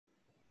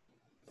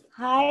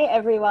Hi,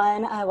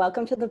 everyone.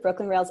 Welcome to the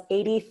Brooklyn Rail's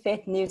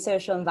 85th New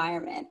Social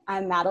Environment.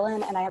 I'm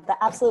Madeline, and I have the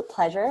absolute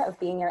pleasure of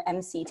being your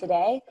MC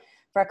today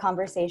for a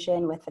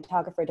conversation with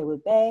photographer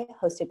Dawoud Bey,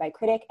 hosted by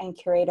critic and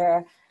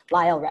curator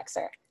Lyle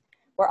Rexer.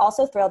 We're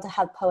also thrilled to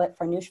have poet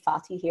Farnoosh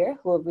Fatih here,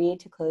 who will read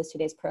to close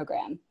today's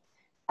program.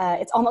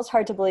 It's almost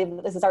hard to believe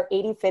that this is our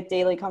 85th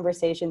daily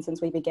conversation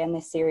since we began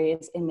this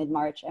series in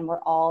mid-March, and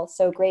we're all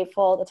so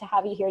grateful to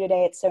have you here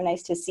today. It's so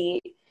nice to see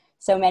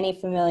so many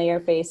familiar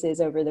faces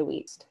over the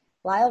weeks.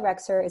 Lyle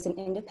Rexer is an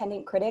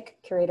independent critic,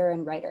 curator,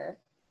 and writer.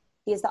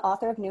 He is the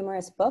author of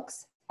numerous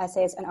books,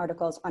 essays, and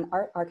articles on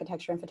art,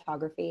 architecture, and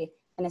photography,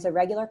 and is a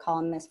regular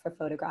columnist for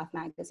Photograph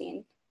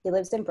magazine. He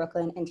lives in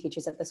Brooklyn and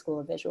teaches at the School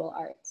of Visual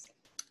Arts.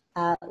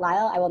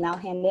 Lyle, I will now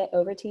hand it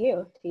over to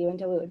you and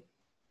Dawoud.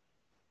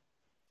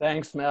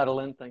 Thanks,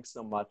 Madeline. Thanks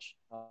so much.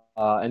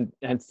 And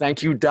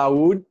thank you,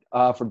 Dawoud,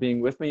 for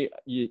being with me.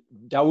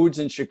 Dawoud's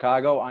in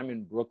Chicago. I'm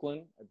in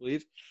Brooklyn, I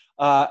believe.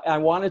 I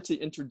wanted to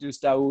introduce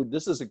Dawoud.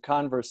 This is a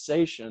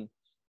conversation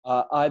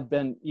I've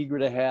been eager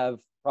to have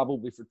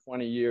probably for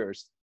 20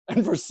 years.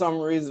 And for some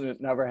reason, it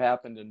never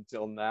happened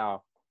until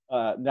now,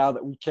 now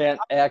that we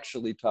can't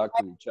actually talk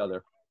to each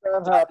other.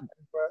 That happened,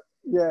 but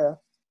yeah.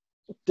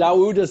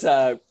 Dawoud is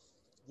a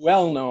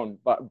well-known,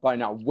 by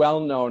now,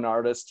 well-known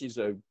artist. He's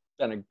been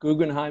a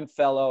Guggenheim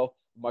Fellow,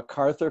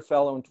 MacArthur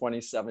Fellow in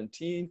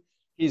 2017.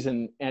 He's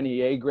an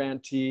NEA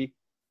grantee.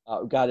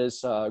 Got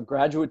his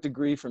graduate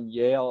degree from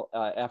Yale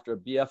after a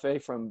B.F.A.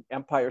 from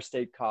Empire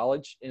State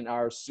College in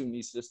our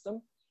SUNY system.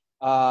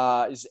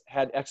 He's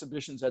had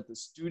exhibitions at the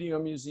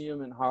Studio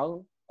Museum in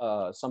Harlem,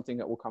 something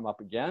that will come up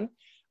again.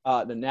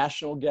 The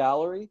National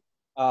Gallery,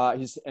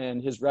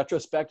 and his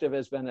retrospective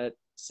has been at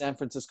San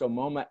Francisco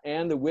MoMA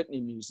and the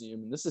Whitney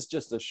Museum. And this is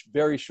just a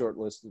very short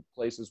list of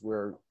places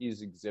where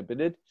he's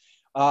exhibited.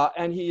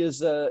 And he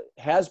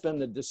has been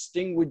the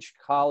distinguished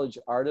college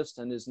artist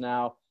and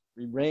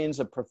remains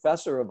a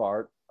professor of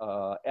art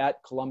at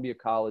Columbia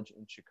College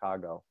in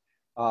Chicago.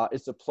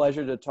 It's a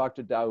pleasure to talk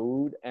to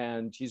Dawoud,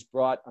 and he's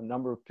brought a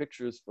number of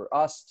pictures for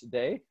us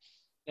today.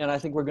 And I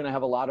think we're going to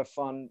have a lot of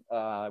fun.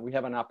 We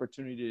have an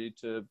opportunity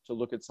to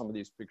look at some of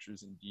these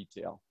pictures in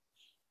detail.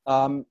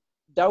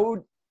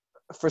 Dawoud,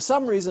 for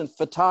some reason,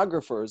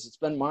 photographers, it's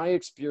been my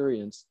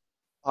experience,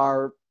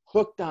 are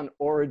hooked on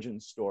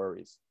origin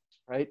stories,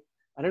 right?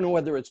 I don't know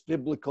whether it's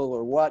biblical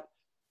or what,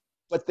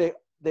 but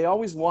they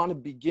always want to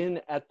begin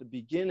at the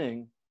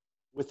beginning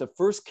with a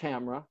first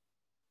camera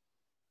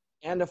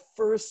and a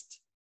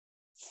first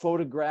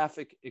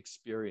photographic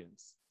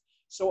experience.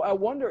 So I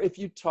wonder if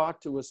you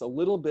talk to us a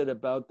little bit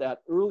about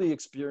that early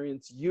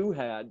experience you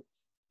had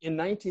in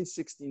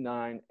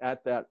 1969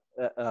 at that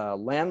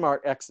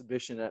landmark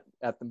exhibition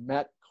at the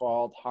Met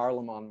called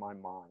Harlem on My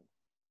Mind.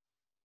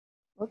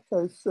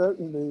 Okay,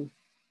 certainly.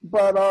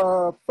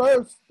 But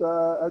first,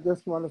 I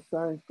just want to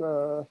thank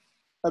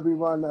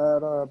everyone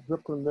at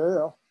Brooklyn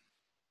Rail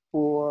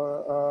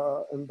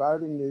for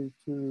inviting me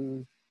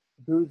to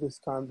do this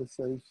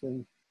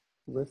conversation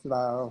with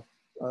Lyle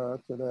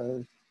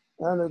today.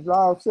 And as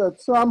Lyle said,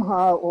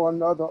 somehow or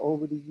another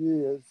over the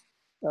years,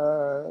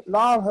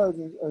 Lyle has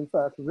in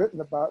fact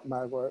written about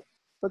my work,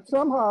 but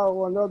somehow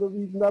or another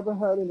we've never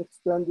had an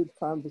extended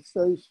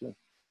conversation.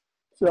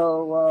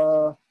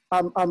 So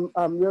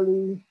I'm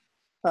really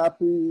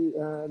happy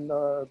and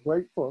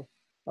grateful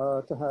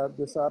to have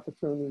this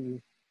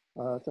opportunity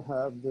to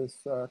have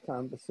this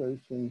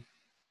conversation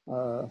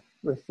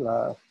with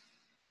Lyle.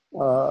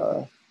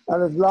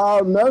 And as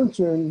Lyle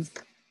mentioned,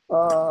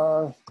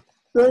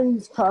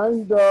 things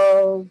kind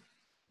of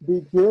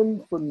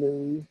begin for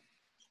me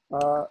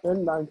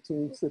in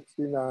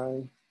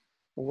 1969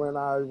 when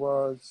I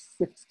was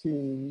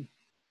 16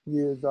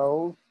 years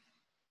old,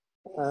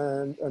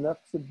 and an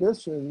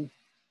exhibition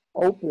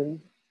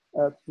opened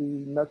at the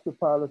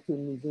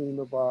Metropolitan Museum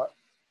of Art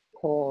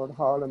called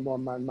Harlem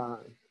on My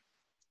Mind.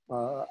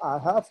 I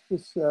have to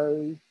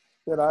say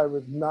that I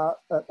was not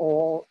at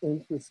all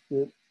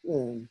interested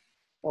in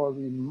or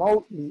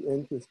remotely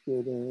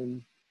interested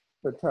in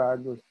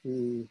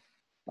photography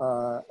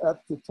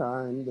at the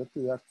time that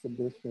the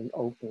exhibition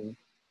opened.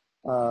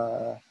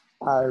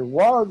 I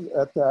was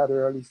at that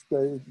early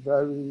stage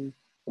very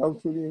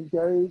socially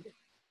engaged,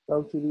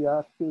 socially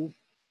active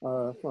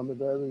from a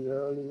very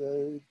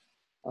early age,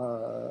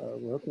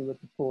 working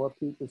with the Poor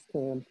People's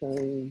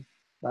Campaign.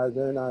 By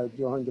then I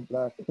joined the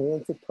Black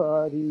Panther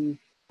Party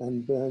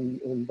and been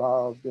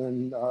involved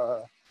in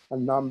a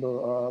number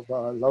of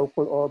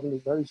local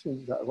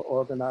organizations that were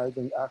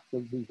organizing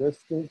active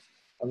resistance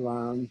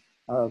around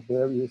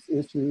various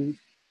issues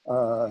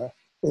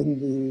in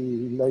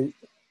the late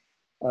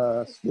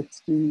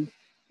 60s,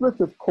 which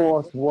of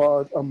course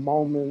was a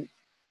moment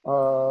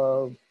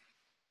of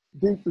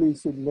deeply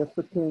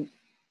significant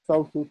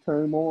social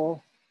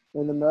turmoil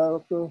in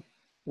America,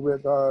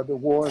 with the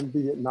war in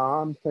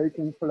Vietnam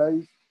taking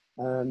place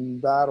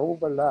and that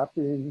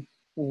overlapping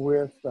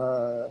with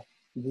the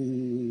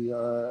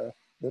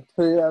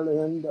tail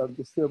end of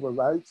the civil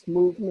rights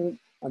movement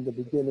and the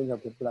beginning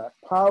of the Black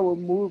Power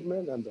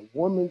movement and the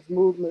women's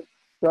movement.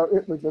 So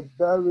it was a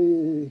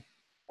very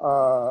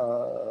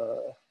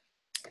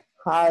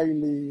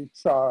highly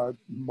charged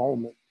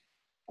moment.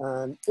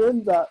 And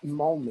in that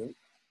moment,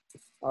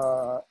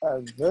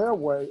 as their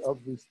way of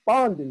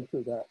responding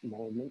to that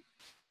moment,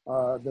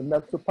 the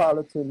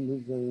Metropolitan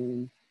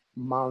Museum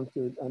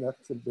mounted an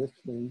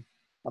exhibition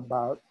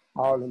about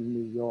Harlem,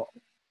 New York,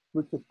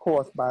 which of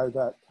course by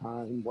that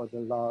time was a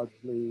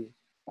largely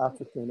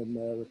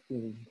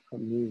African-American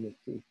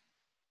community.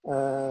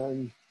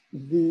 And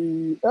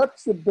the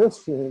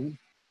exhibition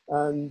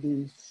and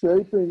the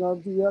shaping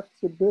of the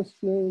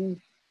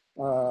exhibition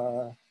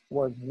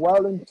was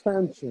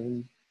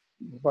well-intentioned,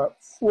 but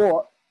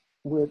fraught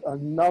with a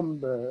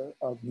number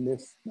of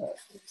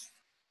missteps.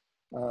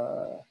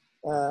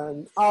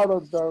 And out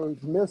of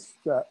those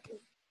missteps,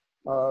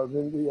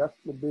 when the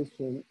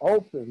exhibition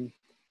opened,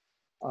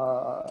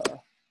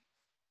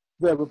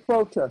 there were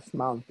protests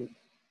mounted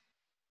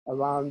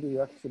around the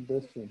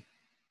exhibition.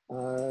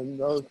 And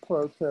those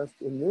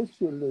protests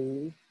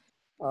initially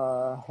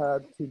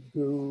had to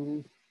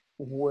do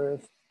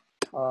with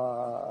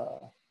the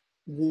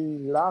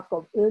lack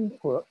of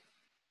input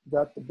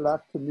that the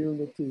Black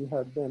community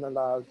had been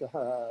allowed to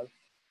have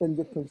in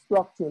the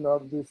construction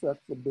of this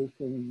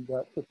exhibition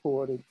that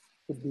purported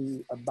to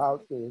be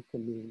about their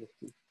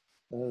community.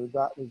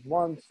 That was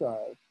one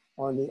side.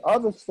 On the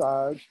other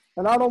side,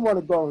 and I don't want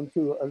to go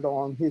into a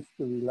long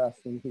history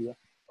lesson here,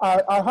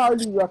 I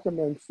highly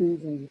recommend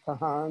Susan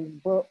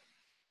Kahan's book,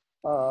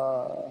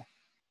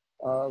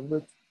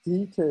 which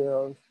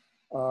details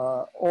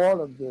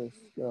all of this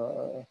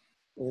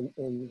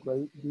in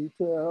great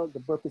detail. The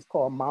book is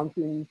called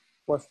Mounting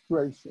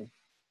Frustration,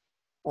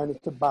 and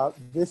it's about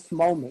this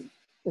moment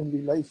in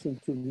relation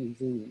to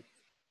museums.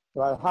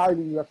 So I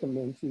highly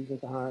recommend Susan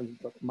Kahan's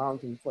book,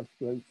 Mounting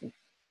Frustration.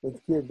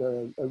 It gives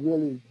a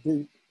really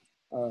deep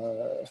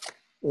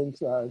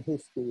inside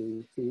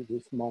history to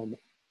this moment.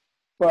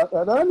 But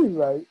at any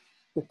rate,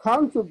 the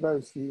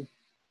controversy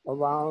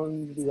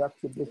around the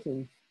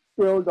exhibition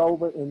spilled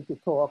over into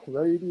talk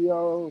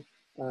radio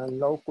and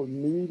local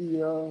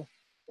media.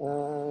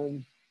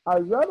 And I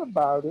read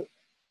about it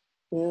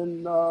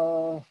in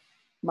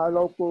my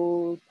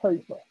local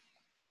paper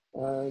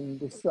and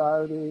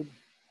decided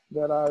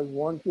that I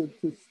wanted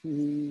to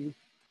see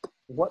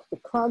what the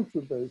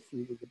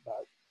controversy was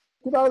about.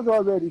 Because I was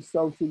already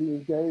socially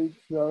engaged,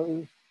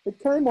 so it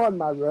came on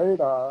my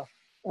radar,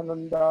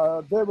 and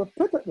there were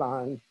picket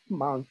lines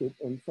mounted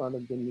in front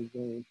of the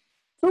museum.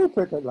 Two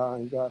picket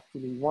lines,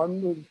 actually.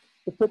 One was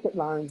the picket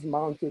lines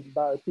mounted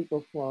by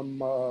people from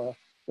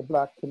the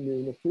Black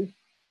community,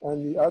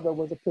 and the other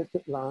was a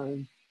picket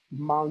line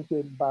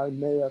mounted by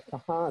Mayor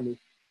Kahane,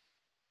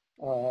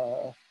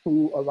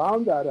 who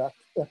around that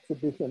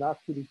exhibition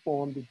actually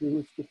formed the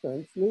Jewish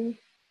Defense League.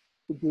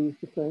 The Jewish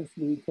Defense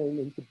League came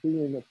into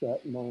being at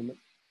that moment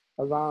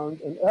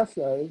around an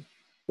essay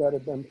that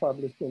had been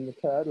published in the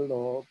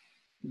catalogue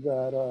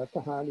that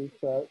Kahane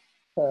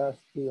passed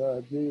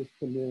the Jewish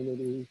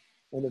community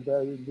in a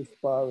very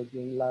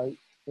disparaging light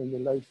in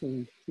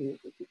relation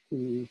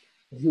to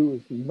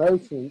Jewish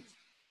merchants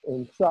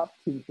and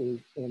shopkeepers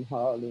in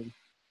Harlem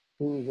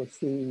who were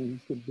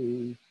seen to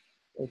be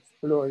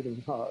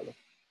exploiting Harlem.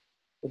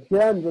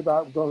 Again,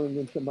 without going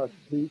into much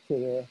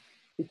detail,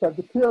 because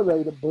the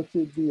curator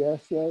butchered the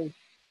essay,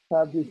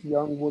 had this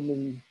young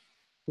woman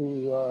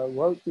who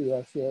wrote the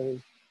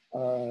essay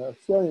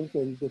saying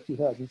things that she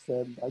hadn't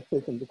said by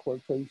taking the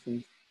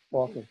quotations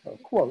off of her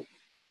quote.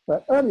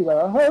 But anyway,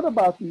 I heard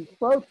about these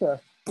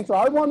protests, and so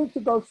I wanted to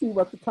go see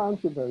what the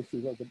controversy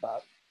was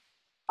about.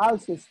 I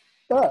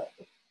suspect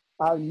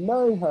I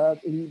may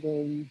have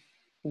even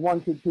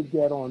wanted to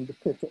get on the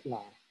picket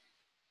line,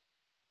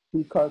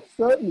 because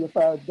certainly if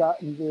I had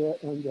gotten there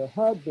and there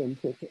had been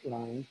picket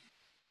lines,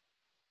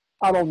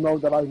 I don't know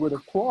that I would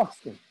have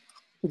crossed them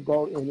to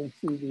go in and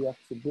see the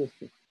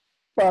exhibition.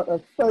 But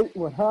as fate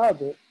would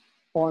have it,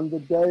 on the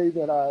day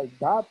that I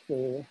got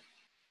there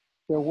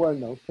were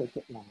no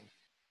picket lines.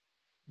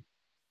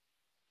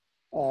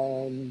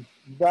 And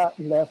that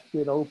left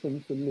it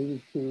open for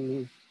me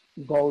to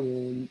go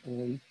in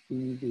and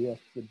see the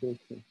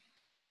exhibition.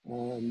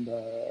 And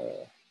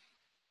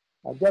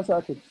I guess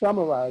I could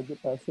summarize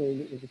it by saying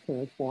it was a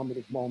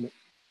transformative moment.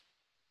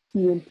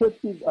 Seeing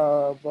pictures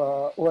of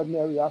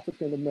ordinary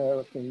African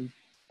Americans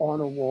on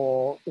a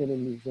wall in a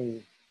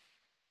museum,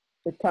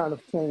 it kind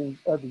of changed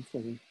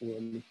everything for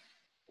me.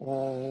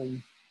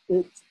 And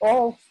it's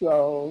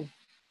also,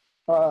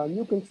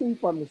 you can see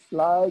from the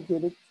slides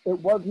that it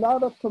was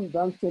not a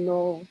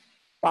conventional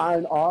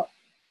fine art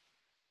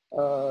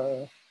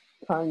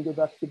kind of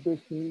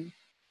exhibition.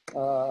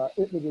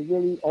 It was a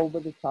really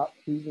over-the-top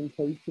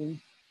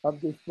presentation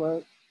of this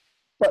work.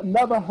 But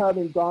never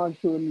having gone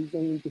to a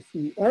museum to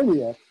see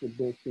any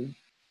exhibition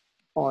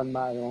on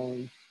my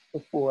own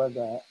before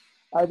that,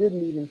 I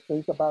didn't even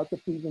think about the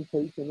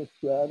presentation of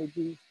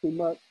strategies too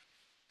much.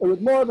 It was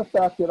more the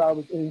fact that I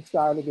was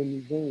inside of the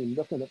museum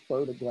looking at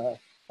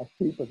photographs of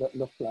people that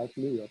looked like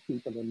me or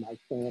people in my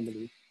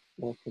family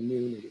or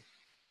community,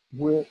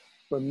 which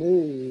for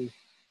me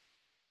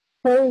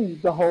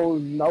changed the whole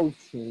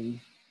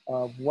notion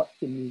of what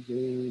the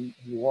museum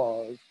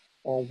was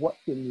on what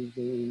the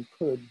museum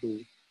could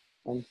be.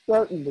 And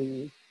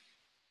certainly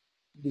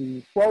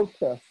the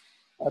protests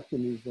at the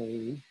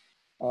museum,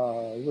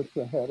 which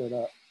were headed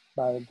up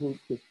by a group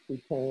that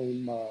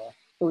became,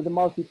 it was a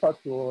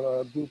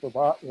multicultural group of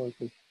art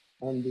workers,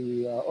 and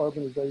the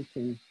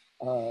organization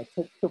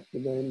took the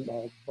name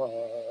of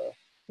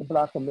the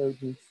Black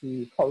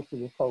Emergency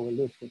Cultural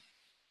Coalition,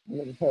 and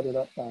it was headed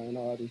up by an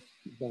artist,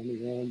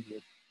 Danny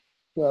Andrews.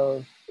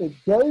 So it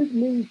gave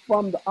me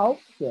from the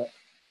outset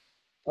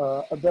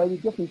a very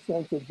different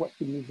sense of what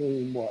the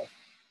museum was.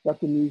 That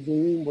the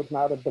museum was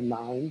not a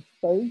benign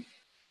space,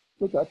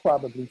 which I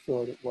probably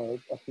thought it was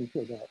up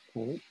until that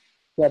point.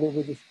 That it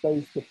was a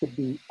space that could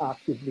be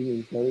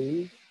actively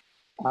engaged,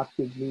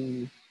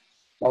 actively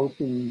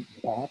spoken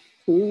back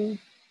to,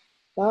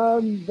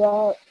 and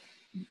that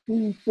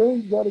the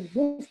things that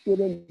existed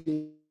in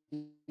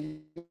the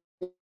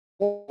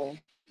world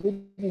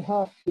didn't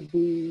have to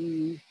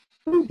be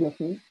too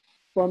different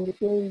from the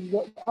things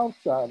that were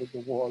outside of the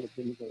wall of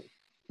the museum.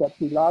 That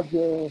the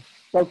larger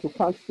social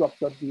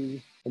construct of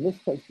the, in this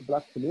case, the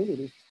Black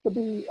community, could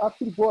be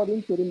actually brought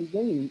into the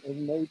museum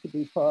and made to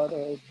be part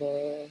of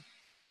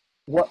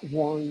what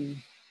one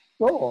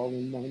saw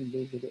when one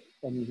visited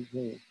a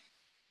museum.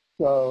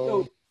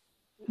 So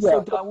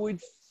Dawoud,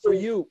 for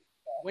you,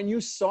 when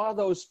you saw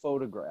those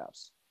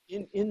photographs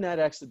in that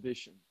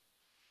exhibition,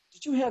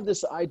 did you have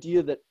this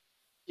idea that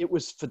it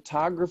was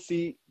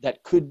photography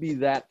that could be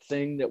that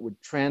thing that would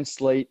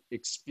translate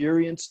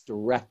experience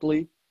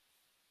directly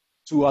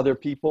to other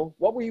people?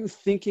 What were you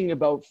thinking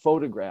about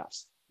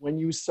photographs when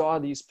you saw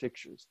these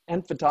pictures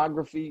and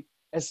photography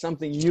as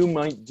something you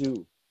might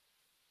do?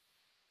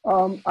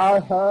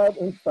 I had,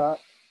 in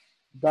fact,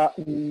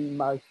 gotten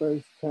my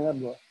first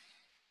camera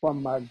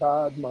from my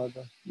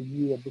godmother the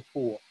year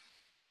before.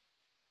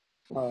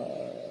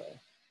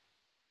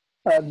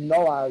 Had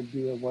no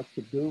idea what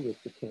to do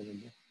with the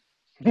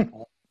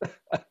camera.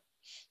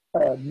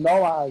 Had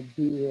no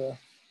idea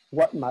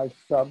what my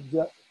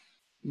subject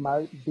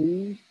might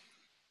be,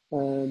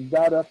 and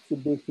that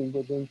exhibition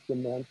was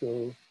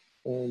instrumental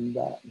in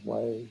that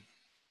way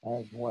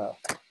as well.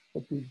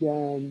 It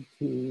began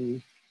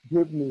to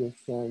give me a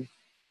sense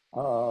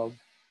of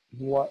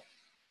what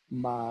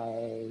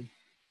my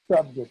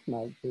subject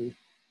might be.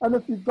 And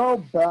if you go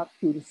back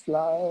to the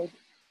slide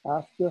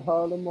after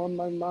Harlem on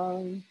My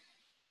Mind,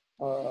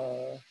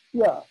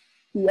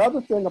 the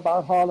other thing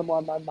about Harlem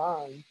on My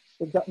Mind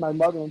is that my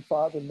mother and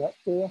father met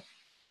there.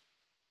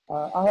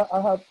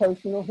 I have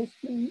personal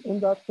history in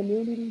that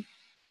community.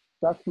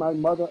 That's my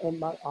mother and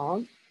my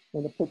aunt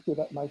in a picture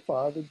that my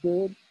father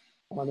did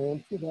on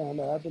Amsterdam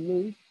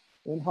Avenue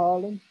in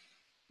Harlem.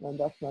 And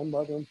that's my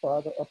mother and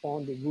father up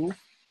on the roof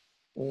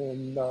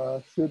in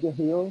Sugar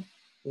Hill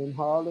in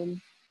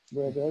Harlem,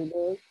 where they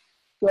live.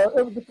 So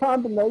it was a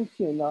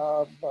combination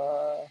of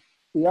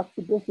the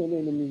exhibition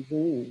in the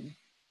museum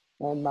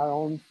and my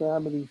own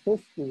family's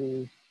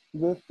history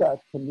with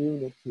that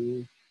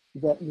community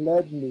that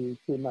led me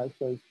to my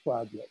first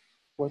project,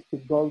 was to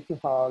go to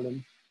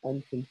Harlem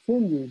and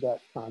continue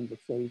that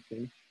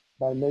conversation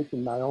by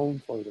making my own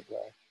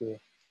photographs there.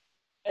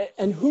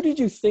 And who did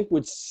you think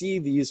would see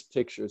these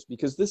pictures?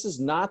 Because this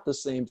is not the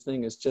same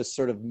thing as just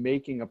sort of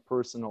making a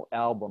personal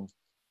album,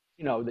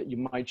 you know, that you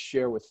might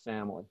share with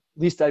family.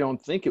 At least I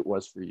don't think it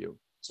was for you.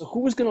 So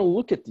who was going to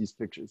look at these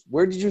pictures?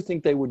 Where did you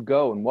think they would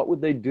go, and what would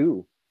they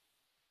do?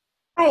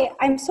 Hi,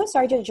 I'm so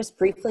sorry to just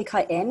briefly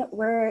cut in.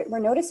 We're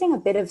noticing a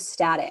bit of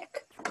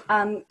static.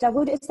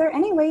 Dawoud, is there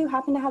any way you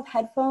happen to have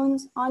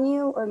headphones on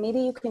you, or maybe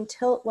you can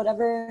tilt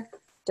whatever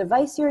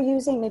device you're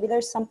using? Maybe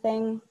there's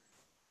something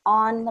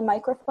on the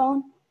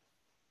microphone.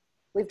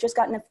 We've just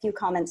gotten a few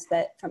comments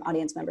from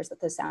audience members that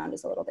the sound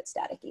is a little bit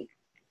staticky.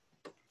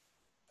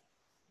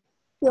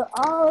 Yeah,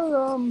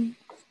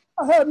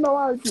 I had no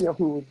idea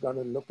who was going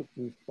to look at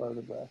these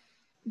photographs.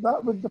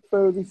 That was the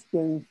furthest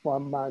thing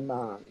from my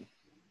mind.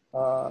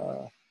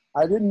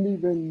 I didn't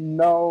even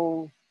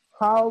know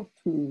how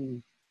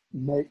to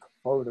make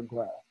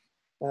photographs.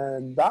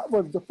 And that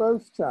was the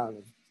first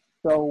challenge.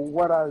 So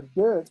what I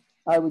did,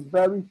 I was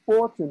very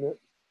fortunate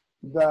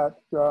that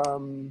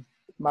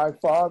my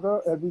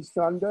father, every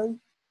Sunday,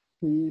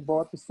 he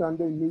bought the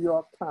Sunday New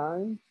York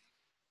Times,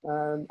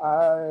 and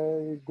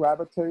I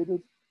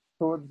gravitated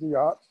towards the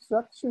art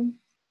section.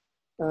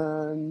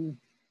 And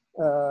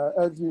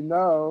as you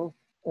know,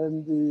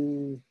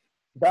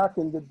 back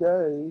in the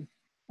day,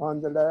 on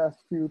the last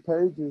few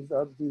pages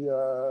of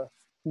the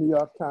New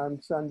York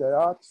Times Sunday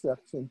art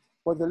section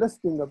was a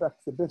listing of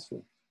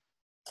exhibitions.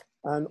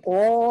 And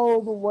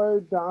all the way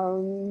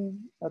down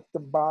at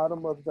the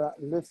bottom of that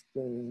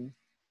listing,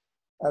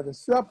 as a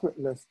separate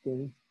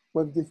listing,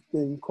 was this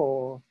thing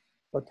called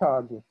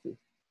photography.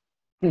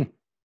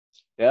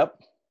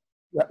 Yep.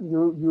 Yeah,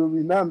 you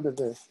remember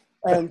this.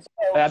 And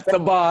so at the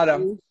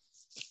bottom.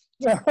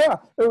 Yeah,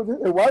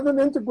 it wasn't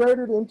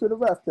integrated into the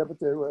rest of it.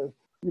 There were,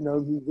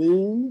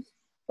 museums,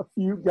 a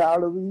few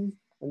galleries,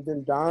 and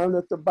then down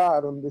at the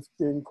bottom, this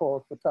thing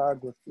called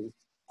photography.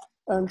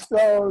 And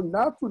so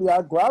naturally,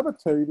 I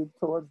gravitated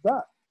towards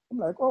that. I'm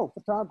like, oh,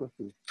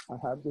 photography. I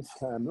have this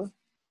camera.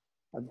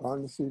 I'd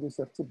gone to see this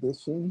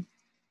exhibition.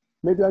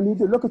 Maybe I need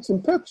to look at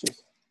some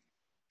pictures.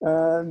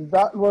 And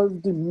that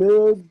was the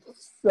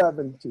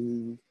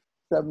mid-70s,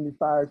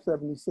 75,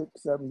 76,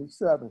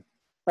 77.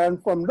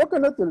 And from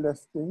looking at the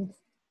listings,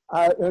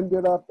 I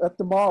ended up at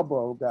the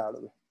Marlborough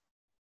Gallery,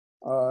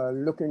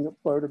 looking at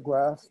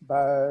photographs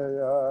by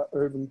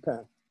Irving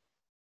Penn.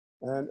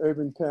 And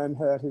Irving Penn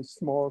had his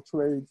small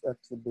trades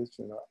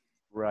exhibition up.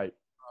 Right.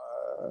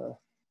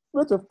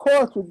 Which of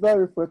course was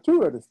very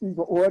fortuitous. These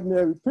were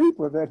ordinary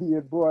people that he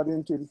had brought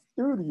into the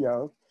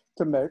studio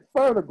to make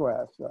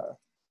photographs of.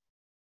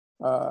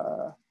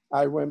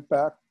 I went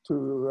back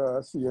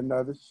to see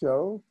another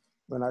show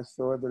when I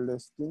saw the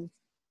listings,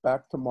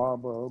 back to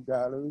Marlborough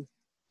Gallery.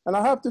 And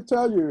I have to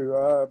tell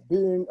you,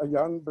 being a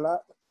young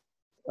Black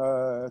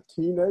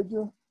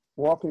teenager,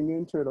 walking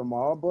into the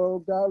Marlborough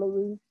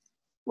Gallery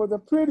was a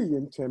pretty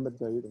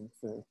intimidating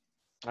thing.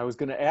 I was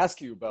going to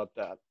ask you about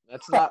that.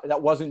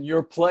 That wasn't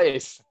your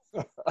place.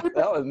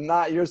 That was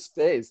not your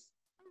space.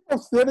 I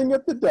was sitting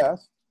at the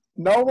desk.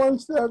 No one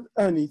said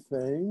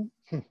anything.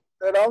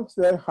 They don't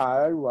say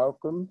hi,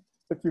 welcome.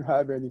 If you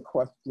have any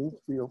questions,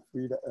 feel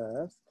free to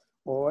ask.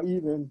 Or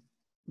even,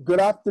 good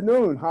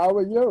afternoon, how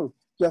are you?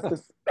 Just a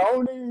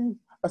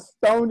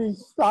stony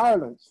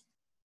silence.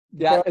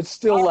 Yeah, But it's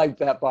still like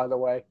that, by the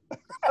way.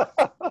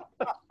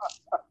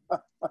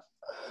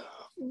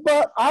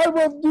 But I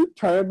was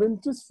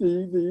determined to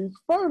see these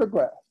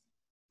photographs.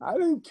 I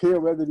didn't care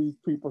whether these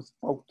people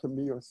spoke to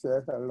me or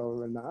said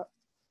hello or not.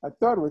 I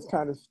thought it was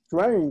kind of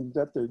strange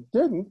that they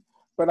didn't,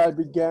 but I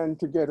began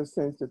to get a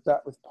sense that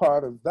that was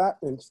part of that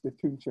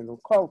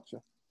institutional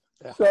culture.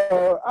 Yeah.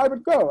 So I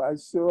would go. I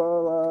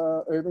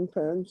saw Irving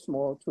Penn,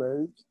 Small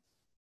Trades.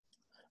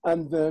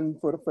 And then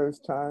for the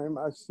first time,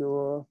 I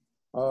saw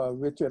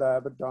Richard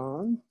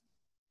Avedon,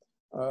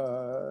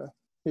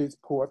 his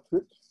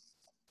portraits.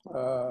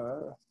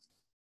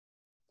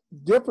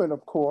 Different,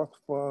 of course,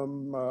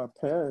 from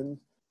Penn,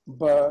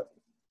 but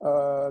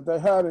they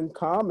had in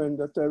common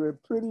that they were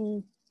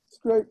pretty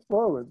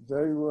straightforward.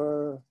 They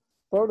were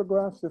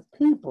photographs of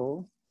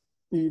people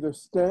either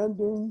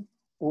standing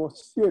or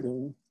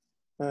sitting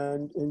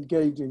and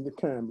engaging the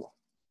camera.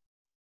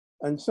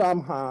 And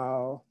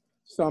somehow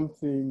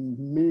something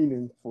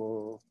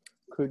meaningful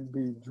could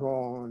be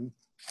drawn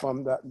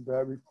from that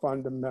very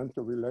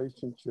fundamental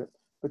relationship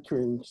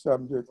between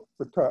subject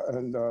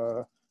and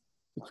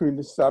between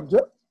the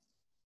subject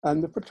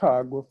and the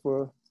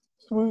photographer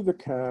through the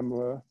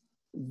camera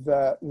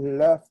that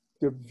left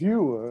the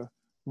viewer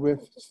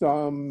with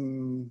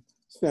some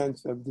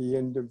sense of the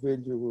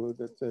individual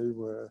that they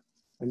were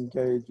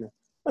engaging.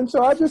 And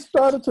so I just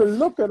started to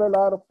look at a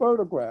lot of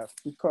photographs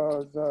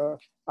because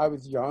I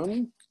was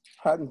young,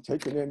 hadn't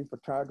taken any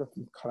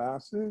photography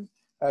classes,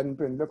 hadn't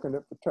been looking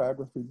at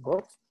photography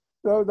books.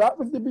 So that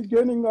was the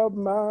beginning of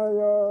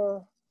my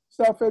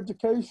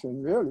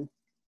self-education, really.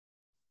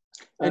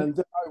 And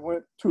then I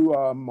went to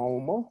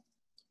MoMA.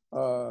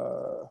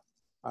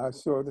 I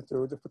saw that there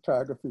was a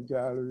photography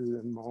gallery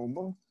in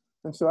MoMA.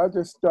 And so I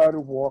just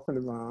started walking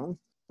around.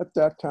 At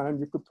that time,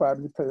 you could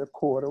probably pay a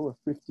quarter or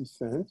 50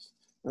 cents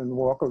and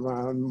walk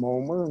around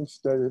MoMA and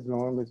stay as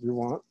long as you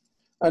want.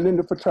 And in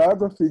the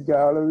photography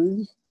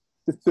galleries,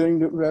 the thing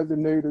that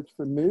resonated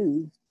for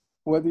me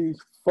were these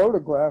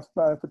photographs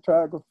by a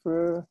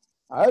photographer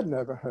I'd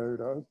never heard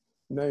of,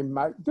 named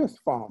Mike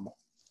Disfarmer.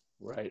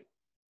 Right.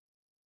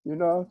 You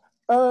know,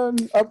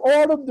 and of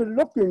all of the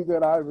looking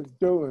that I was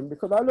doing,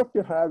 because I looked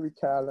at Harry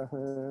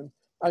Callahan,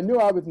 I knew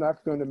I was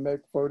not going to make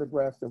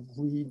photographs of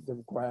weeds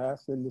of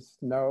grass in the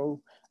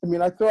snow. I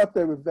mean, I thought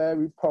they were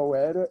very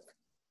poetic,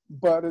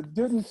 but it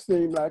didn't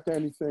seem like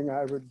anything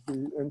I would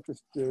be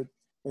interested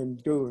in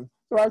doing.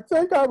 So I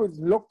think I was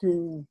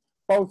looking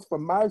both for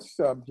my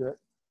subject,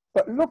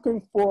 but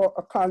looking for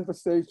a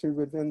conversation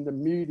within the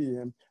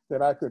medium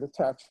that I could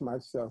attach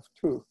myself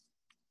to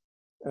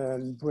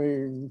and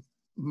bring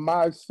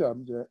my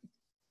subject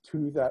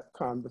to that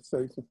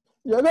conversation.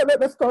 Yeah,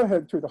 let's go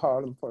ahead to the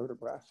Harlem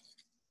photographs.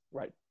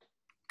 Right.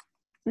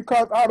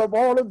 Because out of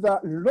all of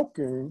that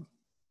looking,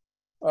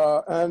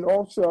 and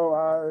also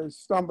I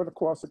stumbled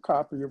across a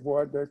copy of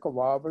Ward de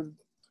Cawaba's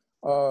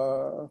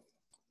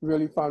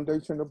really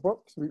foundational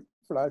book, Sweet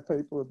Fly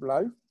Paper of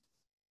Life.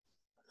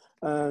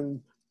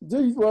 And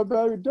these were a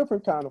very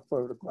different kind of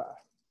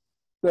photographs.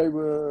 They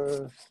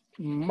were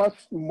much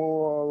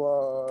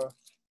more,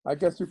 I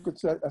guess you could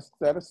say,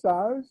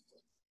 aestheticized.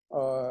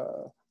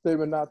 They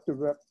were not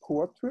direct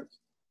portraits.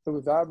 There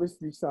was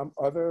obviously some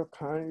other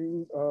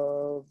kind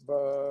of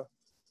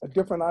a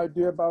different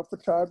idea about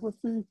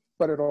photography,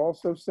 but it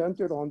also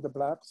centered on the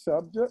Black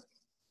subject.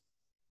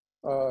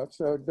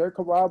 So De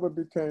Kawaba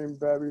became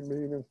very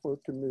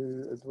meaningful to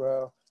me as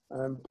well,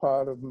 and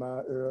part of my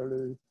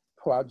early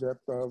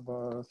project of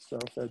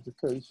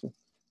self-education.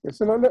 Yeah,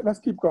 so let's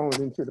keep going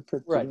into the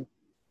picture. Right.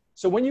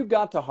 So when you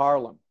got to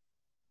Harlem,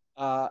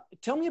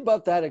 tell me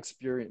about that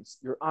experience.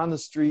 You're on the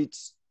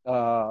streets.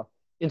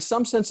 In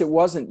some sense, it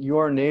wasn't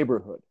your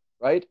neighborhood,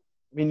 right?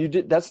 I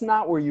mean, that's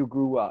not where you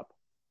grew up.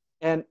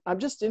 And I'm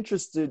just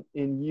interested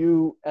in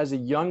you as a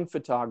young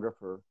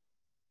photographer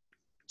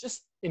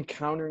just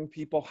encountering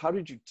people? How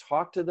did you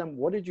talk to them?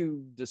 What did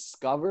you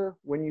discover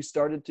when you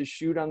started to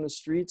shoot on the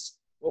streets?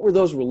 What were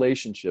those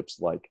relationships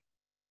like?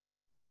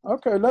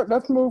 Okay,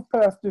 let's move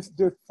past this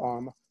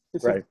farmer.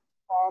 This Right. is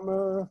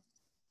farmer.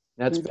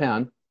 That's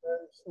Penn.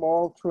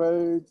 Small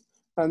trades,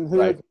 and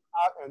here's Right.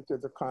 I enter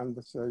the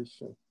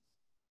conversation.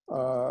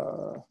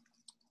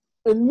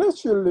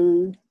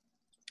 Initially,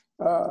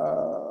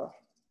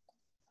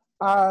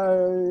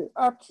 I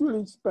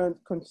actually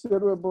spent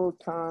considerable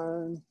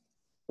time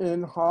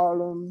in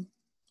Harlem,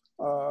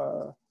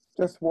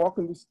 just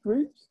walking the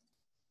streets,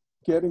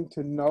 getting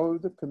to know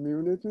the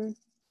community.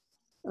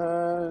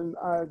 And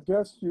I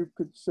guess you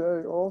could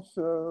say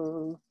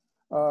also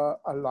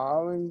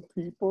allowing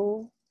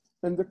people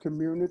in the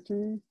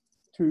community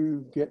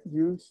to get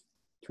used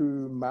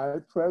to my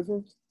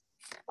presence.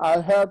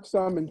 I had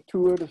some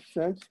intuitive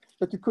sense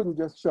that you couldn't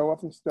just show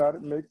up and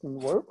start making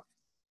work.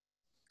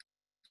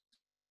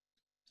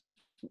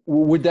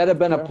 Would that have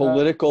been a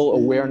political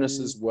awareness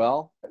as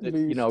well? At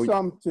least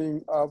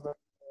something of it.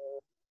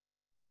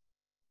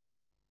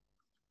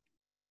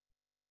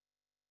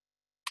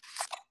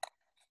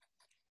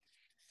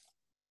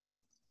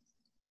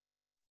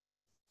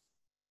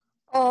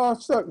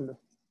 Certainly,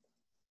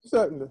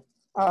 certainly.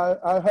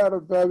 I had a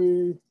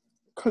very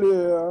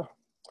clear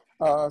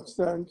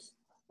sense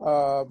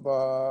of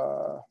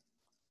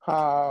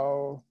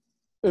how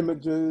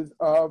images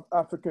of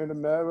African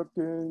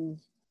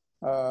Americans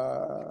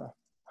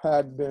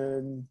had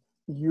been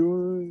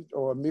used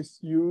or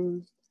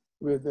misused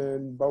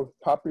within both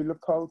popular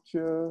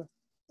culture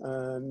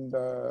and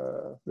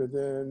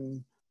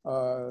within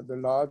the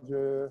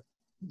larger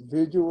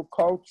visual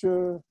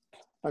culture.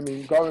 I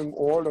mean, going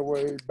all the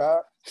way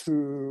back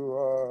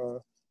to,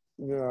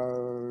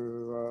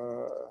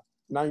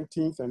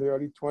 19th and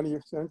early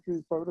 20th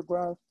century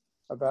photographs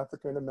of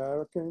African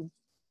Americans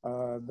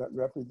that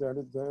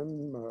represented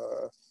them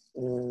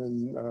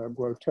in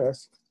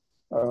grotesquely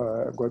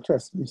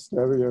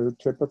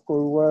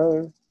stereotypical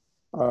way.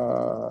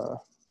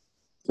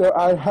 So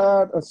I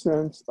had a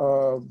sense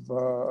of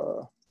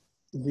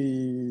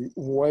the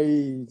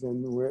ways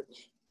in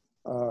which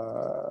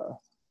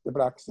the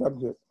Black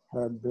subject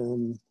had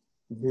been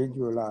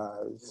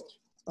visualized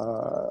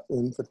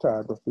in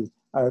photography.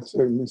 I had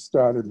certainly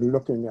started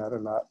looking at a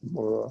lot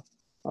more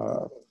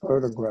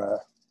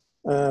photographs.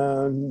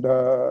 And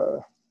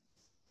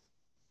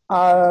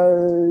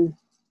I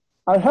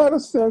had a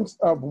sense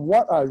of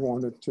what I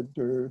wanted to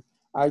do.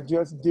 I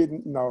just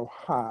didn't know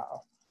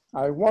how.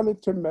 I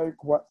wanted to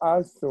make what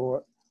I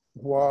thought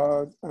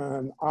was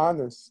an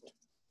honest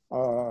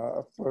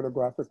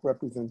photographic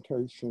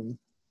representation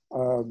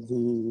of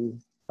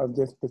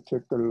this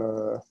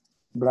particular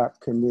Black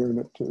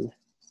community.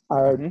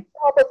 I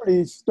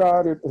probably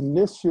started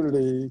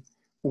initially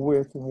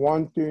with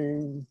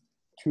wanting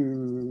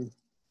to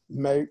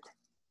make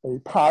a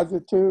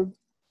positive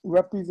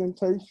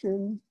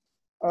representation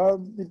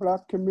of the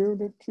Black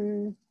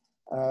community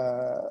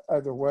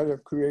as a way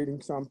of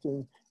creating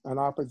something in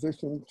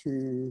opposition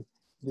to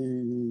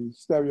the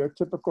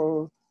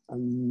stereotypical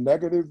and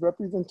negative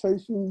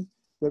representation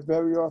that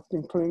very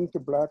often cling to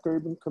Black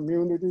urban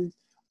communities.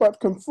 But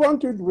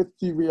confronted with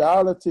the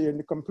reality and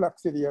the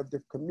complexity of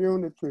the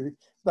community,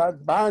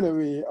 that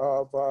binary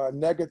of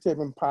negative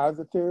and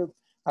positive,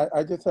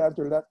 I just had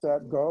to let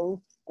that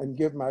go and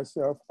give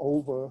myself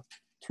over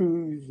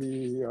to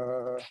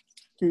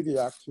the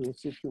actual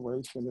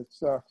situation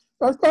itself.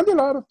 I spent a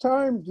lot of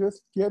time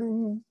just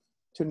getting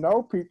to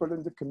know people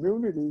in the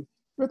community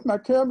with my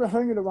camera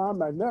hanging around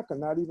my neck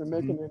and not even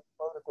making any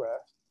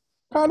photographs.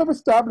 Kind of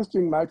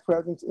establishing my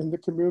presence in the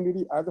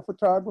community as a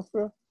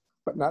photographer,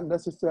 but not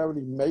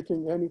necessarily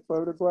making any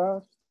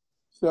photographs,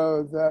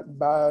 so that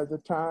by the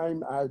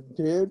time I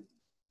did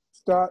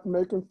start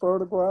making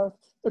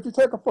photographs, if you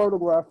take a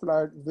photograph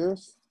like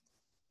this,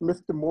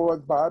 Mr.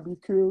 Moore's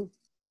barbecue,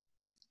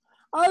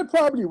 I'd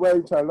probably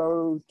waved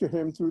hello to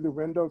him through the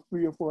window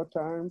 3 or 4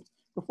 times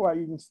before I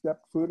even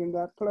stepped foot in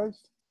that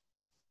place.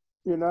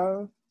 You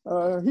know,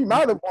 he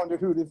might have wondered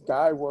who this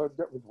guy was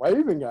that was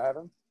waving at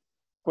him,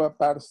 but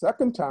by the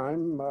second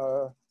time,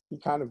 he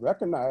kind of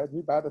recognized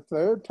me. By the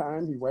third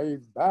time, he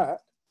waved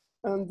back.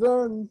 And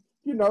then,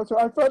 you know, so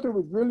I felt it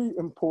was really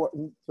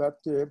important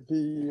that there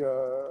be,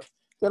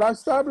 that I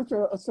established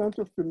a sense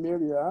of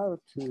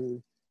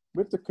familiarity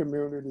with the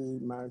community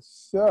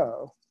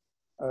myself,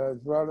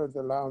 as well as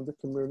allowing the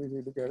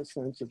community to get a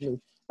sense of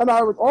me. And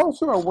I was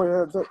also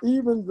aware that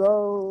even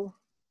though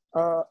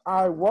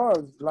I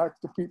was, like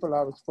the people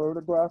I was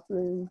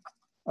photographing,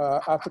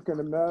 African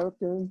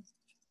American,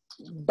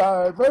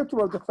 by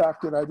virtue of the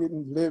fact that I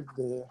didn't live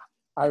there,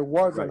 I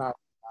was an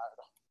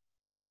outsider.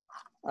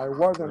 I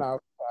was an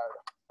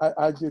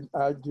outsider.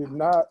 I did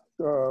not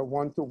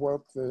want to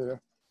work there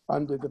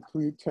under the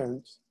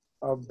pretense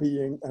of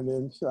being an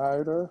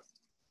insider.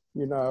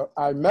 You know,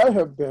 I may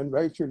have been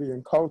racially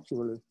and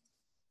culturally.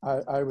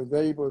 I was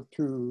able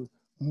to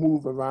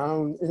move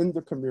around in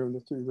the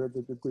community with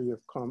a degree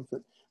of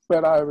comfort,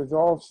 but I was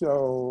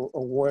also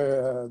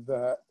aware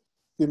that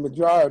the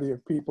majority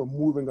of people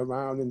moving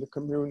around in the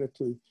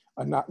community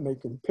are not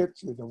making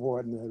pictures of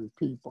ordinary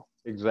people.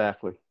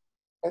 Exactly.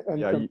 And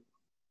Yeah,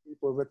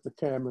 people with the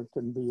camera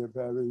can be a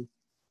very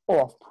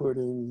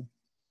off-putting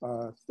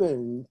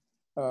thing.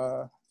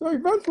 So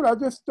eventually I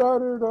just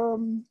started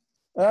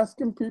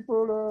asking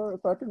people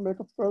if I could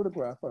make a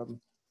photograph of them.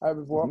 I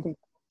was walking to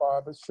a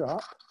barber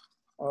shop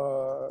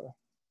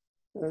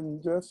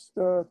and just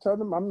tell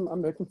them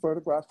I'm making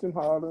photographs in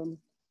Harlem.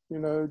 You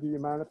know, do you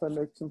mind if I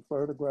make some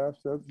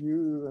photographs of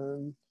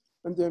you?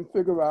 And then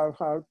figure out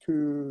how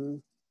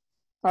to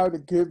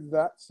give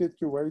that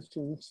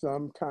situation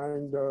some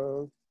kind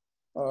of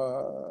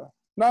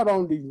not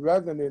only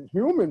resonant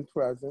human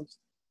presence,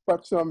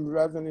 but some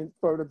resonant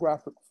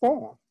photographic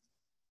form.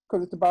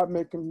 Because it's about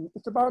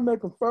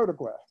making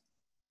photographs.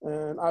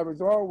 And I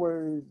was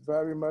always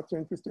very much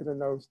interested in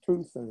those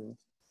two things,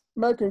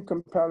 making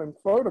compelling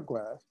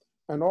photographs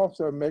and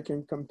also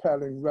making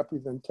compelling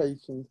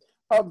representations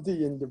of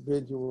the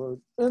individuals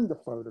in the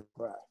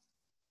photograph.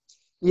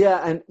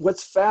 Yeah, and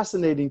what's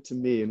fascinating to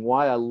me and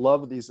why I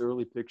love these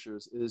early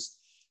pictures is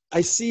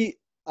I see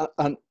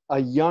a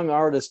young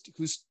artist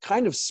who's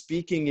kind of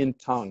speaking in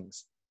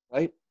tongues,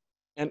 right?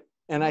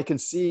 And I can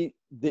see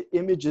the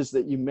images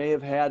that you may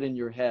have had in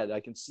your head. I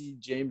can see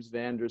James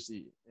Van Der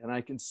Zee, and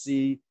I can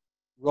see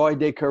Roy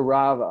de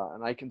Carava,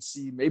 and I can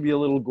see maybe a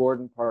little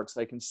Gordon Parks.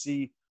 I can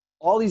see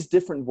all these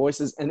different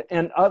voices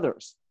and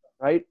others,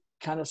 right?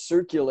 Kind of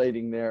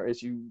circulating there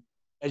as you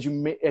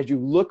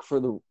look for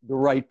the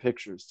right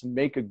pictures to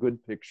make a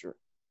good picture.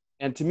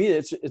 And to me,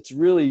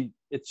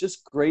 it's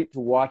just great to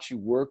watch you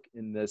work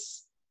in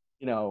this,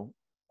 you know,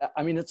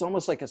 I mean, it's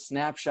almost like a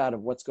snapshot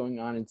of what's going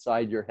on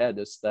inside your head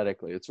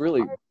aesthetically. It's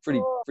really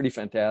pretty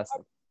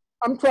fantastic.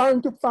 I'm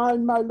trying to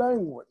find my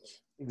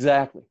language.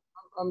 Exactly.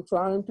 I'm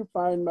trying to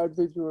find my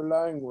visual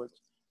language.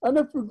 And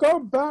if we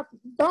go back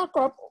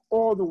up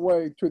all the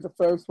way to the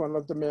first one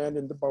of the man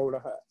in the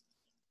bowler hat,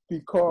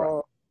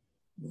 because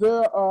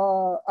there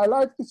are, I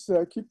like to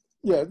say,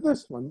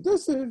 this one.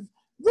 This is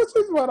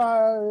what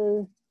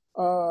I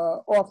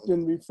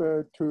often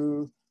refer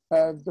to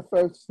as the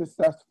first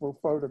successful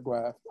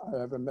photograph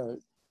I ever made.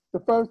 The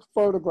first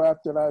photograph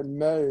that I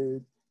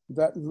made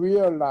that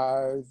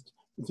realized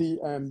the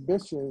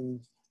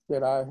ambitions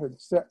that I had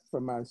set for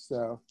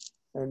myself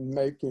in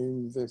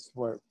making this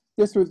work.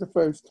 This was the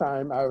first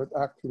time I was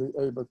actually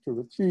able to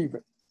achieve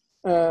it.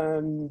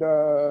 And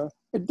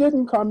it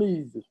didn't come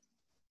easy,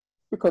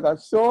 because I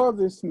saw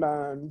this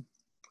man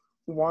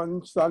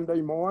one Sunday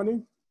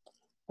morning,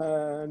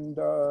 and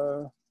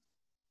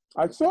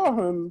I saw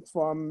him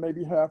from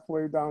maybe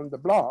halfway down the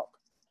block,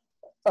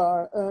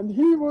 and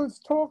he was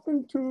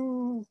talking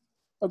to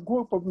a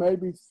group of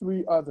maybe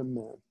 3 other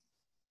men.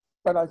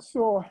 But I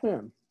saw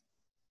him,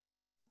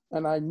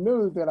 and I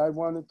knew that I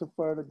wanted to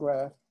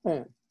photograph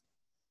him.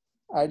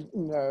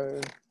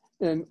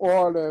 In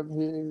all of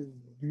his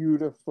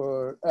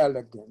beautiful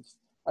elegance,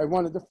 I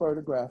wanted to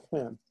photograph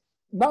him.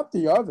 Not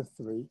the other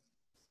 3,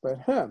 but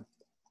him.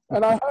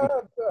 And I had,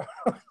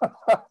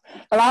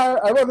 and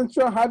I wasn't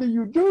sure, how do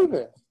you do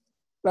this?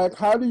 Like,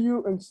 how do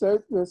you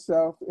insert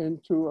yourself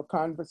into a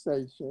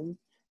conversation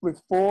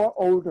with 4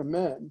 older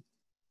men?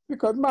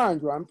 Because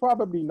mind you, I'm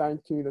probably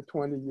 19 or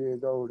 20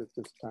 years old at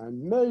this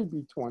time,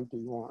 maybe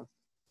 21.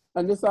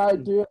 And this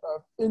idea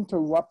of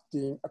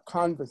interrupting a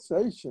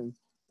conversation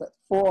that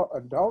 4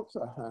 adults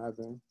are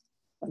having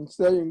and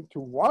saying to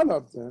one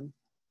of them,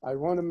 I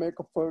want to make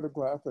a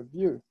photograph of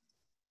you.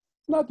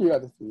 Not the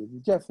other 3 of you,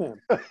 just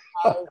him.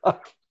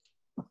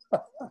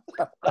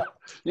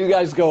 You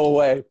guys go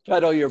away,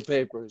 peddle your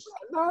papers.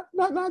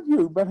 Not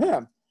you, but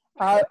him.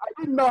 I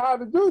didn't know how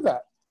to do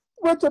that,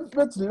 which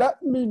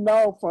let me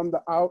know from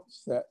the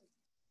outset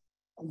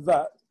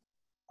that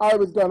I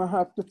was going to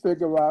have to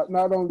figure out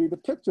not only the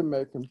picture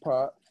making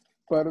part,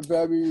 but a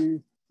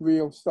very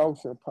real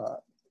social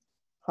part.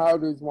 How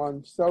does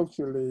one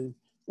socially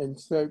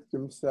insert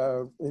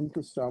themselves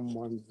into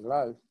someone's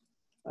life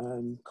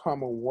and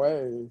come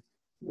away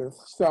with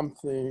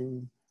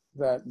something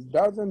that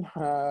doesn't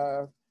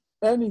have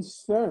any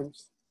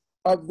sense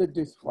of the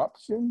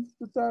disruption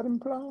that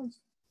implies?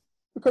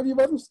 Because he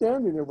wasn't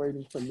standing there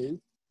waiting for me.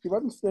 He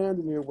wasn't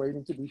standing there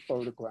waiting to be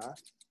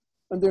photographed.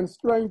 And then a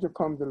stranger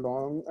comes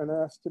along and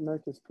asks to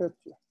make his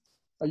picture.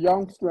 A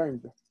young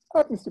stranger,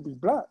 happens to be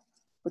Black,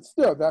 but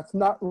still, that's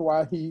not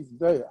why he's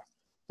there.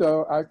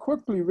 So I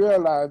quickly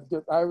realized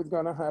that I was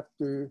going to have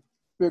to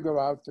figure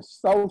out the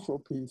social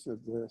piece of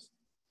this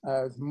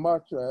as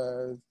much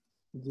as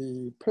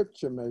the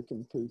picture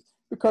making piece.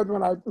 Because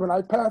when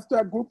I passed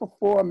that group of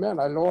 4 men,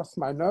 I lost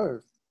my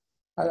nerve.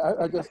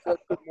 I just said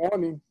good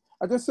morning.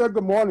 I just said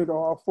good morning to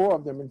all 4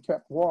 of them and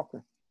kept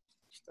walking.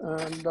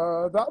 And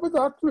that was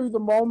actually the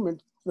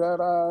moment that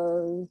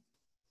I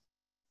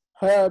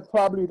had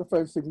probably the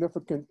first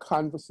significant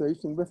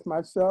conversation with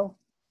myself.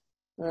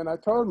 And I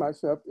told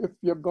myself, if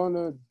you're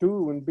gonna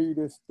do and be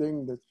this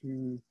thing that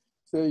you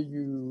say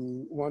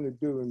you want to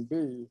do and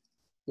be,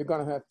 you're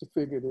gonna have to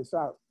figure this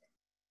out.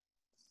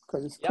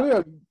 Because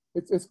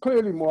it's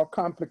clearly more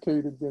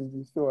complicated than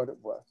you thought it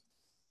was.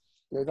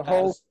 There's a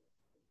whole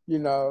you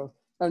know.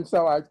 And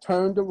so I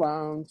turned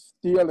around,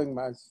 steeling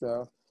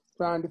myself,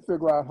 trying to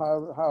figure out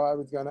how I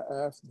was going to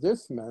ask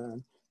this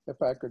man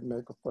if I could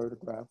make a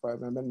photograph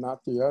of him and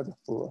not the other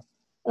four.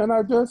 And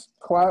I just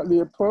quietly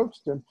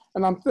approached him.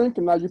 And I'm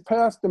thinking, now you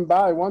passed him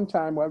by one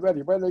time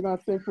already. What are they going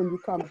to think when you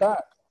come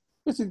back?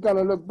 This is going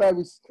to look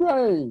very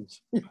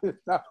strange. You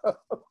know?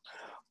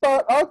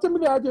 But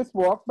ultimately, I just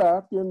walked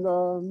back and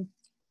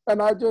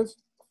I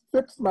just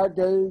fixed my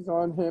gaze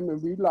on him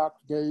and we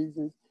locked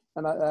gazes.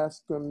 And I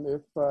asked him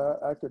if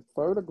I could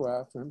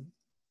photograph him.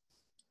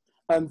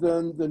 And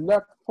then the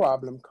next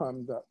problem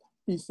comes up.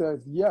 He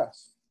says,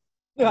 yes.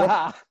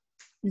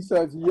 He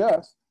says,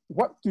 yes.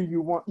 What do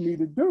you want me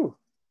to do?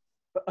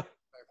 Like,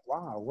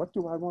 wow, what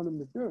do I want him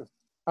to do?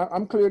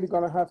 I'm clearly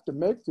going to have to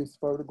make this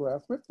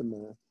photograph with the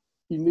man.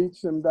 He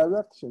needs some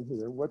direction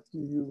here. What do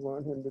you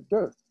want him to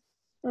do?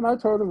 And I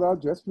told him, I'll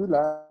just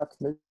relax.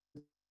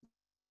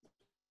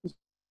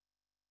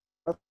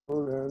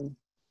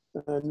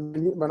 And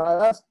when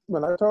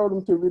I told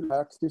him to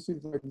relax, this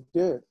is what he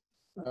did.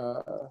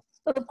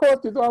 And of course,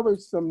 there's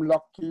always some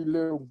lucky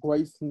little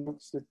grace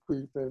notes that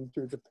creep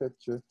into the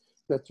picture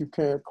that you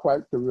can't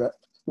quite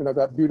direct. You know,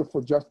 that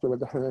beautiful gesture with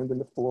the hand in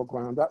the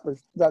foreground, that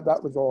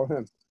was all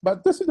him.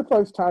 But this is the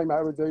first time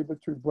I was able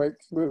to break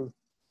through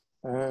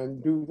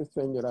and do the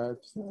thing that I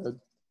said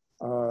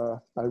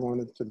I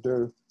wanted to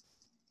do.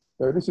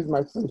 So this is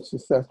my first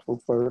successful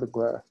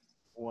photograph.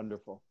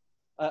 Wonderful.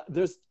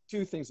 There's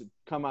two things that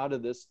come out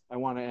of this I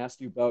want to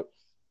ask you about.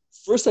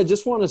 First, I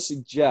just want to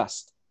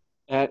suggest,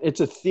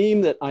 it's a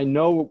theme that I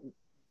know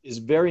is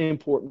very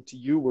important to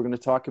you. We're going to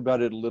talk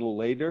about it a little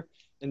later.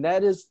 And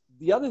that is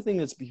the other thing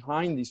that's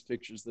behind these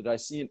pictures that I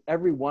see in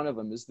every one of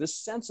them is this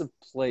sense of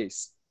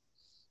place.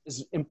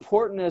 As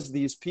important as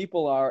these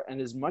people are,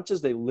 and as much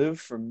as they live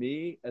for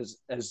me as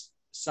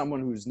someone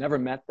who's never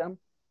met them,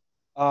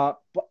 but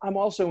I'm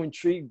also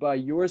intrigued by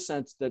your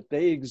sense that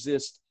they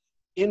exist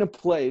in a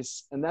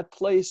place, and that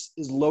place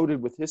is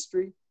loaded with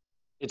history.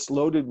 It's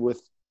loaded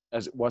with,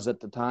 as it was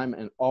at the time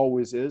and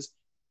always is,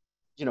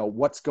 you know,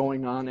 what's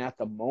going on at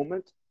the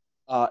moment.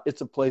 It's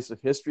a place of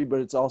history,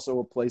 but it's also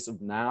a place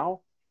of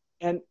now.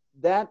 And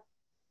that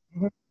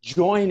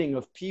joining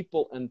of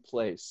people and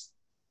place,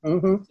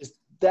 is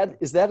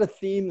that a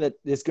theme that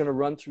is going to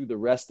run through the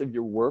rest of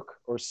your work,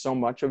 or so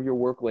much of your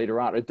work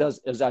later on? It does,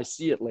 as I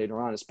see it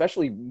later on,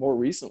 especially more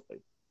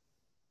recently.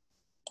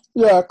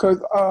 Yeah, because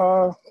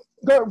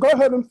go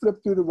ahead and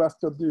flip through the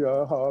rest of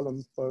the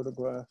Harlem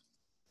photograph.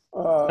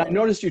 I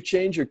noticed you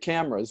change your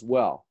camera as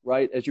well,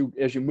 right? As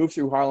you move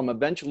through Harlem,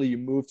 eventually you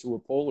move to a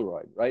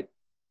Polaroid, right?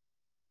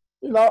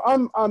 You know,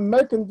 I'm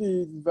making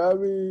these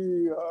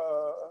very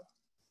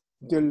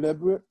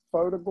deliberate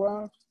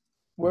photographs,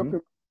 working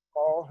with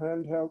all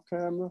handheld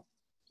camera,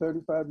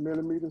 35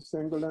 millimeter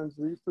single lens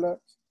reflex.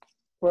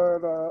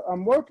 But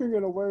I'm working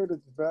in a way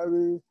that's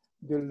very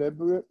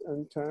deliberate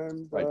in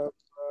terms of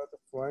the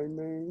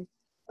framing.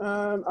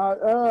 And I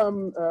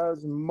am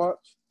as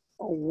much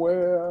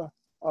aware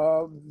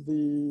of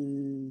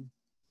the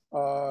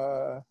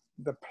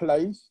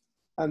place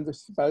and the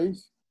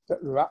space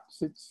that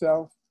wraps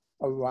itself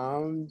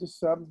around the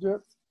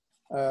subject,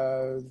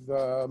 as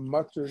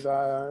much as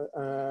I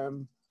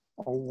am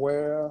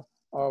aware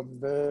of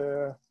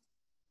their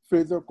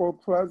physical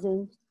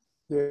presence,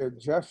 their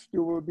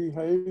gestural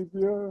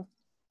behavior,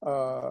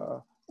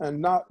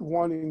 and not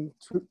wanting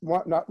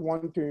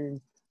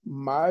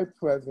my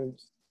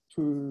presence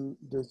to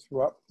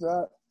disrupt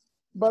that.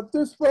 But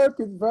this work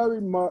is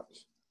very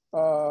much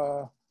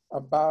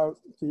about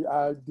the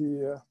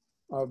idea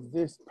of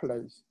this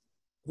place,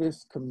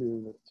 this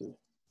community,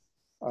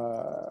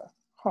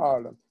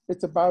 Harlem.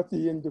 It's about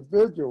the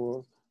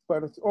individuals,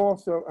 but it's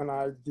also an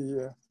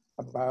idea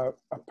about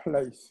a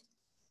place,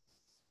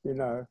 you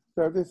know.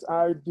 So this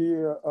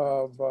idea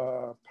of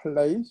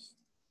place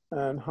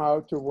and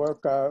how to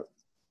work out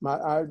my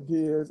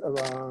ideas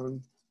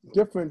around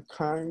different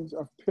kinds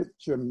of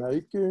picture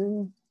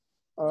making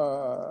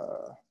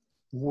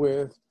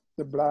with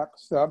the Black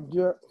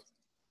subject,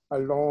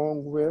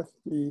 along with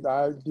these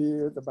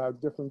ideas about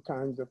different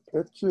kinds of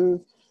pictures.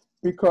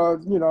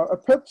 Because, you know, a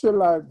picture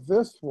like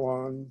this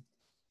one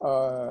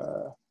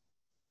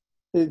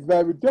is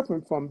very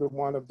different from the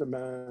one of the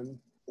man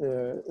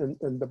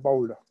in the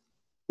boulder.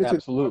 It's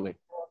Absolutely. A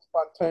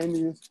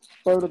spontaneous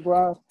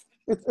photograph.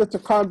 It's a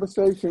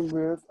conversation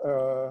with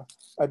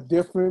a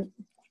different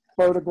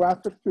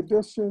photographic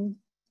tradition.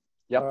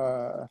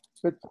 That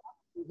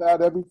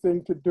had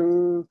everything to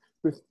do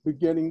with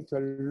beginning to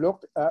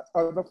look at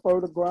other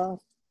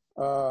photographs.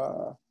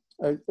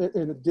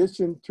 In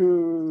addition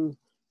to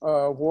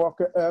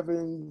Walker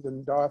Evans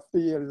and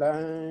Dorothea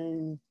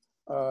Lange,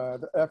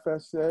 the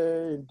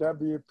FSA and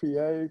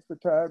W.P.A.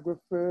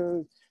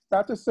 photographers.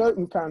 That's a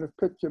certain kind of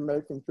picture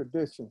making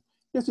tradition.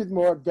 This is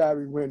more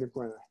Gary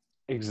Winogrand.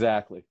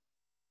 Exactly.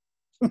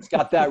 It's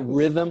got that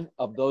rhythm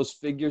of those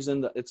figures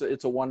in the,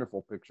 it's a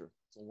wonderful picture.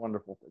 It's a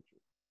wonderful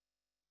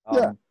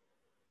picture.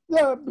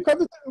 Yeah,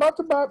 because it's much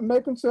about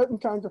making certain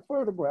kinds of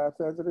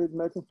photographs as it is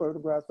making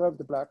photographs of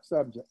the Black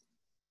subject.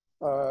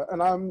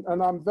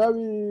 I'm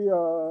very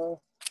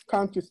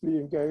consciously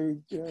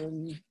engaged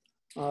in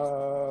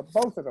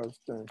both of those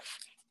things.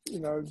 You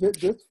know,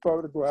 this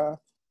photograph,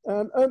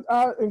 and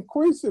I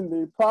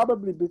increasingly,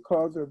 probably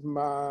because of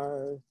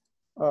my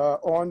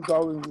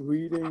ongoing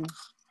reading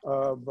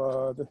of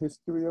the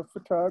history of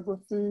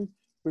photography,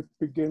 which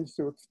begins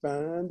to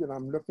expand, and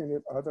I'm looking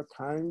at other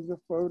kinds of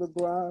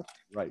photographs.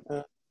 Right.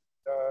 And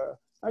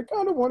I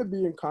kind of want to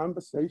be in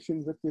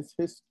conversation with this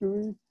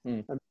history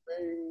and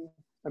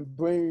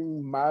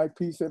bring my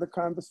piece of the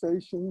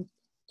conversation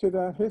to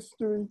that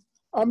history.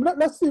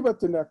 Let's see what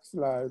the next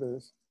slide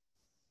is.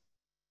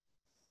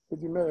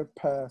 But you may have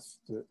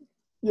passed it.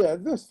 Yeah,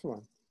 this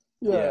one.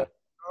 Yeah.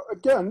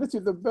 Again, this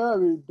is a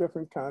very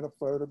different kind of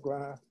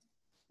photograph.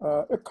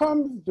 It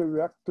comes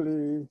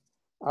directly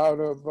out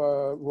of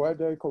Roy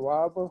de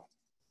Carava.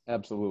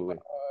 Absolutely.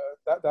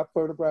 That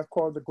photograph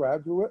called The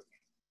Graduate.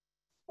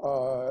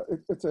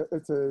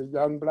 It's a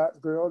young Black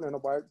girl in a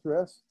white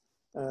dress,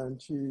 and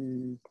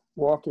she's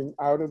walking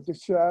out of the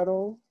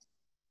shadow.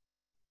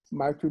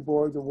 My two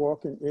boys are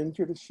walking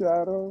into the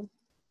shadow.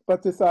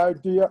 But this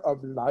idea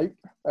of light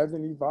as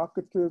an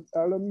evocative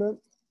element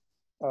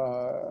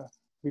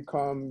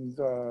becomes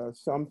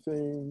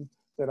something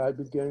that I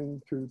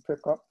begin to pick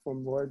up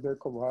from Roy de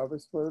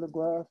Carava's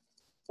photograph.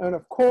 And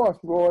of course,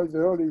 Roy's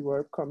early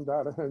work comes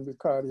out of Henry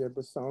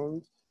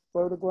Cartier-Bresson's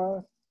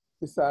photograph,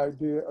 this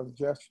idea of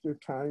gesture,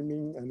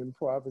 timing, and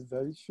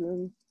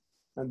improvisation,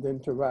 and then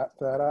to wrap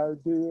that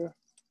idea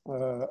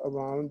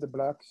around the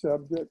Black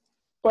subject.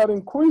 But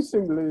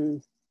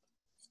increasingly,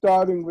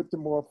 starting with the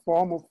more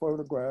formal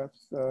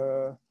photographs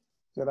that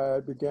I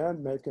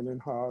began making in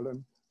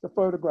Harlem, the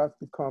photographs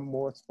become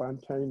more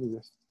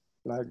spontaneous,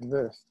 like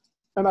this.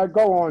 And I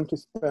go on to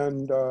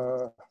spend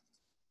a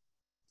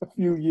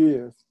few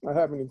years, I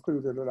haven't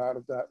included a lot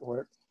of that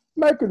work,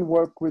 making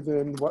work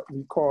within what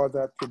we call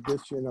that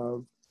tradition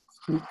of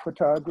street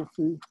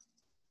photography,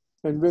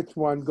 in which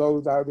one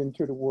goes out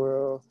into the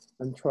world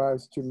and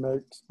tries to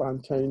make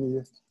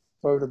spontaneous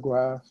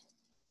photographs,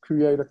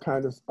 create a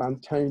kind of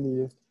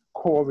spontaneous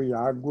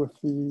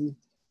choreography,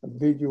 a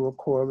visual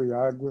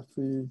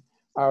choreography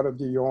out of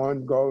the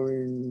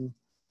ongoing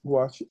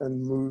rush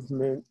and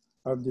movement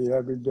of the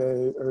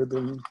everyday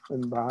urban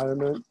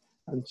environment,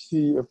 and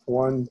see if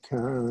one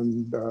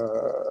can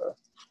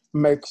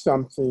make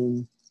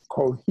something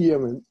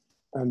coherent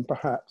and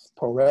perhaps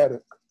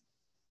poetic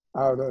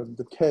out of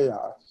the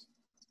chaos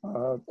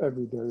of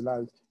everyday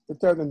life. It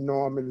doesn't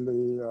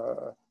normally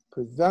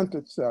present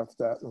itself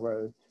that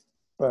way,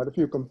 but if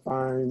you can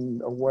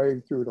find a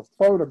way through the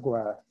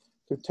photograph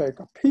to take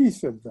a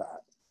piece of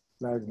that,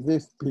 like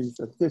this piece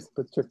at this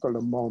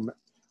particular moment,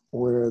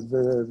 where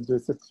there's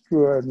this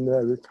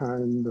extraordinary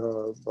kind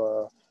of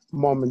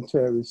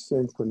momentary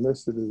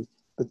synchronicity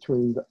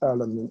between the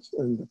elements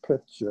in the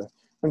picture.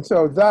 And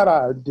so that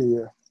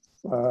idea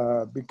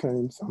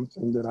became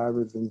something that I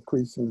was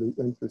increasingly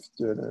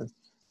interested in.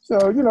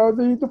 So, you know,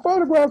 the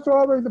photographs are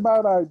always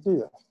about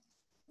ideas.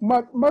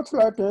 Much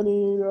like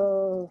any,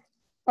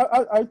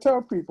 I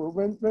tell people,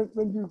 when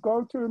you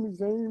go to a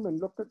museum and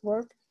look at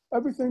work,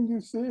 everything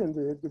you see in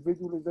there is the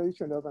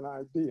visualization of an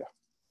idea.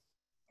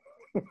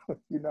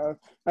 You know,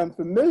 and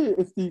for me,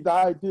 it's these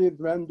ideas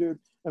rendered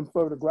in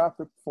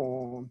photographic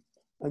form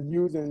and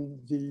using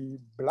the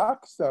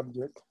Black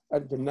subject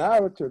as the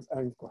narrative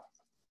anchor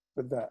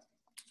for that,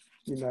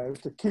 you know,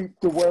 to keep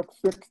the work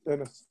fixed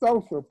in a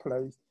social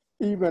place,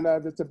 even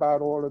as it's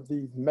about all of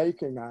these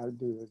making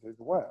ideas as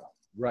well.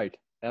 Right,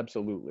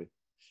 absolutely.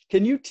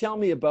 Can you tell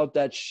me about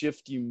that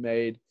shift you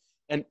made?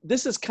 And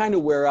this is kind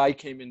of where I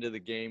came into the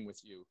game with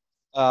you.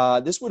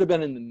 This would have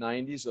been in the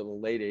 90s or the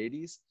late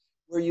 80s,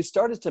 where you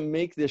started to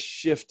make this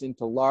shift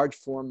into large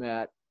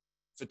format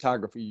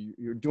photography.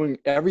 You're doing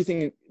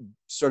everything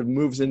sort of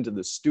moves into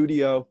the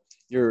studio.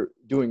 You're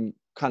doing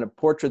kind of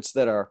portraits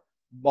that are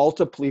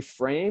multiply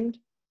framed.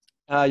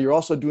 You're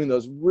also doing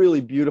those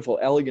really beautiful,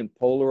 elegant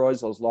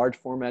Polaroids, those large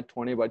format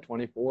 20 by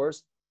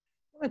 24s.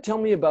 Want to tell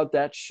me about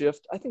that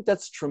shift? I think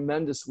that's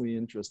tremendously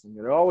interesting.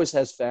 It always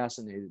has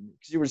fascinated me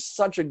because you were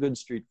such a good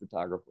street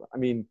photographer. I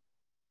mean,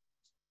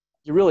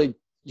 you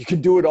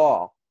could do it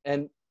all.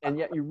 And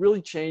yet you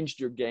really changed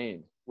your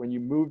game when you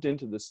moved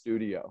into the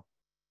studio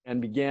and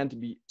began to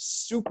be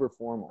super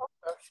formal.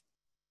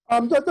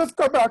 Let's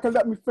go back and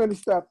let me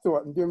finish that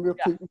thought, and then we'll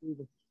keep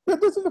moving.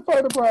 This is a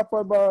photograph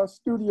of a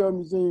studio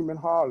museum in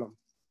Harlem,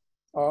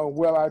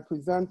 where I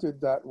presented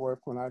that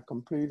work when I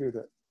completed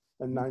it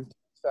in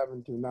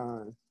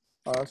 1979.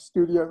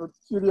 Studio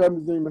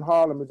Museum in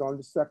Harlem is on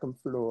the second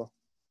floor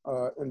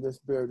in this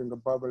building,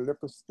 above a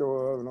liquor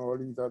store and all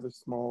these other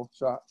small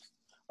shops.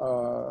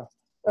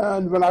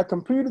 And when I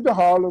completed the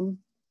Harlem,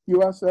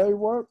 USA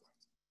work,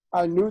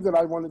 I knew that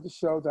I wanted to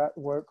show that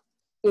work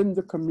in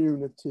the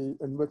community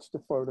in which the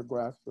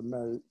photographs were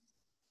made.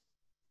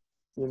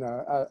 You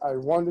know, I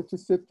wanted to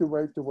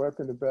situate the work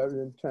in a very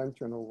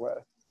intentional way,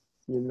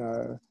 you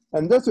know.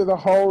 And this is a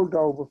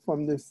holdover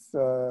from this,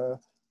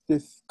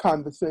 this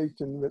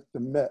conversation with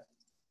the Met,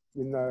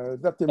 you know,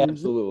 that the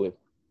Absolutely.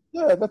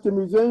 museum, that the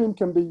museum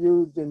can be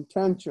used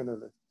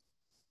intentionally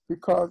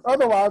because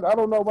otherwise I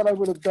don't know what I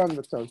would have done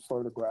with those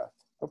photographs.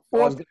 Well,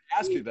 I was going to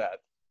ask you that.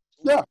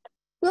 Yeah,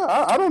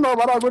 I don't know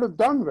what I would have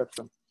done with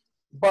them.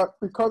 But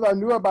because I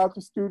knew about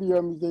the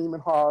Studio Museum in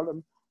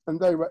Harlem, and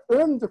they were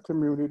in the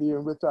community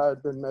in which I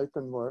had been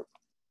making work,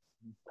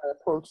 I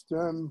approached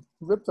them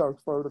with those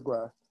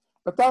photographs.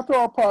 But that's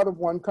all part of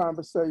one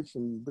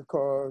conversation,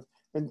 because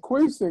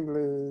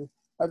increasingly,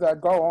 as I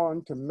go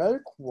on to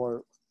make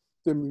work,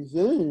 the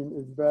museum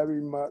is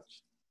very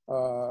much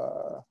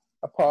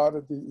a part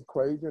of the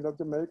equation of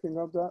the making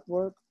of that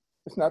work.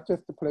 It's not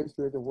just the place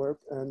where the work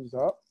ends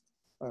up.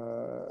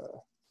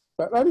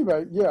 But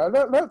anyway, yeah,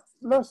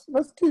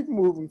 let's keep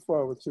moving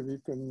forward so we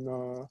can,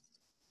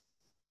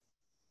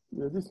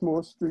 just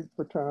more street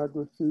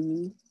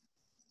photography.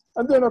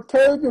 And then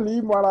occasionally,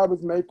 while I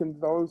was making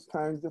those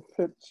kinds of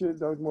pictures,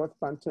 those more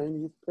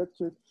spontaneous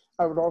pictures,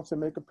 I would also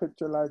make a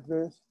picture like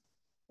this,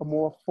 a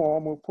more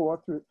formal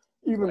portrait,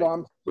 even though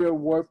I'm still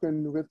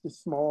working with the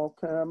small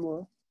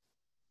camera.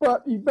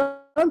 But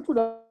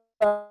eventually,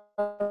 I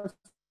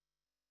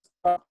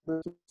stopped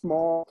with the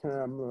small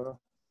camera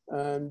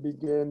and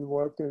began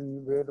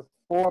working with a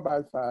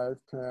 4x5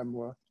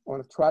 camera on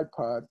a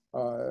tripod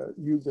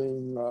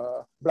using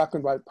black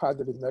and white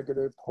positive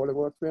negative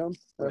Hollywood film.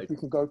 If you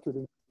can go to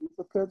the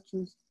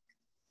pictures.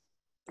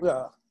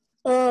 Yeah.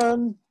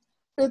 And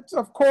it's,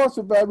 of course,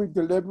 a very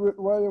deliberate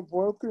way of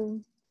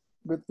working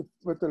with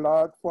the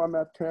large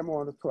format camera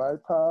on a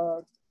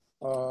tripod.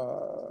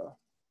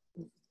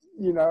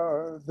 You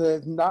know,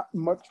 there's not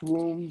much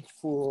room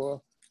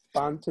for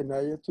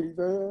spontaneity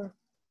there,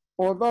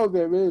 although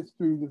there is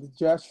through the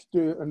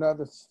gesture and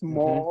other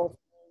small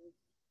things,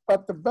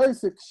 but the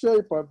basic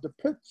shape of the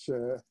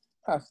picture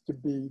has to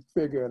be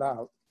figured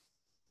out.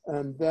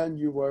 And then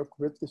you work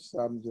with the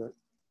subject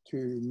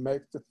to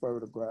make the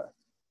photograph.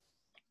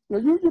 Now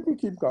you can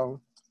keep going.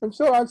 And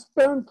so I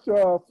spent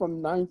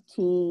from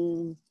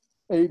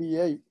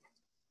 1988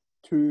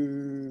 to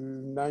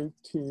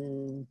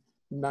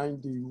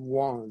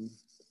 1991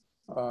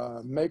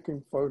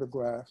 making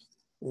photographs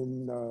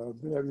in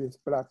various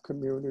Black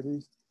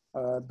communities,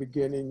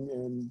 beginning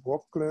in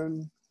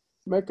Brooklyn,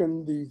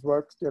 making these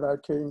works that I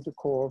came to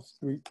call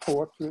street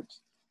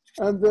portraits.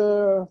 And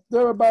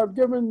they're about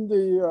giving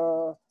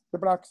the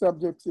Black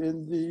subjects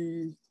in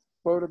these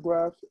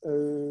photographs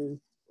a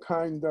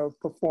kind of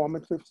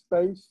performative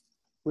space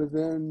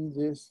within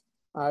this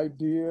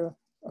idea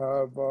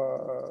of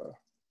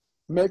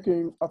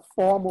making a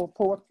formal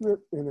portrait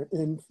in an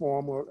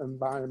informal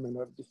environment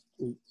of the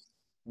streets.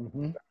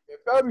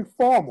 It's very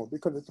formal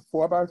because it's a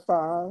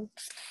 4x5.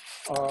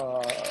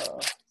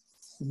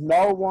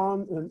 No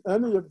one in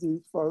any of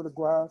these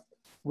photographs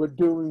were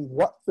doing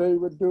what they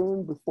were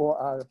doing before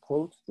I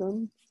approached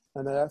them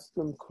and asked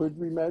them, could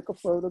we make a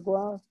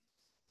photograph?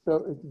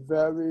 So it's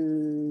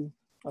very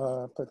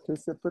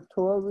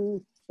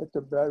participatory. It's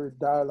a very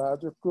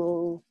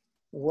dialogical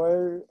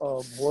way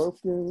of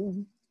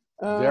working.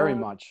 Very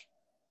much.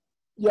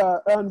 Yeah,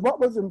 and what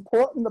was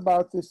important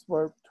about this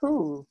work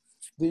too,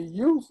 the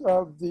use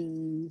of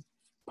the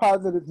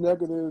positive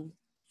negative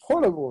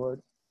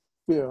Polaroid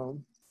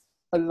film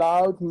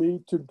allowed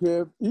me to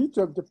give each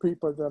of the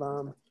people that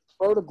I'm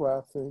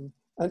photographing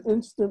an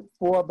instant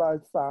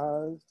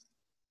 4x5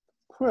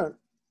 print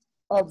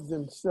of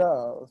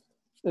themselves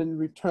in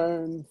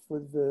return for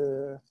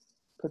their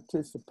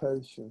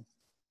participation.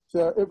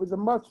 So it was a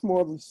much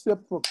more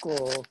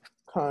reciprocal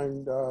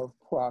kind of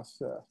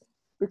process,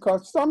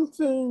 because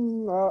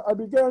I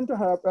began to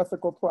have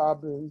ethical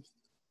problems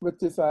with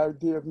this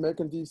idea of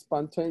making these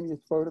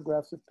spontaneous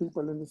photographs of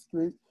people in the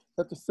street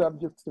that the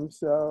subjects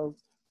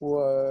themselves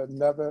were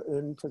never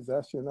in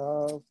possession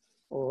of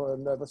or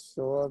never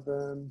saw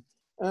them.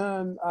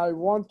 And I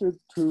wanted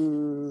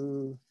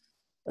to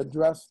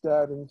address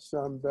that in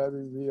some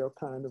very real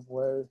kind of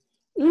way,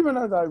 even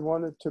as I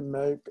wanted to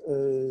make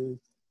a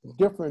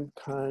different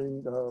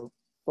kind of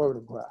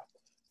photograph.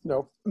 You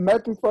know,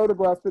 making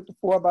photographs with the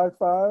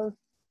 4x5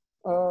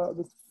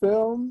 with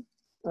film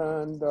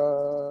and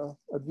a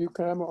view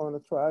camera on a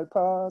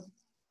tripod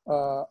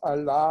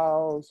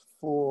allows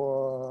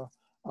for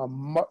a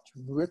much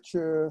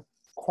richer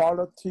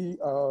quality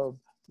of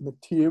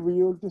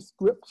material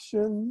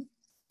description.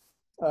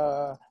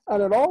 And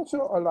it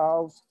also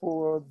allows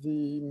for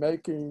the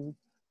making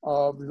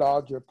of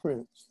larger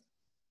prints,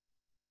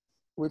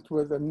 which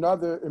was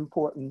another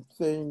important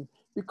thing,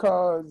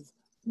 because,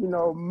 you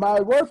know, my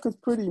work is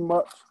pretty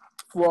much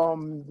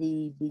from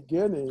the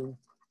beginning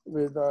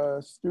with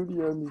a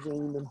Studio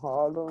Museum in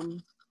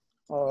Harlem.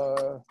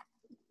 Those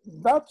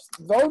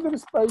are the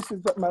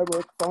spaces that my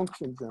work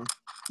functions in.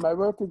 My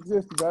work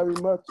exists very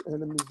much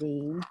in a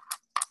museum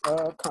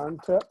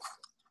context,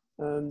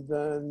 and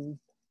then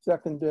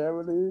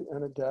secondarily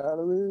in a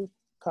gallery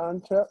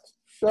context.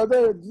 So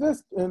they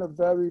exist in a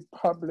very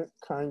public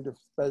kind of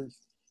space.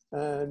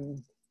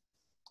 And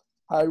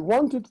I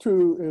wanted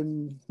to,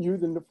 in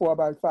using the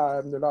 4x5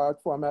 and the large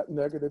format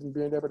negative and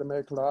being able to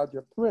make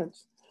larger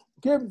prints,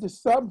 give the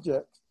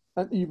subject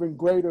an even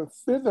greater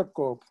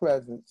physical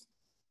presence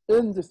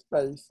in the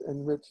space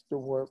in which the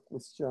work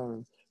was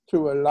shown,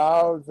 to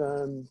allow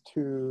them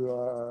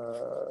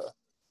to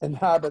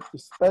inhabit the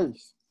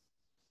space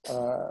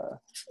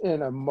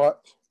in a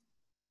much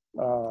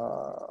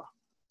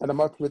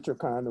richer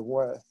kind of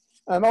way.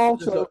 And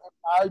also the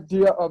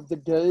idea of the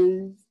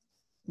gaze,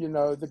 you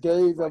know, the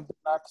gaze of the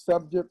Black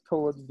subject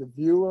towards the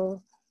viewer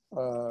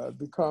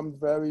becomes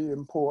very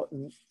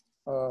important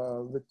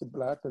with the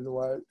Black and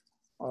white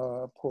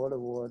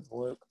Polaroid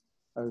work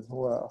as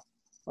well.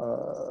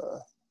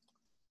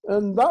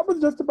 And that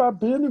was just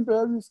about being in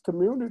various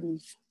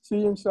communities,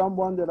 seeing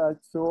someone that I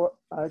thought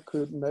I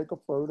could make a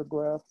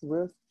photograph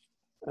with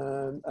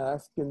and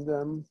asking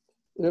them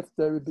if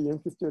they would be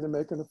interested in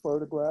making a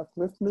photograph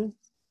with me.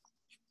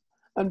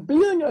 And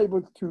being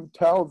able to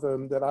tell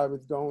them that I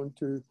was going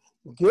to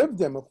give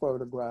them a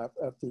photograph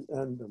at the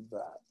end of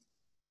that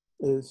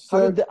is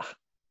so.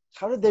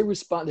 How did they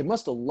respond? They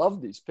must have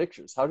loved these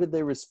pictures. How did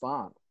they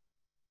respond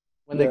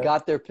when they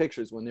got their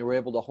pictures, when they were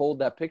able to hold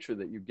that picture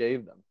that you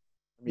gave them?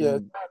 I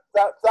mean,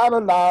 that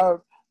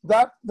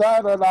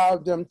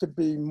allowed them to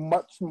be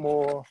much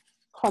more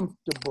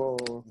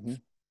comfortable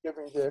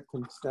giving their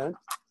consent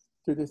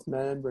to this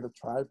man with a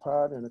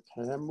tripod and a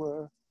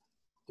camera,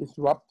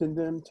 disrupting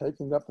them,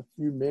 taking up a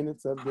few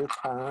minutes of their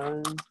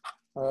time.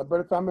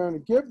 But if I'm going to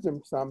give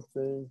them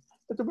something,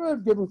 it's a way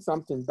of giving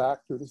something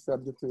back to the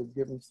subject, of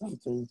giving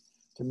something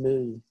to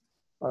me.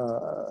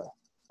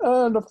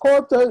 And of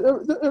course,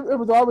 it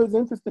was always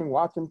interesting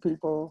watching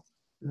people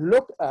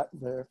look at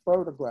their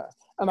photographs.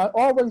 And I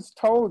always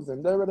told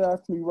them, they would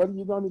ask me, what are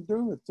you going to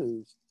do with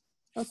these?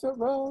 I said,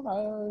 well,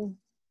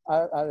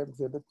 I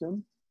exhibit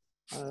them.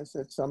 I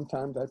said,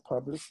 sometimes I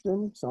publish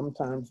them,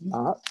 sometimes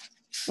not.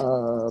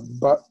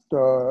 But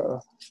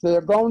they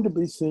are going to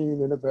be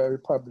seen in a very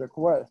public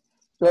way.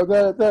 So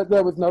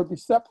there was no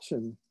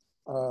deception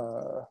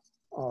as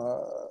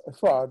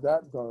far as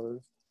that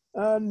goes.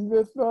 And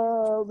with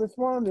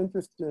one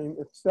interesting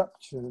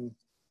exception,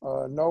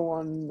 no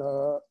one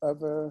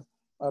ever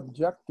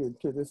objected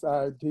to this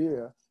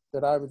idea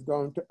that I was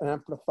going to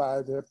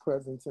amplify their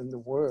presence in the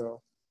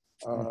world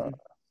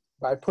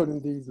by putting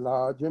these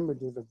large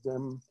images of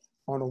them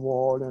on a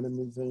wall in a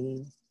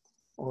museum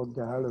or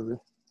gallery.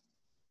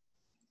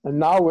 And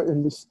now we're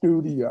in the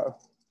studio.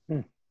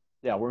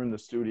 Yeah, we're in the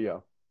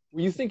studio.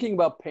 Were you thinking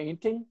about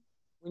painting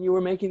when you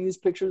were making these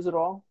pictures at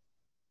all?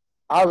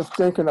 I was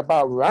thinking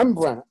about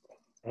Rembrandt.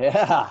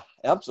 Yeah,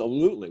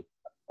 absolutely.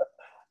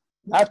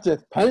 Not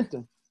just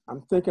painting.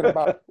 I'm thinking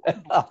about.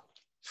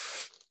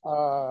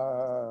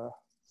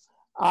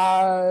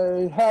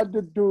 I had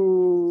to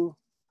do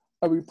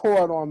a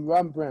report on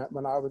Rembrandt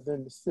when I was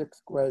in the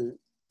 6th grade.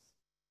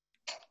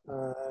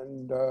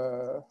 And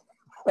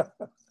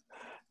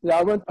yeah,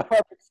 I went to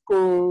public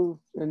school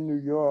in New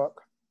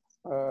York.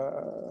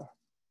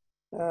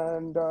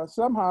 And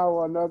somehow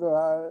or another,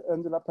 I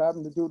ended up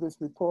having to do this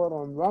report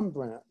on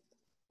Rembrandt.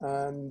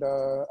 And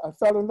I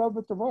fell in love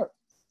with the work.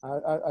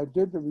 I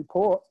did the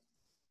report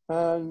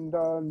and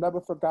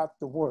never forgot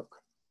the work.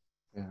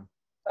 Yeah.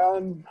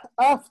 And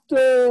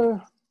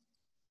after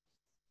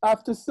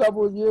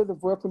several years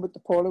of working with the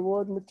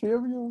Polaroid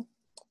material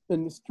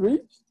in the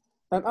streets,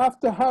 and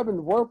after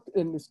having worked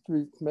in the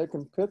streets,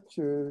 making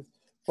pictures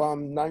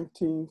from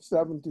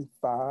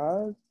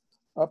 1975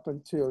 up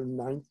until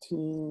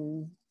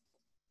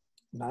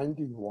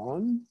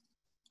 1991,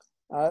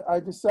 I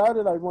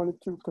decided I wanted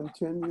to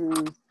continue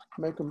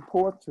making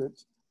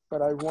portraits,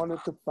 but I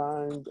wanted to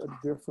find a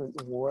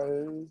different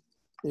way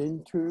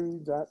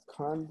into that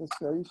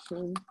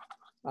conversation.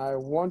 I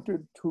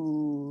wanted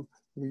to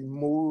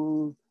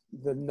remove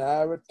the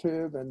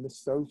narrative and the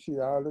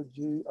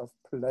sociology of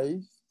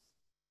place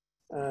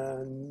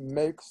and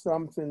make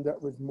something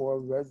that was more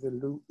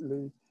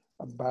resolutely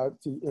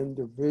about the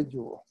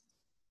individual.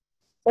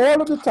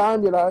 All of the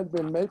time that I'd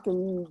been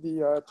making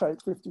the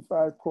Type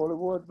 55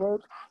 Polaroid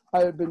work,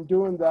 I had been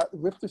doing that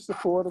with the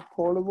support of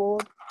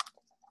Polaroid.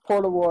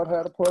 Polaroid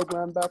had a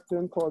program back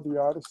then called the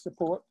Artist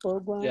Support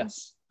Program.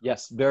 Yes,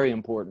 yes, very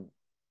important.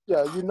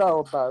 Yeah, you know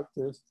about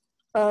this.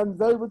 And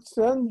they would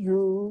send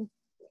you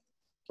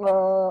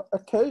a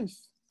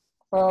case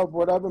of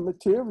whatever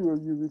material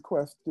you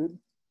requested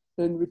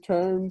in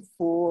return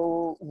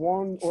for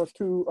 1 or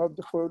 2 of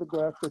the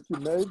photographs that you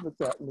made with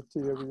that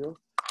material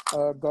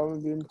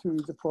going into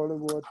the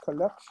Polaroid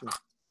collection.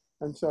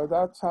 And so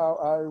that's how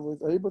I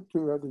was able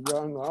to, as a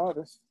young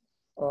artist,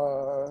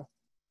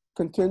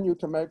 continue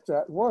to make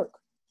that work.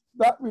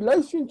 That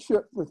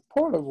relationship with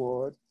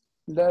Polaroid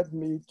led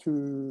me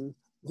to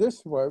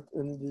this work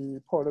in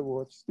the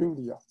Polaroid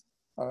studio.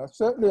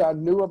 Certainly I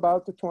knew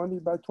about the 20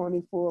 by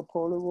 24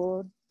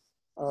 Polaroid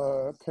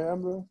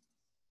camera.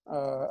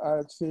 I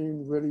had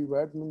seen Willie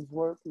Redmond's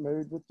work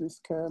made with this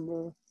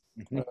camera.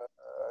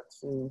 I'd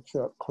seen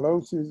Chuck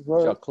Close's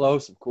work. Chuck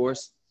Close, of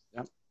course.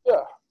 Yep.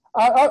 Yeah,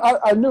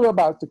 I knew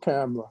about the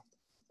camera.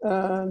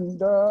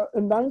 And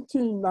in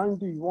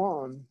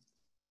 1991,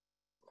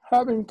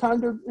 having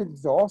kind of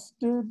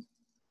exhausted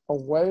a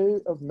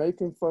way of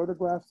making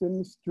photographs in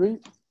the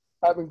street,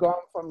 having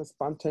gone from a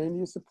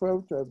spontaneous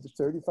approach of the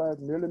 35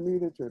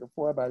 millimeter to the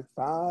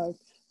 4x5,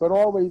 but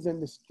always in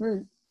the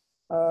street,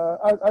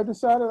 I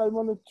decided I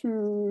wanted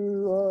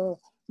to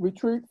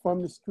retreat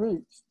from the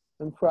streets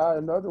and try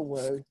another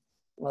way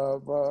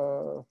of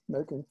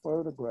making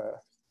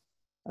photographs.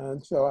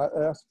 And so I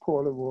asked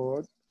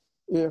Polaroid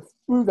if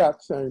through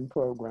that same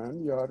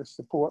program, the artist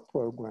support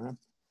program,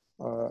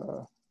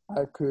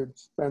 I could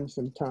spend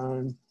some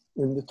time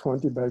in the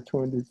 20 by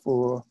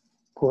 24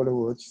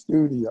 Polaroid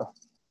studio,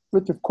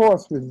 which of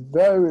course was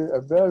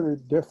a very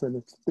different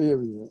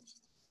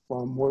experience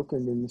from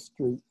working in the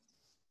street.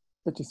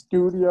 It's a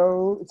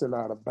studio, it's a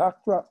lot of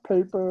backdrop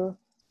paper,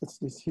 it's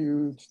this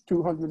huge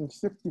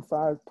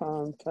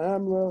 265-pound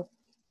camera,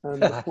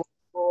 and the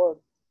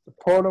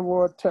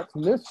Polaroid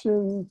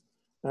technician,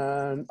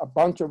 and a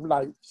bunch of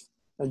lights,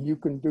 and you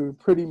can do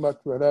pretty much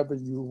whatever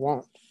you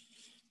want.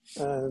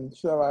 And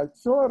so I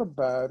thought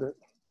about it,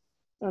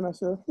 and I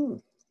said,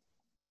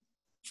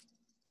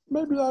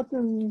 maybe I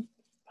can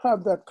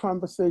have that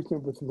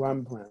conversation with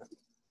Rembrandt.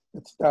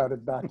 It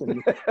started back in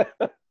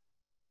the...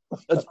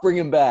 Let's bring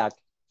him back.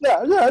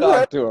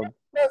 Talk to him.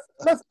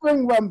 Let's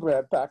bring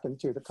Rembrandt back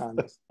into the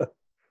conversation.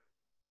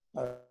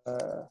 I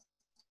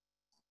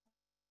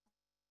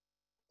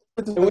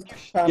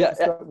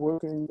started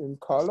working in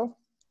color,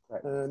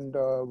 right. And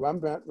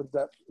Rembrandt was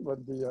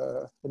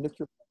the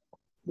initial,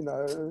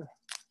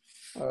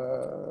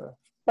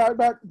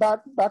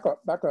 back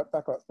up.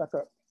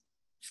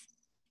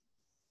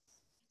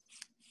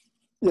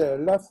 Yeah,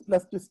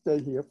 let's just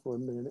stay here for a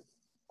minute.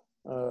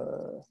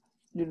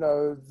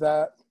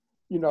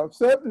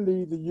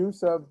 Certainly the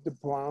use of the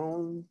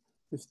brown,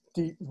 this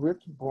deep,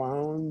 rich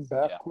brown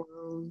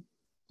background,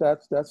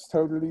 that's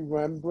totally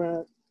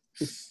Rembrandt.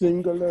 The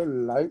singular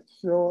light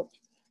source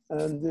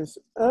and this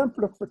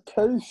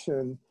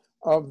amplification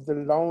of the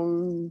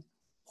lone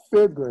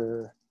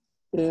figure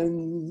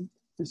in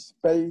the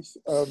space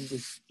of the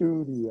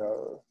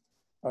studio.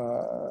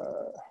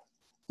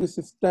 The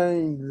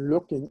sustained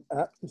looking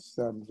at the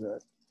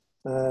subject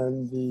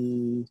and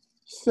the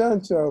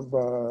sense of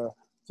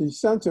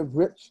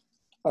rich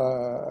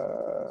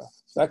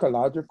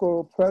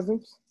psychological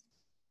presence.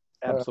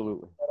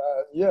 Absolutely.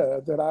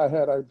 That I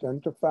had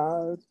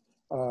identified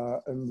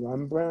in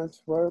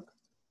Rembrandt's work.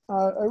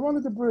 I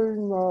wanted to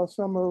bring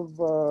some of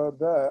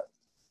that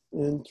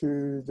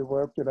into the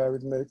work that I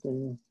was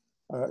making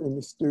in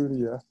the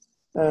studio.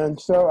 And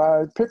so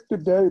I picked a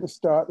day to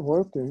start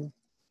working,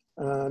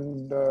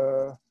 and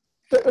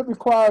it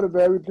required a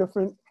very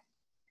different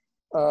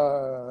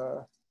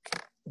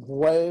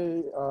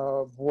way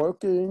of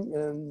working,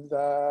 in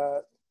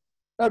that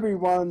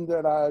everyone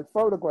that I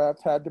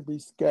photographed had to be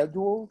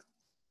scheduled.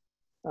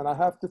 And I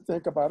have to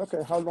think about,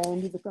 okay, how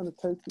long is it going to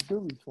take to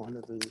do each one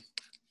of these?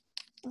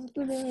 I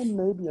figure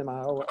maybe an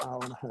hour,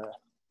 hour and a half.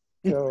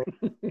 So,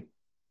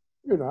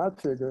 I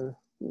figure,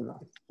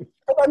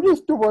 but I'm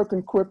used to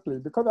working quickly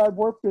because I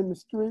worked in the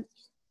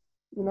streets.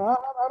 I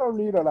don't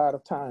need a lot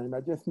of time.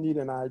 I just need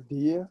an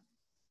idea.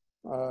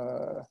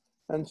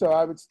 And so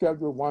I would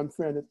schedule one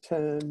friend at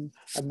 10,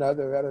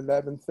 another at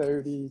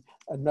 11:30,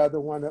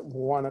 another one at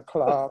 1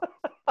 o'clock.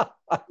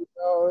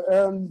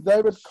 And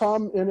they would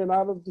come in and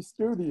out of the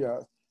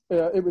studio.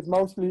 It was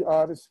mostly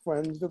artist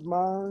friends of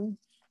mine.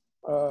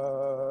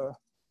 The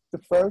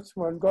first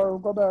one, go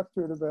back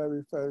to the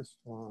very first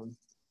one.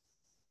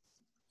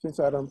 Since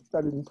I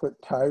didn't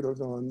put titles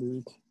on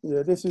these.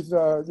 This is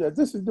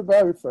the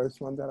very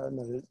first one that I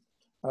made.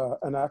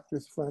 An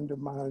actress friend of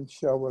mine,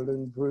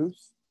 Sherilyn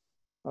Bruce.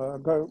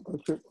 Go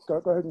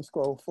ahead and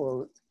scroll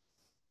forward.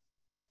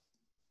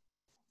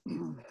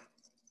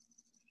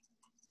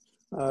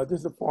 This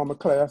is a former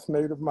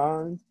classmate of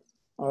mine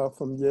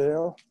from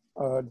Yale,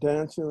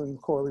 dancer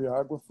and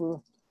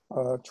choreographer,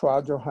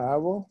 Trajo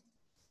Harrell.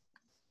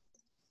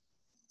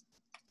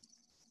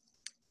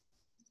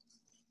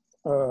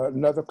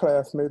 Another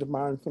classmate of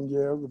mine from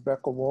Yale,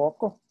 Rebecca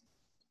Walker.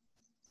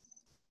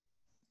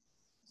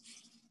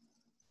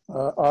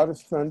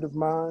 Artist friend of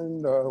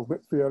mine,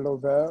 Whitfield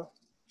Lovell.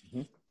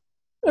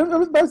 Mm-hmm. It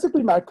was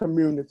basically my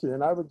community,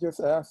 and I would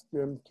just ask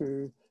them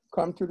to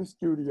come to the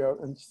studio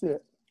and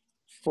sit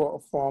for a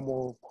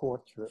formal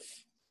portrait.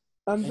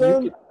 And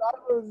then I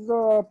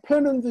was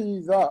pinning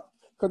these up,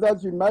 because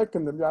as you're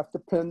making them, you have to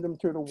pin them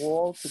to the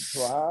wall to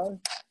dry.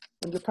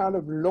 And you're kind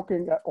of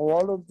looking at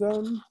all of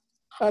them.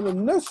 And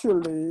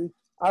initially,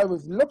 I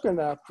was looking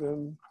at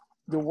them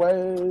the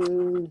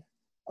way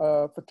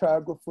a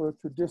photographer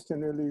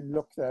traditionally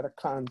looks at a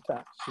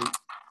contact sheet.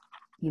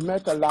 You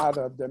make a lot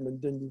of them,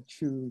 and then you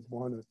choose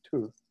one or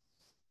two.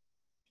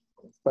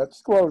 But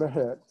scroll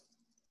ahead.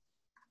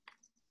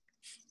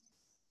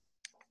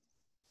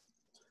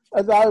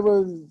 As I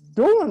was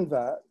doing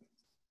that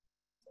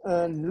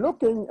and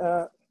looking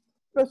at,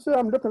 let's say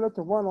I'm looking at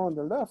the one on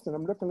the left and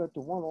I'm looking at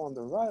the one on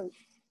the right,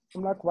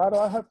 I'm like, why do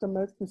I have to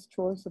make this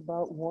choice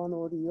about one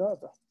or the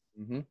other?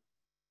 Mm-hmm.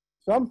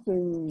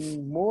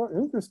 Something more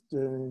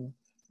interesting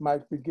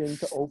might begin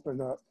to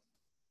open up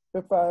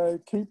if I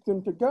keep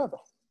them together.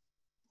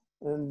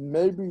 And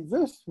maybe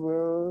this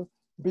will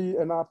be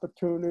an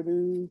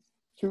opportunity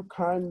to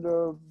kind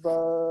of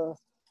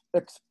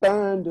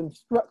expand and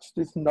stretch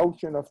this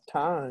notion of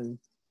time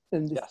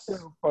in the Yes.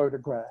 still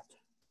photograph.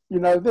 You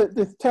know,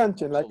 this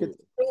tension, like it's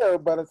still,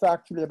 but it's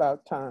actually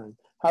about time.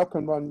 How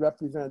can one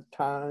represent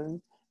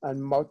time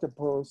and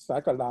multiple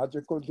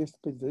psychological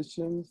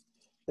dispositions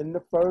in the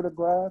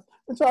photograph?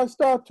 And so I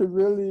start to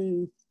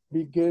really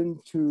begin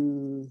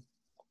to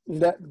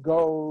let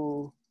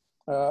go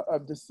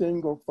of the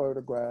single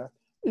photograph,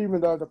 even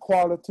though the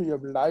quality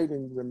of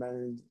lighting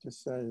remains the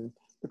same,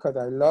 because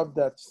I love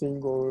that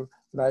single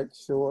light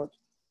source.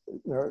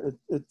 You know,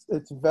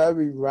 it's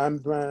very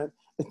Rembrandt,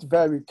 it's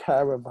very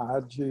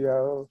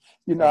Caravaggio.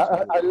 You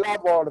know, I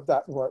love all of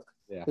that work.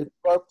 Yeah. It's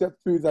work that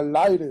through the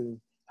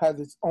lighting has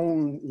its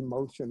own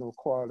emotional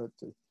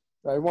quality.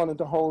 I wanted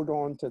to hold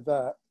on to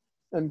that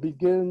and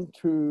begin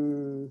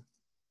to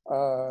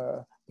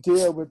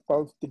deal with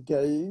both the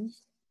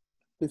gaze,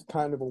 this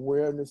kind of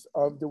awareness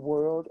of the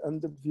world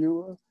and the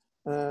viewer,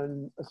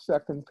 and a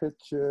second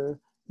picture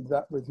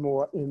that was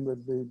more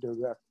inwardly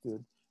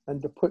directed,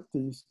 and to put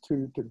these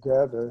two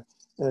together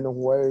in a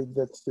way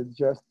that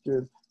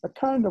suggested a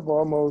kind of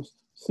almost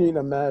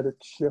cinematic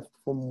shift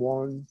from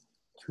one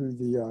to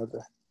the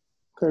other.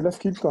 Okay, let's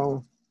keep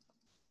going.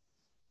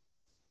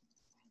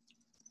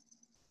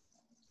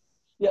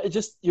 Yeah, it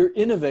just, you're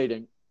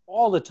innovating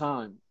all the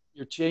time.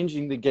 You're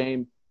changing the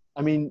game.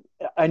 I mean,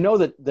 I know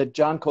that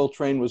John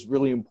Coltrane was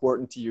really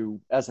important to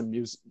you as a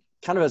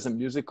kind of as a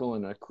musical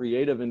and a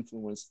creative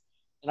influence.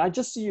 And I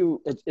just see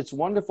you, it's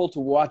wonderful to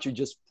watch you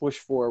just push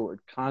forward,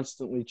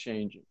 constantly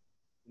changing.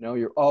 You know,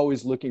 you're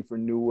always looking for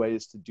new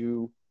ways to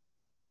do,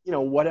 you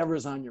know,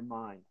 whatever's on your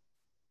mind.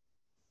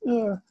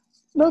 Yeah,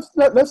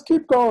 let's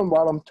keep going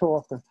while I'm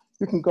talking.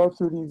 You can go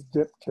through these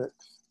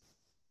diptychs.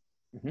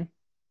 Mm-hmm.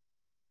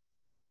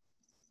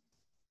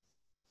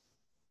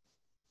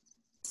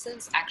 This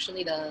is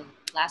actually the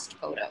last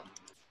photo.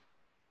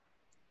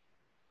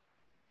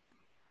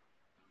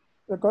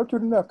 Yeah, go to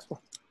the next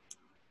one.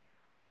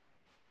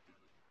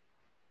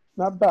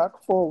 Not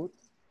back, forward.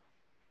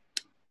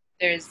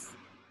 There's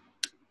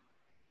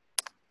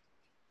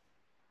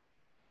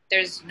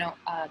no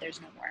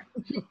more.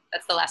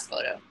 That's the last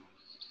photo.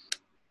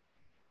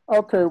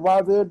 Okay,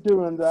 while they're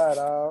doing that,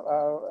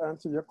 I'll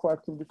answer your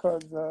question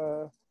because,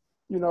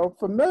 you know,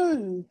 for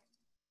me,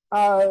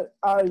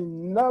 I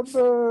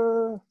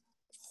never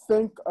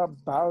think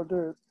about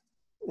it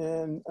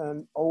in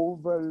an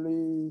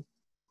overly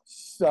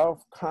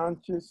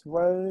self-conscious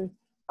way,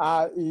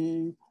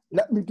 i.e.,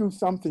 let me do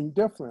something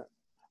different.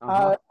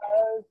 Uh-huh.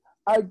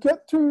 I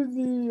get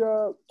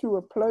to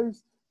a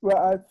place where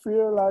I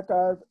feel like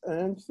I've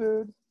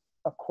answered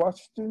a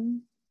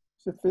question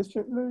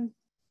sufficiently,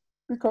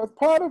 because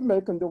part of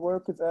making the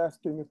work is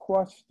asking a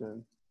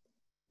question.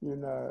 You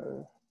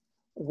know,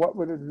 what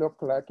would it look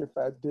like if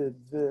I did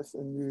this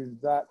and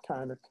used that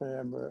kind of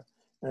camera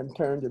and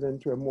turned it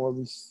into a more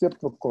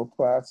reciprocal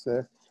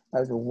process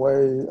as a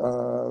way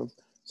of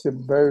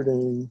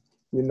subverting,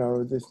 you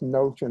know, this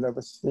notion of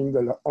a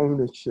singular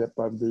ownership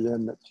of the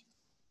image.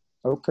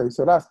 Okay,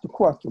 so that's the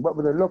question. What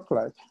would it look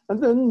like?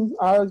 And then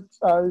I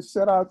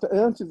set out to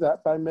answer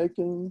that by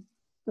making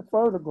the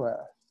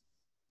photograph.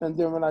 And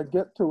then when I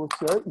get to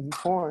a certain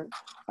point,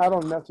 I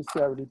don't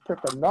necessarily pick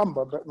a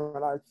number, but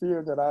when I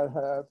feel that I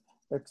have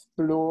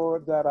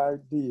explored that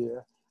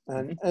idea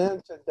and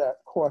answered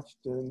that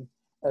question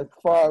as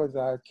far as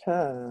I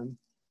can,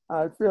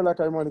 I feel like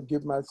I want to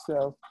give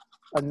myself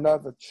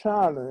another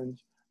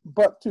challenge,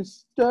 but to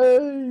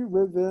stay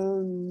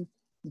within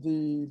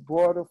the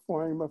broader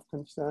frame of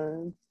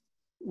concern.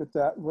 With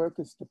that work,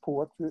 it's the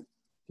portrait,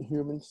 the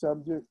human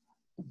subject,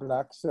 the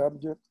Black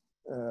subject,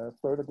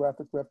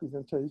 photographic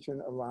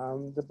representation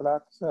around the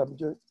Black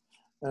subject,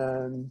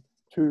 and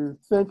to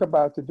think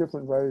about the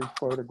different ways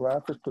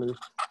photographically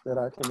that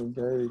I can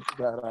engage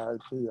that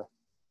idea.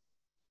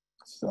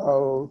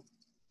 So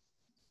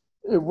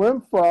it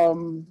went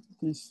from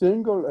the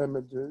single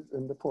images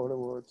in the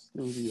Polaroid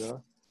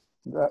studio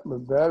that were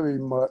very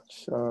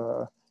much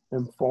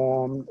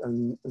informed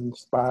and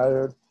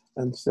inspired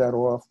and set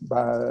off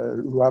by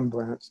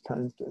Rembrandt's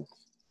paintings.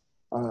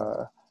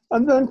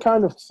 And then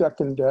kind of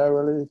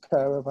secondarily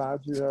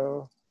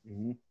Caravaggio,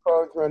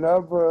 because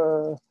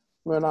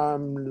when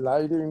I'm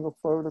lighting a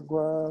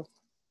photograph,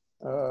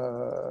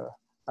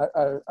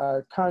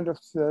 I kind of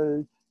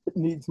say it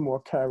needs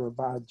more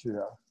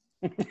Caravaggio.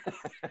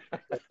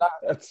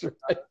 That's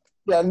right.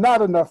 Yeah,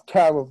 not enough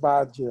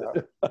Caravaggio.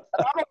 And I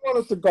don't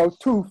want it to go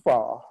too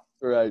far.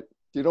 Right.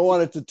 You don't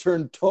want it to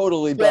turn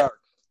totally dark.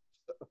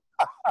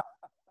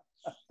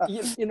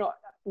 You know,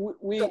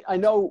 I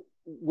know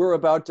we're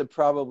about to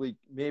probably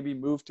maybe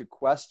move to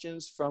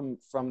questions from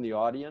the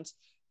audience,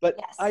 but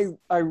yes.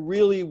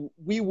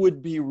 We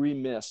would be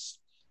remiss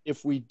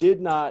if we did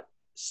not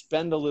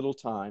spend a little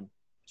time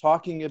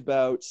talking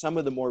about some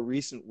of the more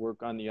recent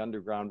work on the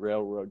Underground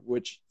Railroad,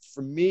 which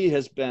for me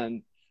has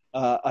been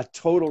a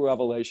total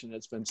revelation.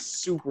 It's been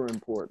super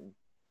important.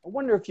 I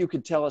wonder if you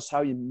could tell us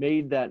how you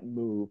made that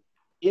move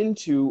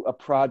into a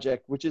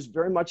project which is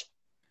very much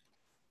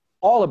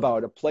all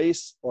about a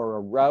place or a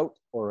route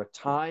or a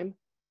time,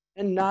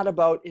 and not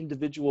about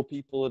individual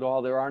people at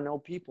all. There are no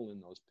people in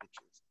those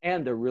pictures,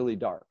 and they're really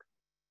dark.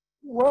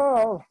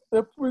 Well,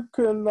 if we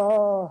can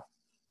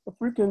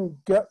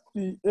get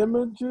the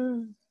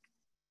images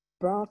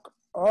back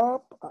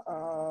up,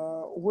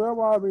 where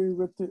are we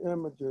with the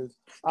images?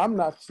 I'm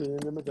not seeing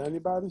them. Is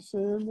anybody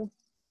seeing them?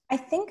 I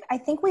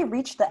think we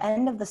reached the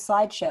end of the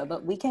slideshow,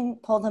 but we can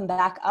pull them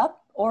back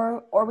up,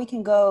 or we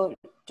can go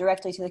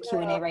directly to the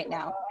Q&A right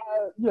now.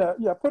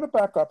 Yeah, put it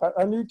back up.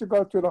 I need to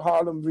go to the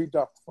Harlem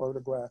Redux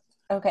photograph.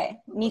 Okay,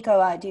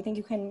 Nico, do you think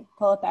you can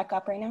pull it back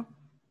up right now?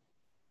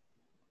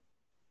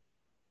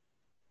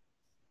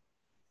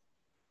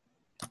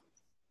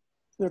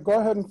 Yeah, go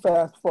ahead and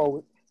fast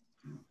forward.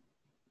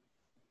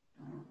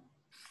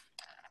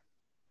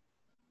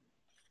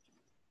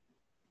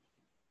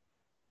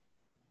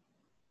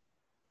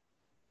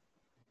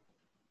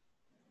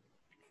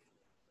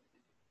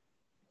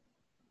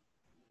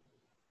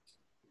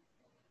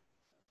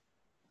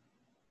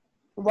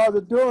 While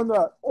they're doing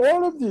that,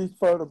 all of these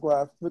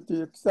photographs, with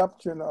the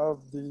exception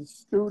of the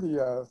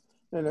studio,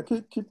 and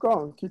keep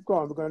going,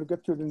 we're going to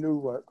get to the new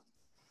work.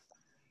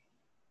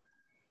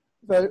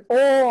 They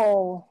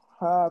all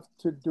have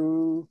to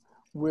do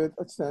with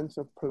a sense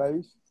of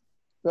place.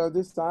 So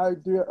this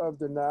idea of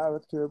the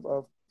narrative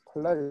of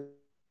place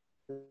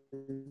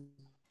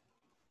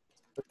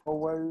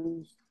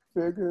always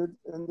figured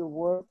in the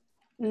work.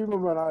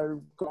 Even when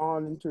I've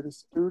gone into the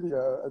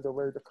studio as a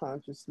way to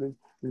consciously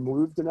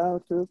remove the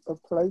narrative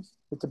of place,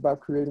 it's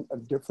about creating a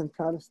different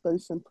kind of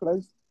space and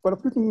place. But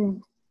if we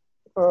can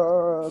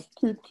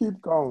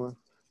keep going,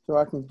 so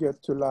I can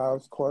get to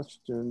Lyle's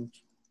question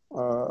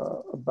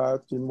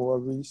about the more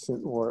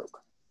recent work.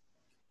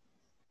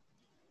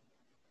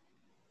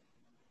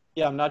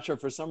 Yeah, I'm not sure.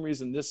 For some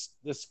reason, this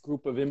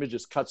group of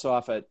images cuts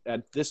off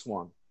at this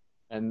one,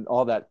 and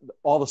all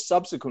the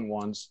subsequent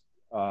ones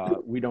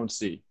we don't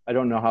see. I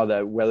don't know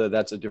whether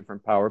that's a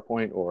different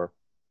PowerPoint or.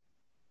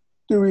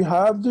 Do we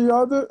have the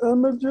other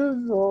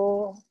images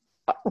or?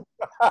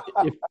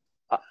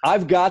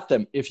 I've got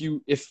them. If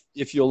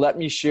you'll let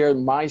me share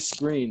my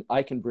screen,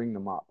 I can bring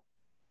them up.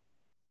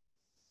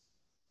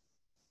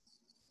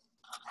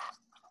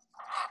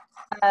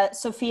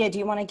 Sophia, do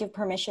you want to give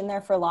permission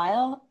there for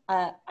Lyle?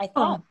 I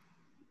thought,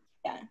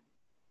 yeah.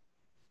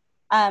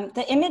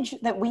 The image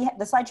that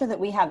the slideshow that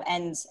we have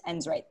ends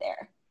right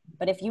there.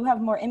 But if you have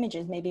more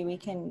images, maybe we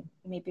can.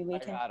 I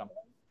got them.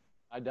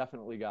 I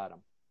definitely got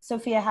them.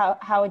 Sophia,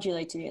 how would you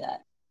like to do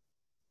that?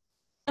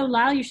 So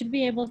Lyle, you should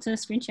be able to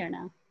screen share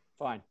now.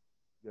 Fine.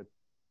 Good.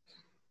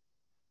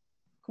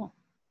 Cool.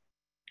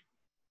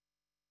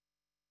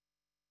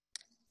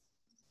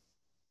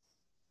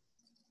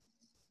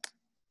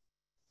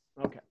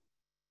 Okay.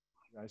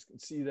 You guys can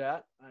see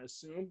that, I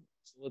assume.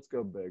 So let's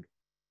go big.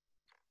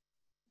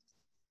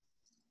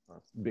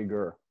 Or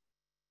bigger.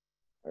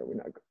 Are we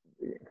not going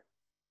big?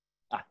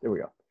 Ah, there we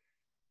go.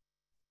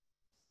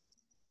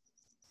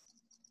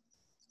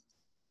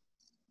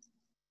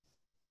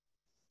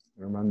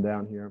 Run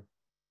down here.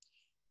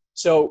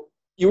 So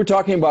you were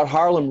talking about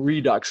Harlem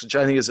Redux, which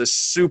I think is a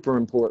super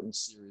important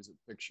series of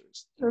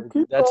pictures. Yeah,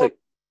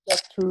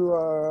 that's to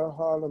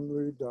Harlem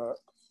Redux.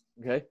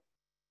 Okay.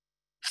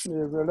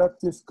 Yeah, we'll let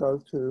this go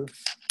too.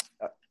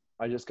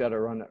 I just got to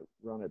run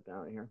it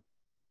down here.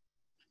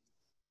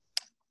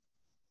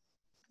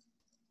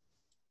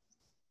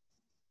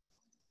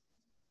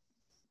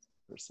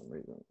 For some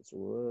reason, it's a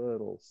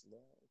little slow.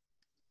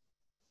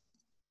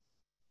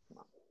 Come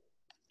on.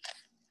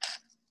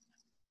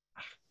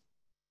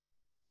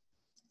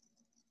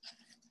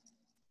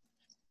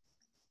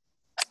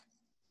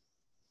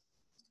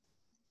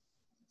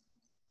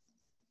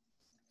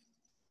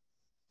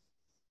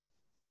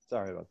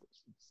 Sorry about this.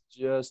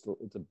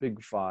 It's a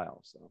big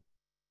file, so.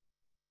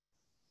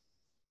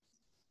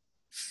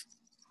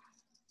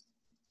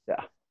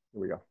 Yeah,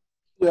 here we go.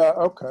 Yeah,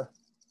 okay.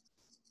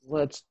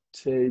 Let's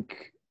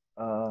take,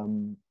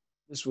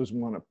 this was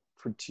one of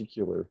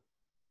particular,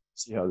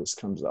 see how this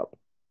comes up.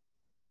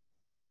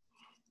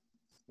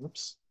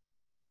 Oops.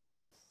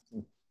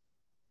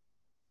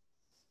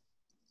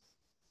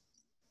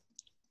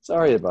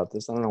 Sorry about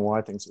this. I don't know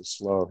why things are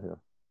slow here.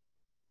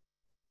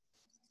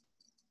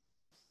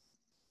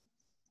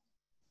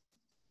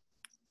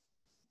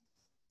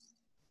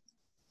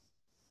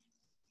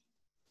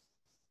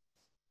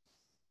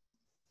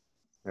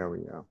 There we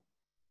go.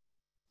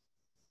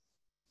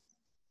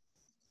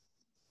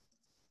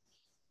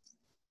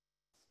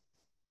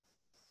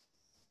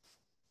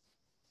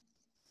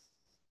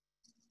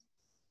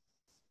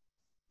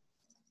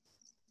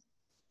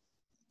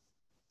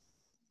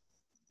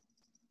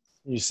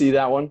 You see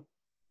that one?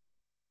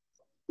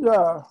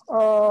 Yeah.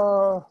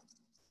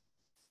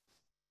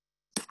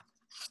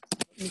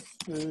 Let's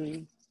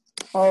see.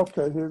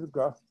 Okay, here we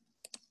go.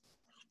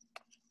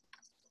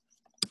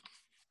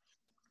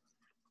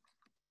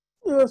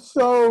 Yeah,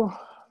 so,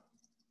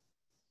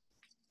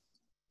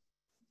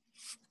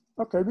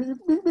 okay,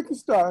 we can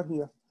start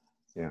here.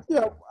 Yeah.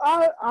 Yeah,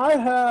 I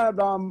had,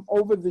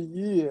 over the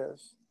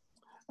years,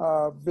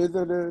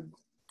 visited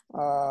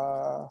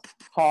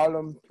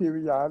Harlem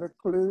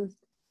periodically,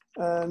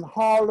 and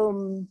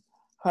Harlem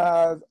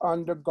has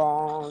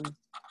undergone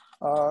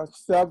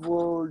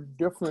several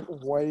different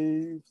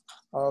waves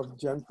of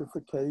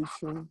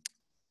gentrification.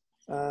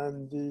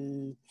 And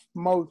the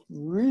most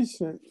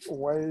recent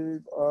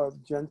wave of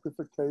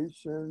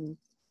gentrification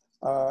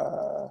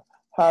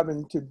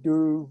having to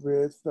do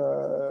with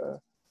the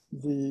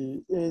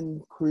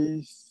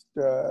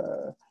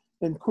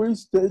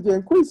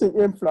increasing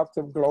influx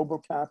of global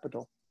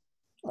capital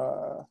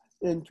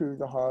into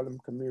the Harlem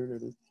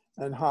community,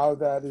 and how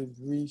that is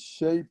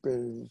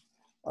reshaping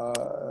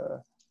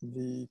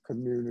the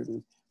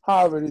community,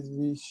 how it is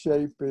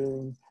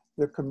reshaping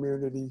the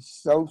community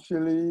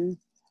socially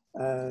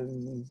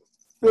and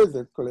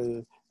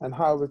physically, and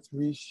how it's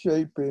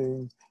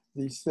reshaping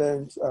the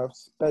sense of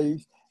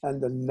space and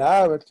the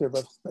narrative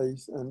of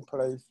space and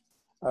place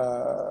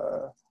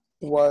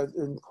was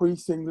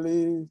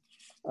increasingly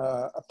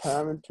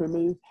apparent to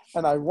me.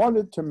 And I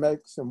wanted to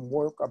make some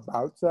work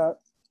about that.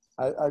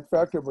 I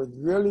felt it was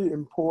really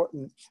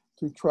important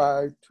to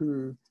try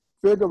to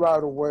figure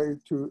out a way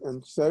to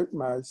insert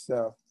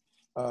myself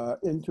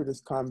into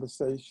this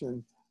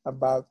conversation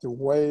about the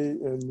way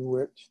in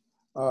which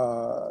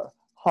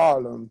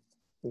Harlem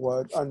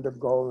was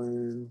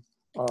undergoing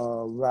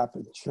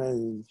rapid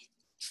change.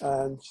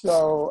 And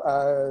so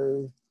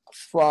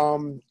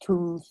from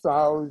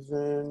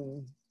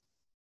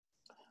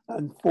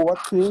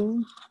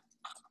 2014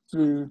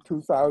 through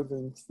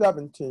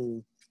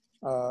 2017,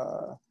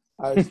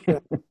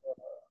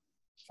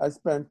 I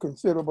spent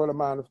considerable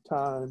amount of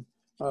time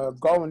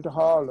going to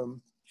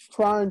Harlem,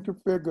 trying to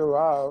figure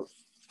out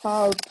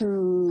how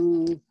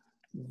to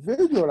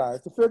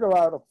visualize, to figure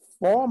out a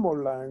formal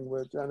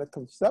language and a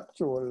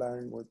conceptual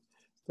language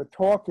for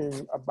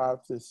talking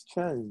about this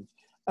change.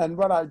 And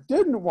what I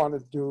didn't want to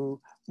do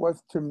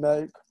was to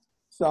make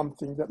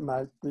something that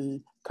might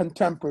be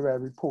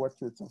contemporary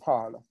portraits of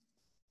Harlem.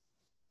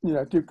 You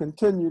know, to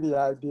continue the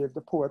idea of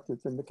the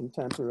portraits in the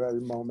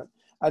contemporary moment.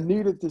 I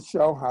needed to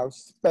show how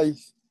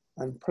space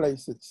and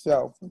place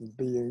itself was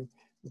being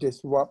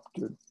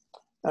disrupted.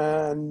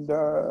 And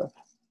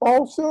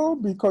also,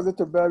 because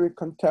it's a very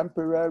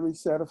contemporary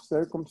set of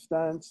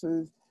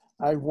circumstances,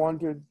 I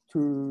wanted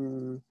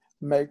to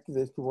make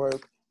this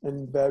work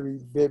in very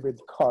vivid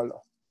color.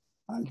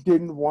 I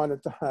didn't want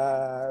it to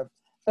have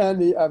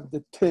any of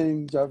the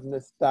tinge of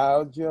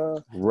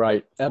nostalgia.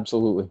 Right,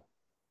 absolutely.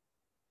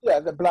 Yeah,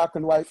 the black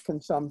and white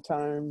can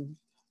sometimes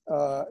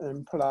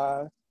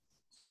imply.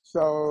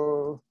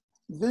 So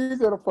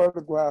these are the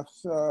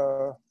photographs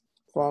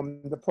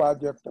from the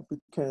project that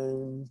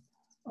became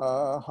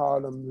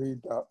Harlem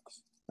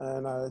Redux.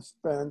 And I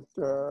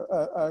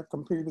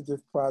completed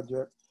this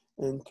project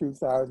in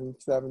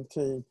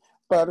 2017.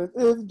 But it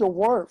is the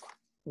work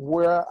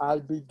where I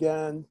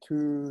began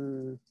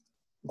to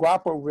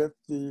grapple with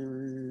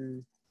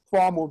the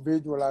formal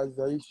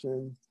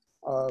visualization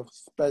of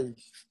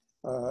space.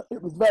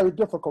 It was very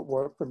difficult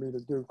work for me to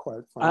do,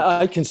 quite frankly.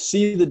 I can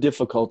see the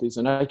difficulties,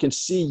 and I can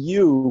see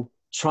you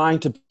trying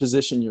to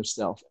position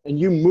yourself, and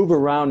you move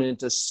around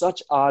into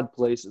such odd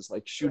places,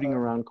 like shooting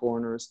around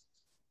corners,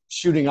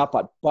 shooting up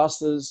at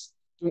buses,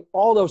 doing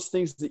all those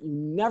things that you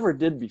never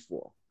did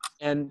before.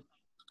 And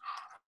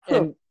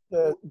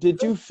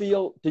did you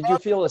feel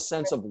a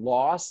sense of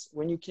loss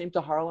when you came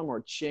to Harlem, or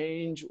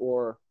change,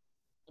 or,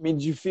 I mean,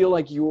 did you feel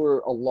like you were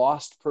a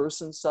lost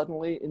person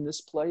suddenly in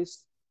this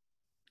place?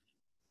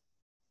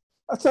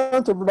 A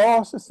sense of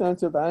loss, a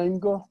sense of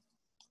anger,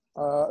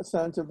 a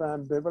sense of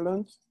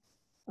ambivalence,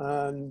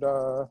 and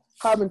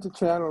having to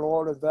channel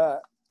all of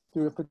that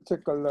through a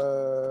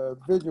particular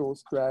visual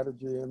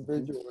strategy and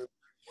visual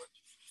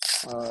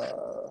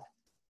language.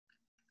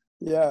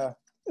 Yeah,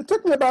 it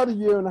took me about 1.5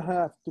 years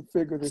to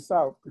figure this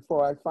out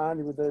before I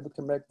finally was able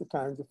to make the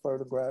kinds of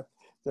photographs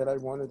that I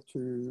wanted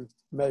to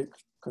make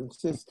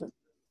consistent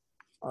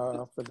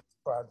for this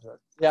project.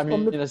 Yeah, I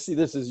mean, see,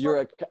 this is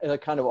your a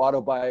kind of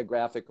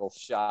autobiographical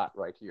shot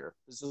right here.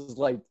 This is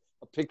like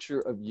a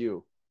picture of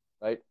you,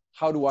 right?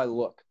 How do I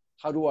look?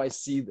 How do I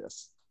see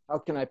this? How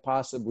can I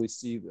possibly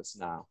see this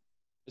now?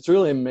 It's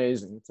really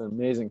amazing. It's an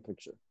amazing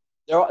picture.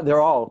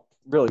 They're all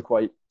really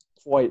quite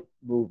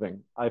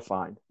moving, I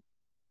find.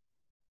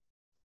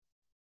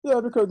 Yeah,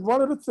 because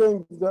one of the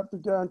things that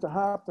began to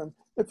happen,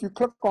 if you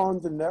click on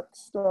the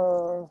next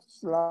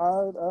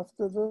slide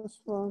after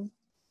this one.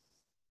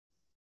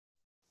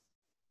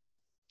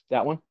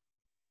 That one?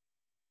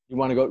 You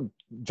want to go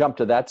jump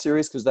to that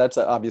series? Because that's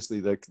obviously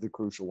the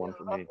crucial one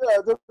for me.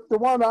 Yeah, the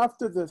one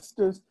after this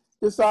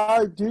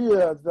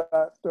idea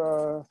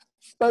that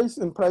space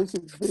and place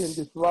is being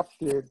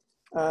disrupted,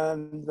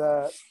 and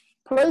that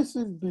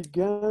places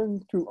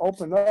begin to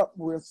open up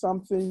where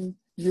something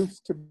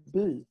used to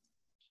be.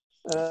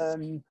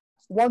 And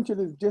once it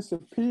has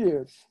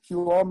disappeared,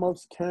 you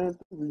almost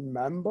can't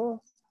remember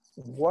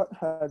what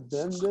had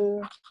been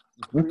there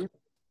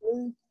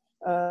previously.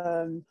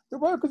 And the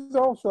work is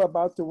also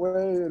about the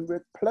way in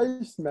which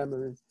place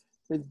memory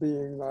is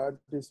being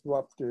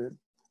disrupted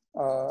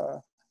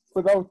for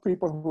those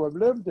people who have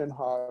lived in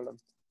Harlem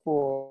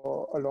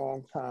for a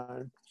long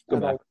time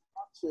and are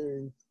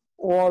watching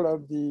all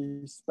of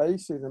the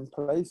spaces and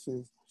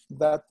places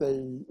that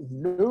they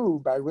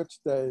knew, by which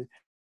they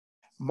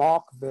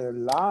marked their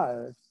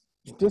lives,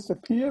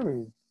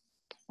 disappearing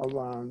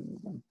around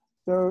them.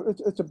 So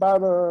it's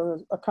about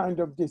a kind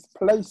of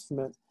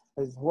displacement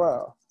as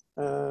well.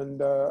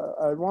 And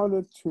I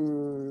wanted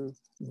to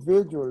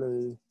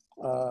visually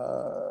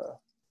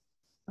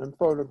and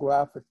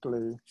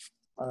photographically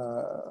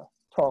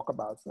talk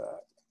about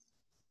that.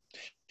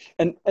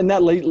 And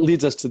that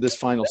leads us to this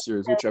final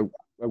series, which I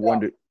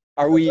wondered,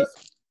 are we?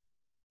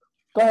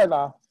 Go ahead,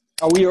 Lyle.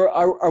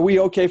 Are we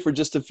okay for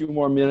just a few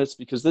more minutes?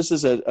 Because this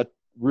is a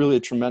really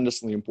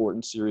tremendously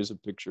important series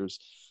of pictures.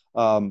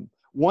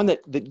 One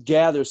that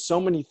gathers so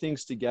many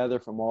things together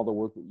from all the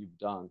work that you've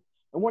done.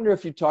 I wonder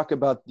if you talk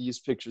about these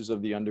pictures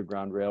of the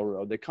Underground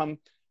Railroad.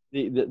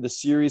 The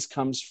series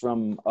comes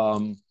from,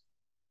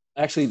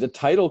 actually the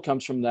title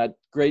comes from that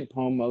great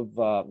poem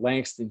of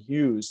Langston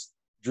Hughes,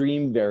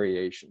 Dream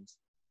Variations,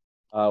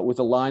 with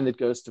a line that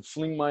goes to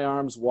fling my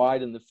arms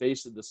wide in the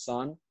face of the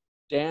sun,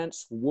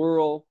 dance,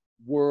 whirl,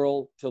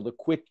 whirl, till the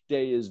quick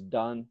day is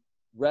done,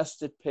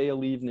 rest at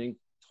pale evening,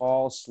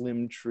 tall,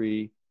 slim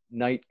tree,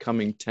 night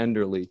coming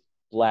tenderly,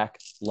 black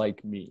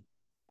like me.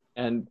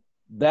 And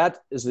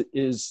that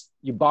is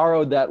you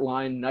borrowed that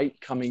line, night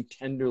coming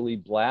tenderly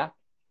black,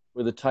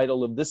 for the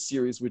title of this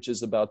series, which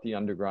is about the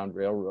Underground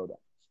Railroad.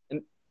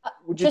 And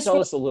would you tell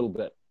us a little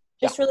bit?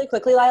 Just really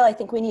quickly, Lyle, I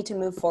think we need to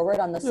move forward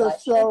on the slide.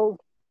 So,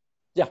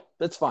 yeah,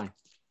 that's fine.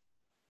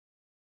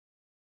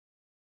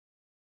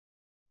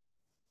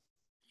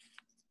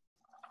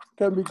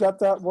 Can we get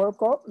that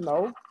work up?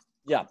 No.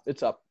 Yeah,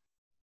 it's up.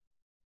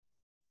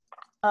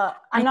 I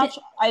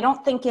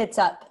don't think it's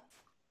up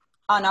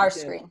on our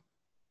screen.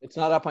 It's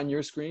not up on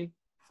your screen?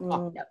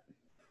 No.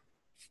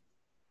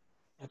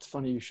 That's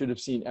funny. You should have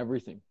seen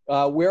everything.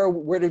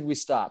 Where did we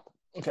stop?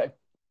 Okay.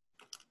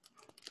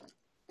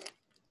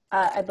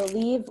 I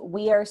believe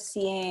we are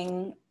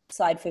seeing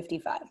slide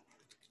 55.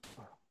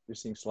 You're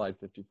seeing slide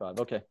 55.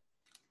 Okay.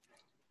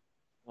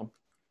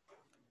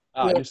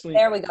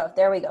 There we go.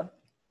 There we go.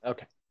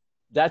 Okay.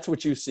 That's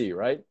what you see,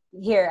 right?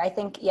 Here, I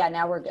think, yeah,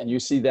 now we're good. And you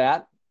see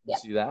that? You yeah.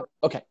 see that?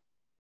 Okay.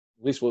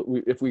 At least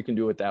if we can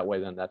do it that way,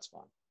 then that's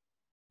fine.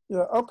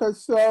 Yeah, okay.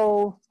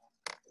 So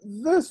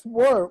this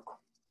work,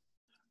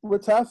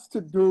 which has to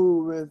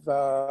do with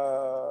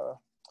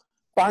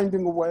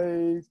finding a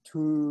way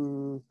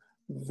to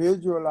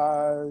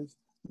visualize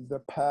the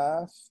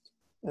past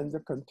and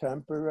the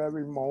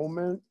contemporary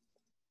moment,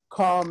 it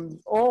comes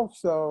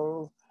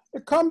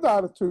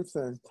out of two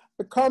things.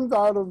 It comes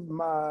out of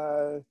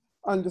my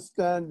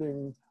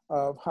understanding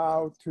of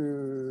how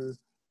to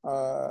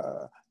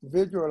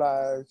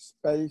visualize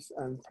space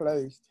and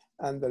place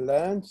and the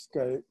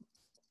landscape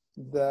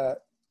that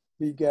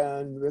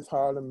began with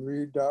Harlem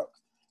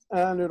Redux.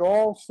 And it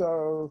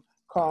also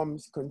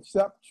comes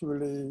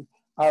conceptually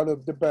out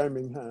of the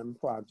Birmingham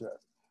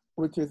project,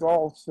 which is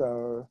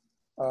also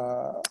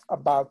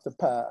about the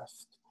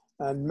past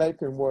and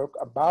making work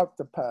about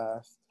the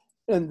past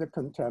in the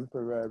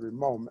contemporary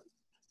moment.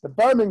 The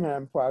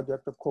Birmingham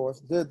project, of course,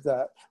 did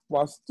that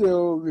while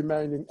still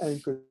remaining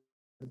anchored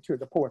to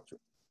the portrait.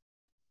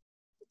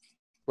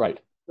 Right.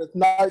 With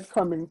Night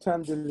Coming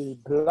Tenderly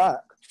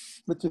Black,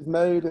 which is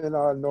made in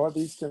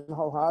northeastern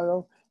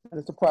Ohio, and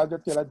it's a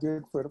project that I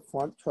did for the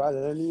Front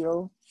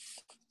Triennial.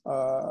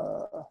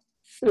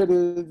 It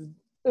is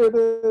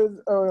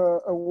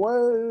a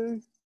way,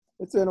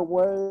 it's in a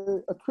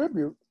way a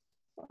tribute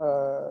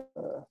to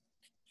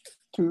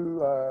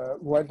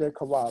Roy de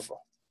Carava.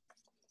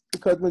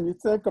 Because when you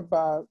think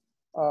about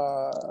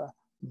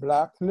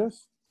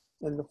Blackness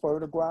in the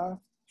photograph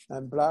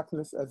and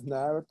Blackness as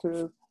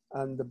narrative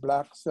and the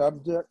Black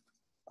subject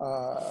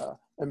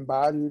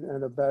embodied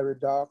in a very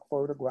dark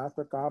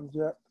photographic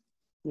object,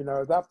 you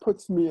know, that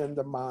puts me in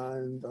the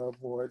mind of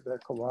Roy de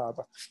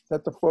Carava,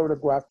 that the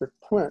photographic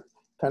print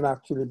can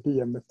actually be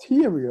a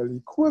material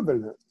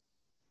equivalent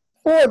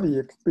for the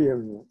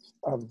experience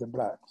of the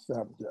Black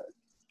subject.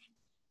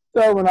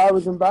 So when I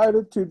was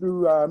invited to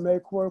do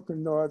make work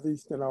in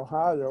northeastern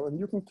Ohio, and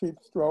you can keep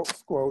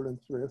scrolling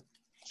through.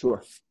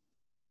 Sure.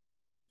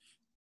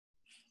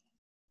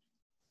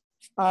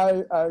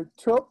 I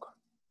took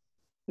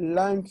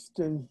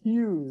Langston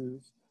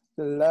Hughes,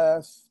 the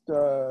last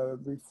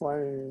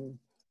refrain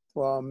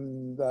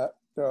from that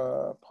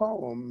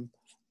poem,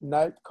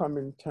 Night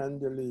Coming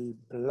Tenderly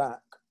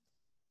Black,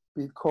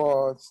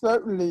 because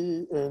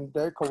certainly in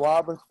De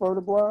Carava's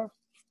photographs,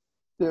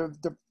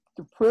 the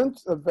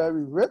prints are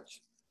very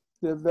rich,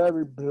 they're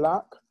very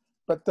black,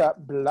 but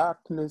that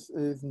blackness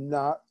is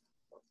not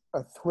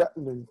a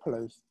threatening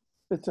place.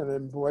 It's an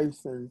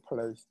embracing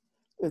place.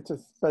 It's a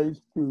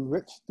space through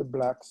which the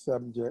Black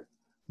subject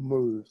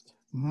moves,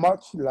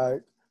 much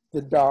like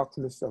the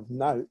darkness of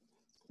night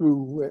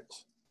through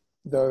which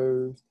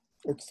those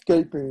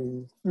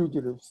escaping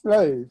fugitive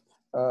slaves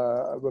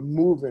were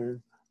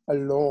moving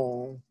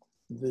along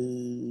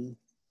the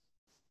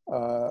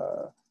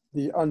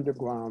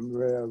Underground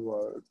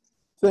Railroad.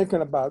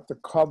 Thinking about the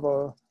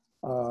cover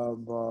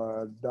of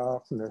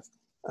darkness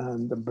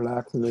and the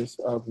blackness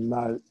of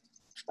night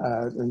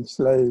as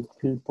enslaved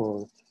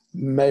people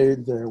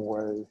made their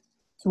way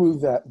through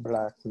that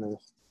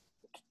blackness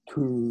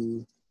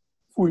to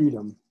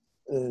freedom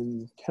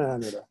in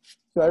Canada.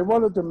 So I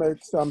wanted to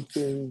make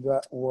something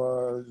that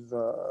was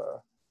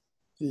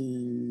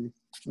the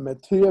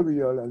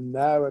material and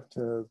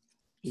narrative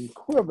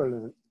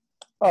equivalent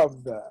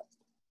of that.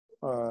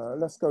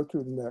 Let's go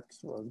to the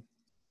next one.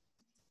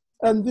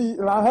 And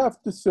I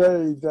have to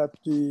say that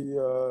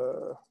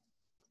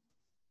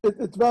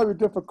it's very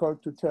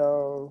difficult to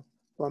tell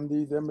from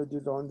these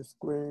images on the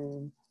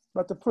screen,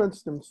 but the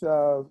prints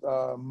themselves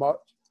are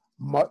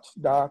much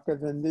darker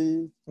than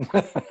these.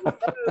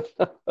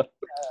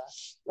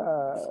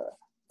 So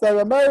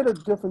they're made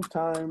at different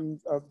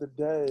times of the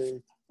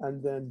day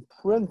and then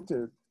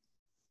printed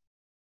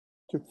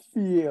to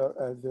feel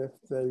as if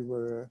they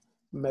were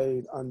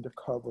made under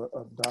cover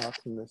of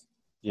darkness.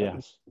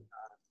 Yes.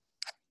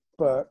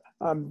 But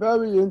I'm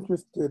very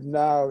interested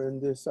now in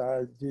this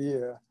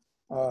idea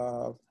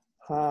of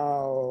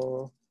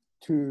how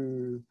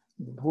to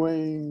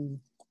bring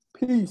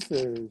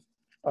pieces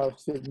of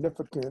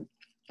significant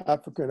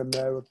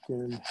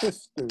African-American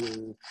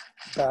history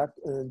back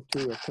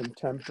into a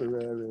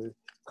contemporary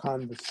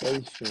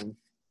conversation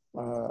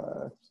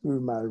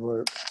through my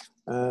work.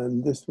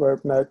 And this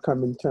work, Night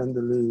Coming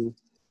Tenderly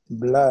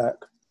Black,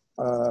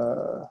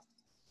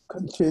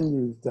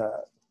 continues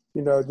that.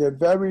 You know, they're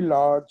very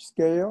large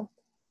scale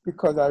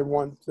because I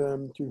want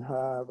them to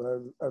have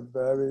a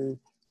very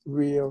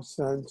real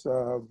sense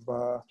of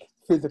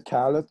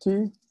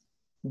physicality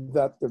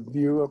that the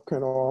viewer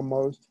can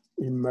almost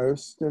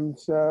immerse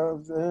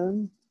themselves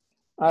in.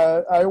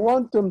 I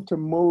want them to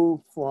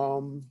move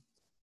from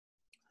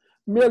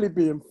merely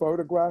being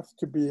photographs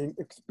to being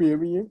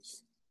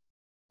experienced,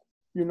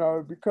 you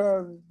know,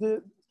 because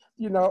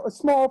a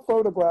small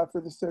photograph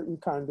is a certain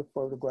kind of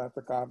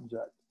photographic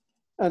object,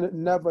 and it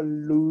never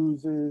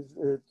loses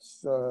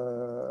its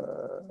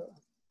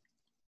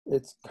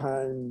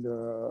kind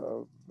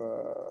of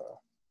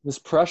this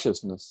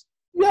preciousness.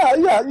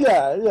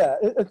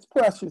 Its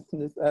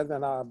preciousness as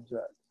an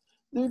object.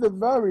 These are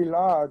very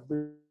large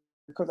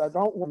because I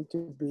don't want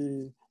to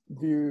be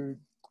viewed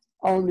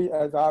only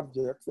as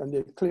objects, and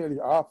they clearly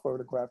are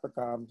photographic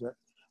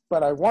objects,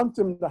 but I want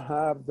them to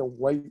have the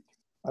weight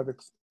of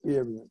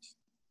experience.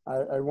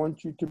 I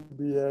want you to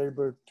be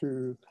able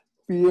to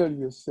feel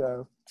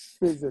yourself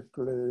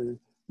physically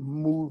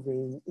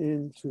moving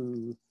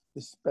into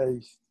the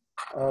space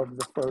of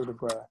the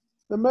photograph.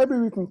 So maybe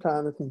we can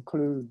kind of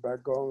conclude by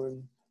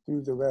going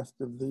through the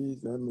rest of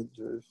these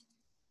images.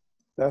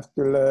 That's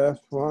the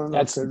last one.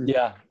 That's, okay.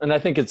 Yeah, and I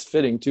think it's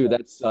fitting too.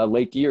 That's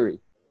Lake Erie.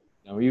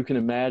 You know, you can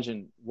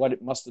imagine what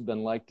it must have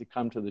been like to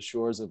come to the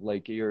shores of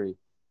Lake Erie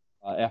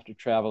after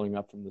traveling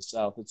up from the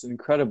south. It's an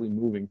incredibly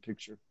moving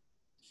picture.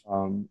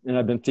 And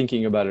I've been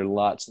thinking about it a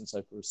lot since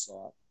I first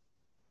saw it.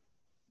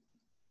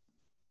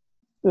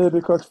 Yeah,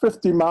 because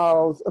 50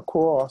 miles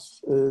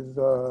across is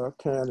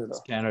Canada.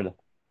 It's Canada,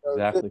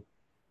 exactly.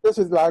 This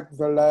is like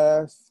the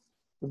last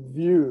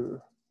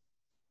view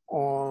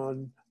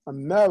on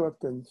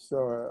American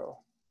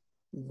soil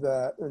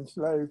that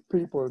enslaved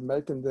people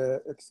making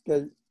their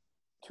escape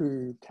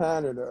to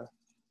Canada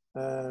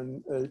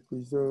and a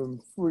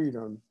presumed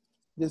freedom.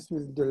 This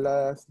was the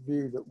last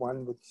view that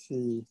one would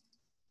see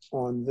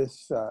on this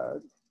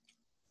side.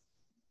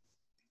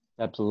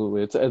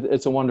 Absolutely.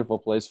 It's a wonderful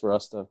place for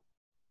us to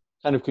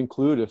kind of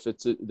conclude if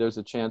there's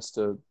a chance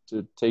to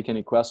take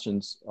any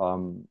questions,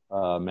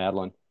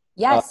 Madeline.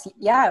 Yes,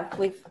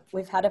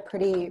 we've had a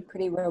pretty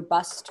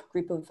robust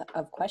group of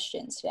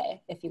questions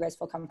today, if you guys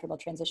feel comfortable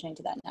transitioning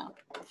to that now.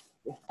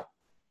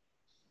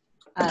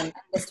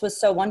 This was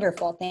so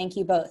wonderful. Thank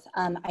you both.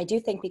 I do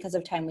think because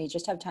of time, we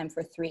just have time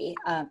for 3.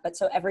 But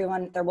so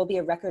everyone, there will be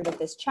a record of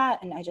this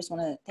chat, and I just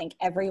want to thank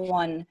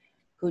everyone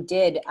who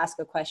did ask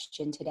a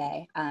question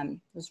today. It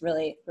was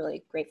really,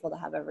 really grateful to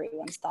have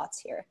everyone's thoughts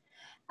here.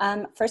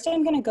 First,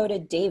 I'm going to go to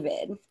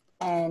David.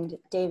 And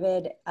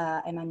David,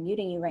 I'm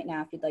unmuting you right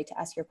now if you'd like to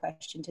ask your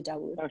question to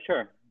Dawoud. Oh,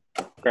 sure.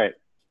 Great.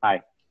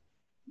 Hi.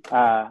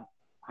 Hi,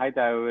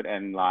 Dawoud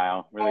and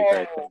Lyle. Really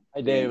great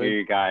to hear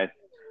you guys.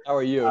 How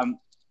are you?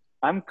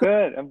 I'm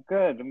good. I'm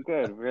good.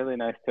 Really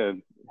nice to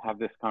have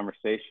this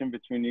conversation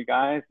between you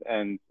guys.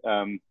 And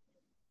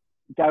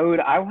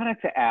Dawoud, I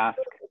wanted to ask,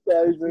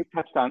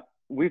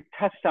 we've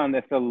touched on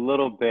this a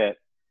little bit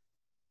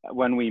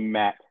when we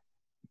met,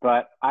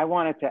 but I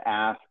wanted to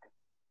ask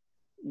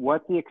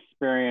what the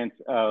experience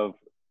of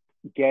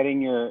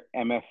getting your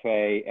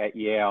M.F.A. at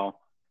Yale,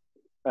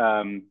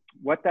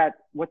 what that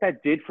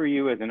did for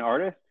you as an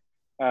artist,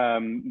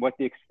 what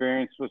the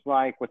experience was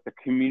like, what the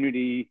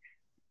community,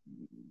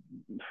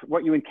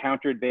 what you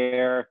encountered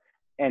there,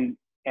 and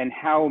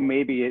how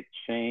maybe it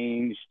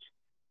changed.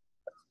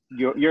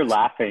 You're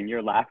laughing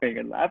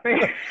and laughing,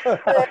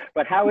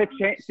 but how it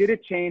changed? Did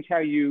it change how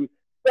you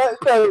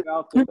felt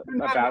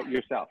about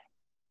yourself?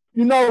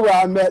 You know where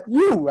I met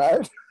you,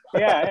 right?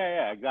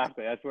 Yeah,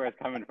 exactly. That's where it's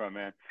coming from,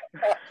 man.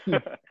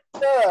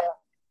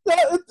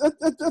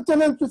 It's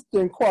an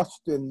interesting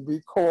question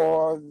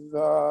because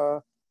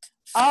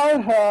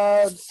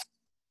I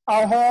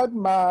had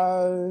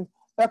my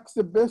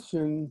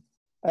exhibition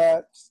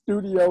at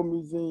Studio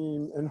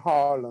Museum in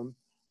Harlem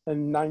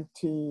in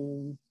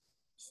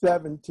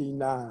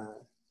 1979.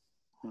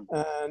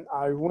 And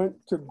I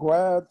went to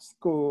grad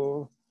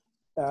school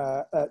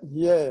at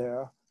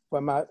Yale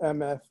for my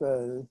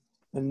M.F.A.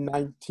 in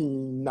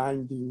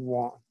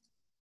 1991.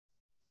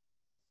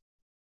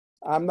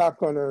 I'm not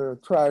going to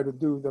try to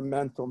do the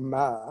mental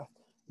math,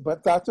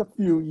 but that's a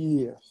few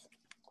years.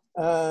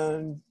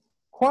 And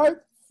quite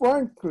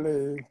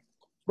frankly,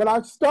 when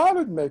I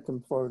started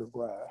making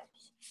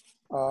photographs,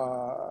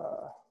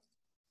 the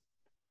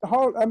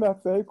whole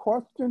M.F.A.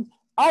 question,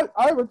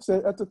 I would say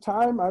at the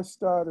time I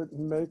started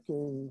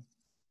making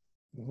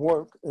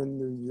work in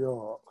New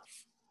York,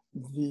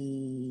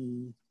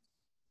 the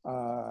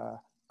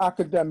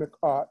academic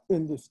art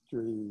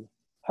industry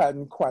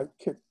hadn't quite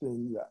kicked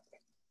in yet.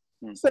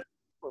 Same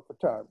for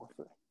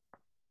photography.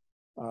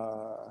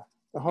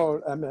 The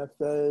whole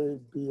M.F.A,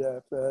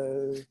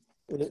 B.F.A,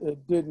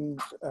 it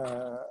didn't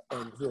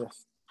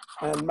exist.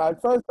 And my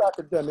first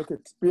academic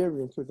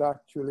experience was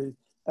actually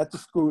at the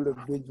School of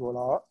Visual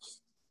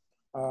Arts.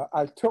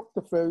 I took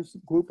the first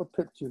group of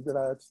pictures that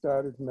I had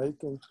started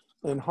making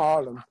in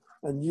Harlem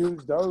and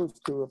used those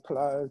to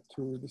apply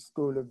to the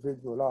School of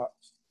Visual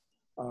Arts.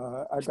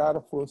 I got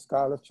a full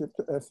scholarship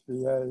to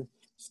SVA,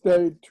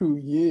 stayed 2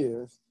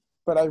 years,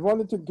 but I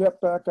wanted to get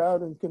back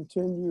out and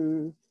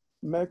continue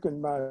making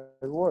my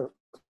work.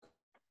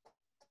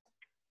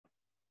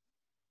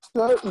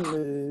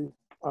 Certainly,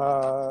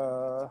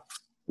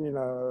 you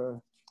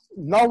know,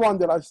 no one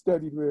that I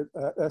studied with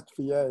at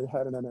SVA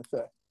had an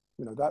M.F.A.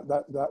 You know,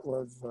 that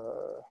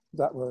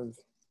was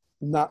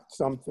not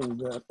something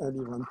that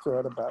anyone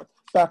thought about.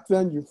 Back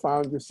then, you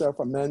found yourself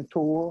a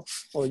mentor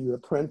or you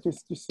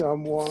apprenticed to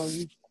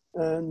someone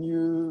and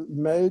you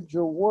made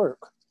your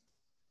work.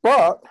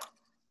 But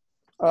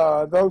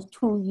those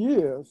 2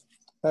 years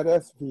at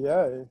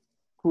SVA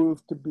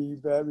proved to be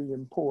very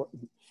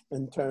important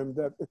in terms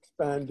of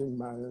expanding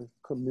my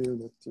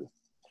community.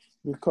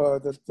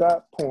 Because at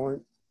that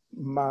point,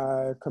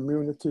 my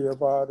community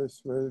of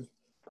artists was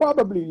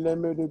probably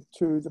limited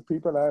to the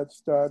people I had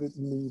started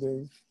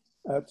meeting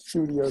at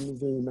Studio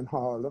Museum in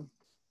Harlem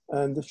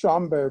and the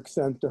Schomburg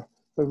Center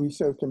for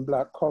Research in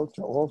Black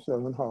Culture,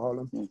 also in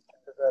Harlem, a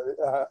very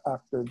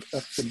active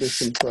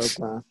exhibition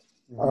program.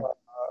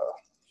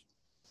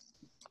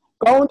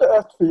 Going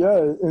to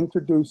SVA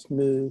introduced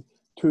me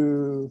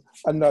to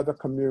another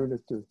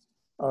community.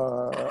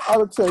 I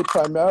would say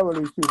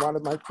primarily through one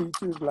of my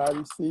teachers,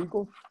 Larry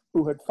Siegel,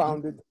 who had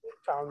founded the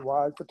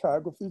Midtown-wide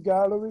Photography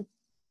Gallery.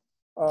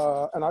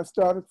 And I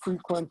started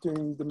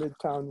frequenting the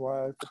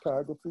Midtown-wide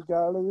Photography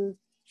Gallery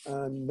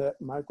and met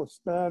Michael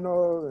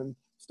Spano and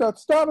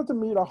started to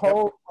meet a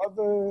whole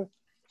other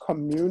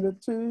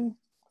community.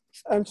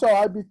 And so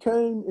I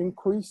became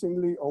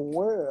increasingly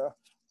aware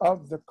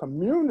of the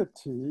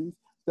communities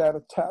that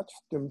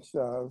attached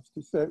themselves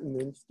to certain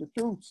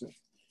institutions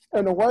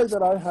in a way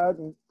that I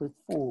hadn't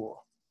before.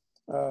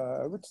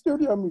 With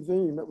Studio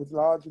Museum, it was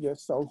largely a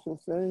social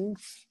thing.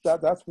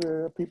 That's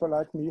where people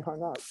like me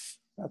hung out.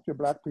 That's where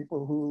Black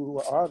people who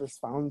were artists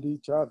found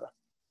each other.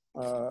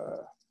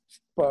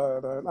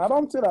 But I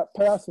don't say that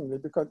passingly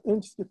because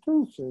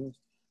institutions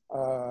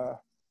are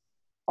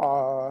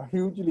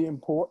hugely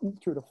important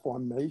to the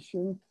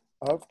formation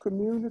of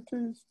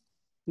communities.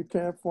 You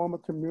can't form a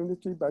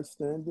community by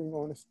standing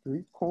on a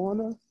street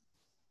corner.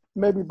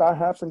 Maybe by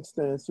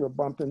happenstance you'll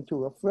bump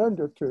into a friend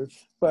or two,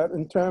 but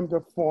in terms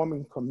of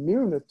forming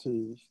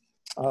communities,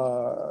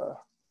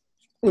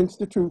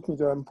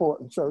 institutions are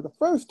important. So the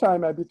first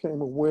time I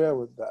became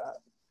aware of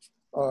that,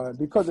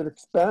 because it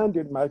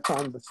expanded my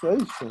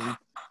conversation,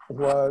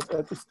 was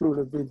at the School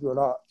of Visual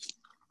Arts.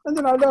 And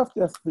then I left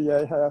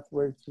SVA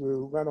halfway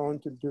through, went on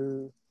to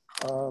do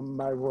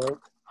my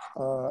work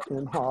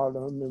in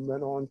Harlem and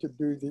went on to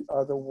do the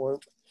other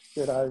work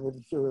that I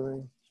was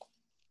doing.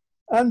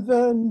 And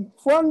then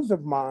friends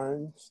of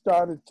mine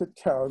started to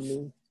tell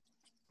me,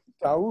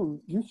 Dawoud,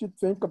 you should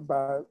think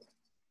about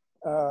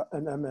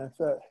an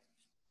M.F.A.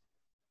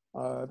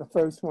 The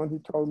first one who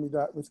told me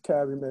that was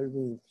Carrie Mae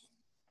Weems.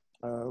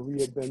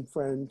 We had been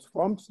friends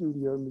from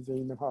Studio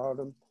Museum in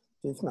Harlem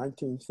since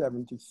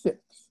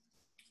 1976.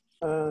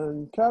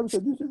 And Carrie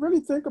said, you should really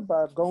think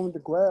about going to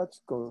grad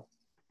school.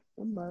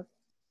 I'm like,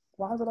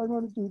 why would I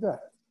want to do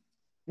that?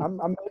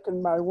 I'm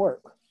making my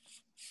work.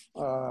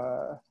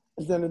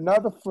 And then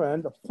another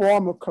friend, a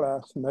former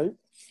classmate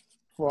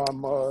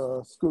from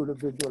School of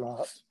Visual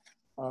Arts,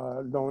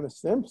 Lorna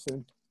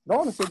Simpson.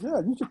 Lorna said, yeah,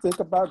 you should think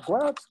about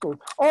grad school.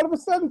 All of a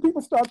sudden,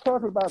 people start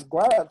talking about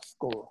grad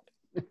school.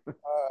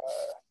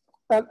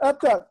 And at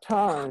that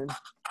time,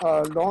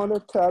 Lorna,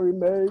 Carrie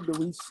Mae,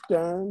 Louise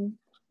Stern,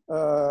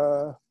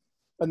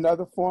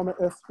 another former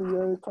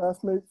SVA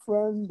classmate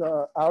friend,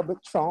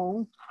 Albert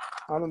Chong.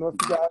 I don't know if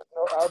you guys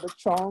know Albert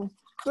Chong.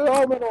 They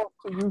all went on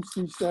to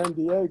UC San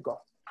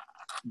Diego.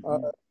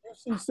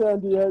 UC San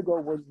Diego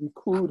was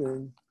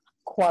recruiting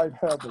quite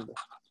heavily.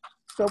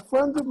 So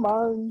friends of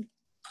mine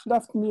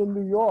left me in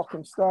New York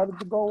and started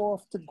to go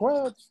off to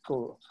grad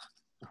school.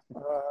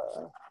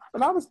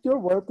 And I was still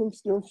working,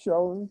 still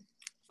showing.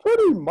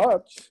 Pretty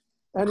much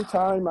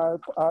anytime I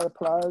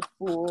applied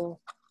for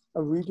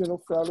a regional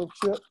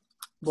fellowship,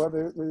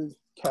 whether it was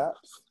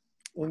CAPS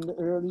in the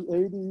early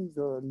 80s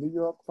or New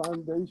York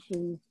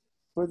Foundation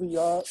for the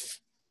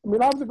Arts. I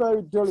mean, I was a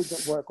very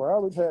diligent worker. I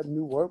always had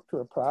new work to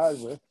apply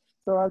with.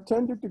 So I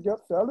tended to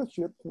get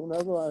fellowships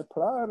whenever I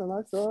applied, and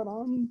I thought,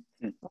 I'm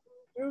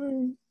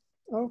doing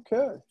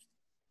okay.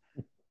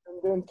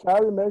 And then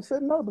Carrie May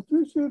said, no, but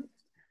you should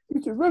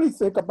really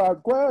think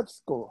about grad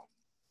school.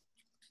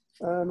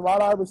 And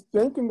while I was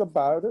thinking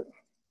about it,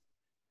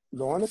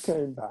 Lorna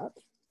came back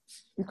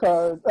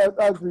because,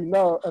 as we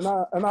know,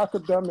 an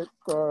academic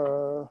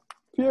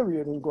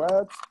period in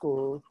grad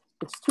school,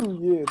 it's 2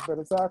 years, but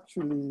it's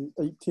actually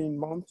 18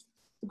 months.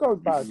 It goes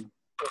by.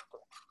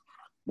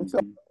 And so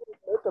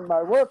making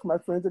my work, my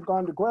friends had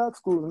gone to grad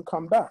school and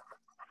come back.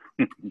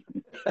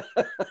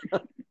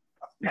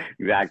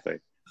 Exactly.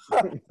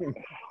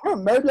 Well,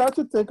 maybe I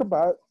should think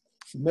about,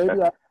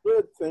 maybe I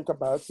did think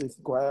about this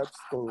grad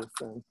school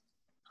thing.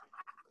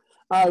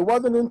 I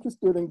wasn't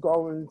interested in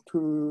going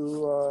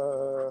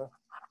to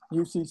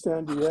UC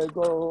San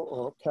Diego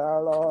or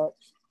catalogue.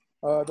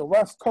 The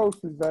West Coast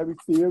is very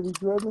theory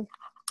driven.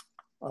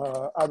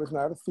 I was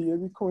not a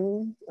theory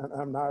queen, and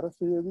I'm not a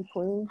theory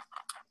queen.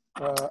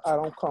 I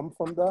don't come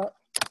from that.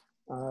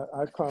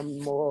 I come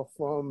more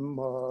from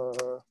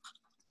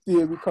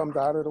theory comes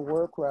out of the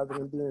work rather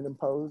than being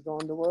imposed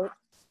on the work.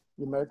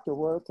 You make the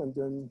work and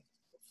then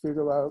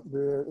figure out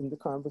where in the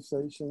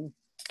conversation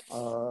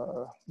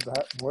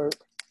that work,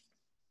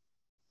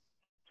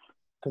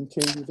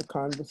 continue the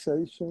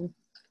conversation.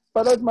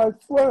 But as my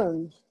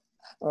friends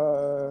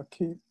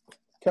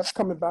kept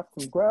coming back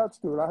from grad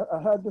school,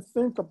 I had to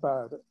think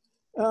about it.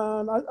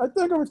 And I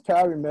think it was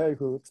Carrie May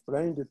who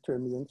explained it to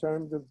me in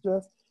terms of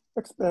just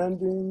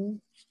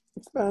expanding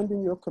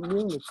your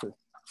community.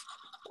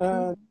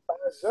 And by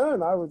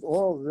then I was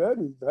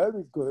already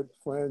very good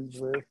friends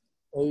with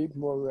Abe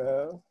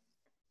Morrell,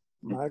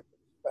 Mike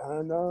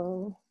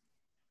Spano,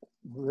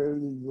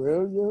 Willie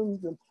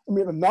Williams, and I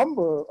mean a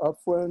number of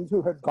friends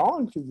who had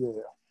gone to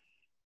Yale,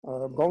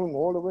 going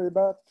all the way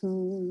back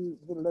to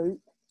the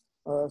late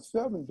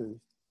 70s.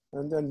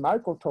 And then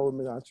Michael told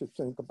me I should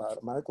think about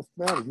it. Michael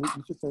Spano,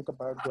 you should think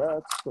about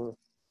grad school.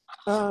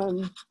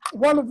 And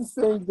one of the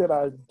things that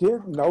I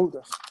did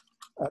notice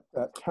at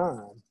that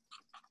time,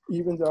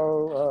 even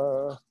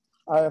though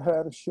I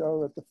had a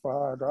show at the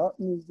Fine Art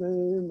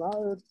Museum, I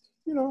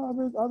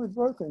was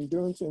working,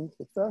 doing things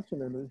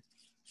professionally,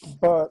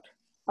 but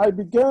I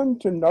began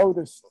to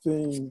notice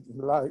things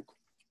like,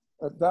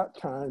 at that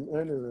time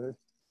anyway,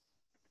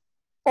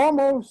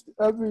 almost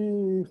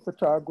every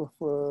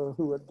photographer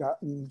who had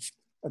gotten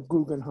a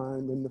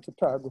Guggenheim in the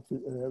photography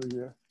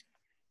area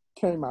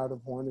came out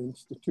of one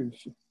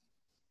institution.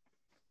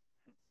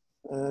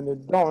 And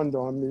it dawned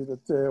on me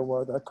that there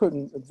was, I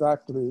couldn't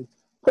exactly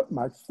put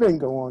my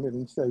finger on it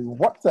and say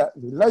what that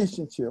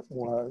relationship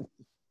was,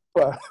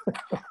 but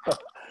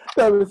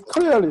there was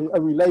clearly a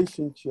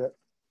relationship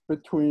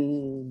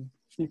between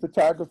the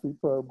photography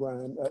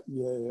program at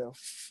Yale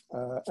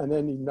and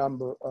any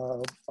number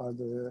of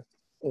other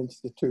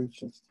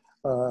institutions.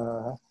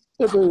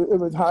 It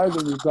was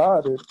highly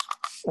regarded,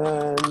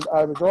 and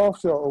I was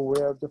also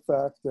aware of the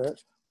fact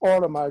that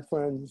all of my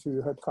friends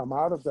who had come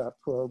out of that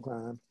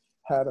program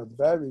had a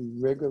very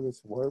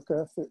rigorous work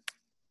ethic.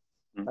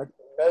 Like,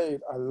 they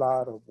made a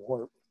lot of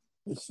work.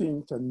 They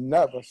seemed to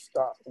never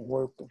stop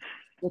working,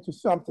 which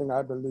is something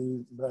I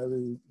believe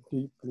very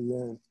deeply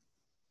in.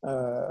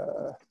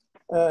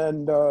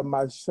 And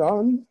my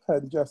son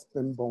had just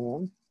been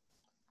born,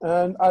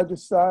 and I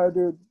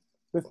decided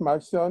with my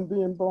son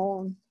being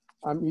born,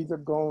 I'm either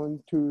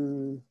going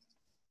to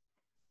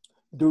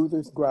do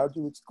this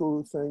graduate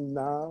school thing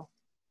now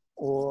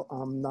or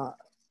I'm not.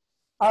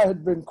 I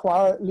had been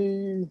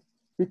quietly,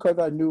 because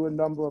I knew a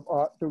number of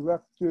art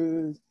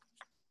directors,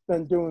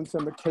 been doing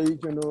some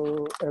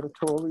occasional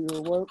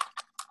editorial work.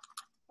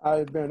 I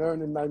had been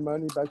earning my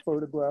money by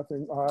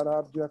photographing art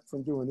objects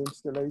and doing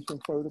installation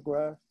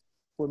photographs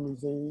for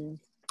museums.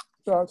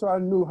 So I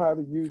knew how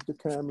to use the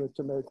camera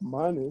to make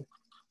money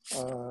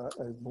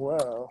as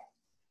well.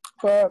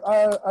 But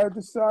I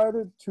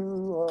decided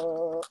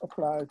to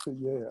apply to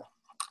Yale.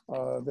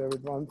 There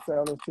was one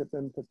fellowship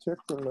in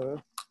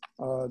particular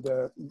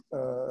that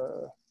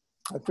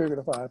I figured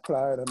if I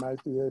applied, I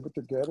might be able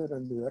to get it,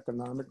 and the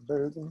economic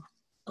burden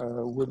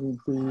wouldn't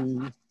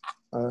be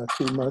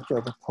too much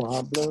of a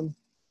problem.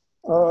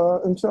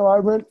 And so I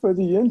went for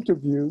the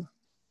interview,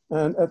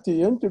 and at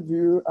the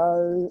interview,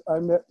 I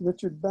met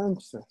Richard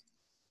Benson.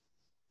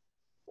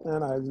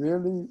 And I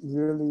really,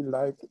 really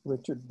liked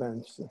Richard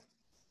Benson.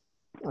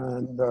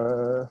 And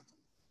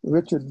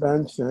Richard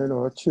Benson,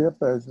 or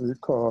Chip as we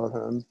call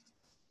him,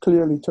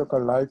 clearly took a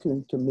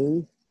liking to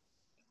me.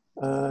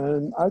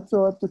 And I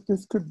thought that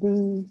this could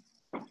be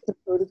a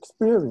good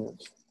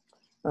experience.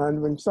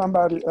 And when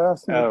somebody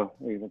asked me,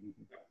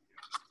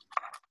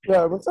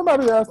 when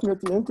somebody asked me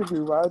at the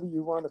interview, why do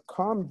you want to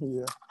come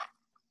here?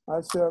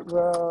 I said,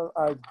 well,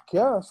 I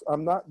guess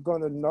I'm not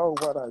going to know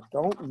what I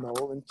don't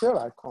know until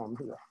I come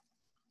here.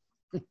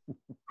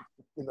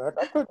 You know,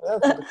 I couldn't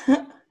answer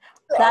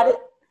the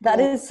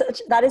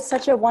that is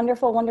such a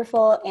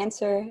wonderful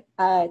answer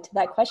to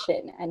that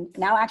question. And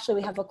now actually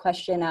we have a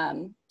question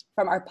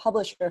from our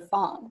publisher,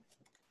 Fong.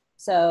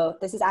 So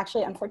this is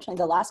actually, unfortunately,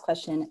 the last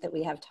question that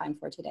we have time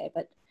for today.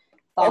 But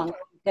Fong,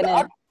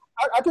 okay.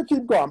 I could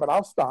keep going, but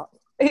I'll stop.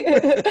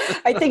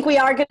 I think we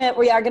are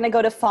gonna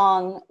go to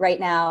Fong right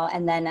now,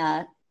 and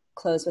then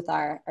close with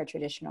our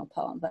traditional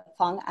poem. But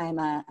Fong, I'm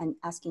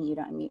asking you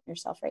to unmute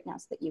yourself right now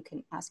so that you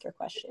can ask your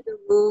question.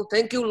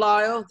 Thank you,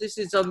 Lyle. This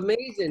is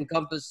amazing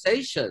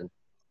conversation.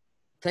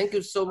 Thank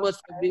you so much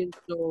for being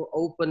so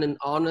open and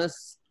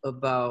honest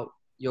about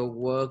your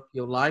work,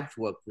 your life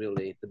work,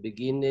 really, the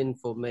beginning,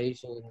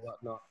 formation, and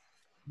whatnot.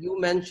 You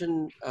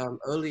mentioned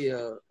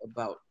earlier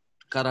about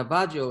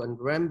Caravaggio and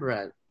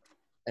Rembrandt,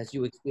 as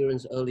you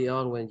experienced early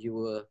on when you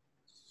were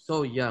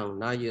so young,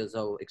 9 years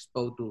old,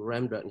 exposed to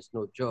Rembrandt is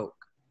no joke.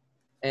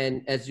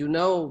 And as you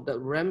know, that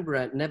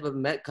Rembrandt never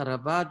met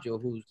Caravaggio,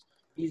 who's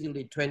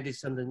easily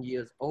 20-something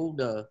years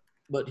older,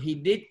 but he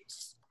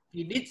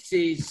did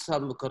see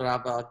some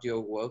Caravaggio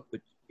work,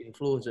 which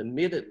influenced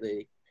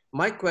immediately.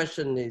 My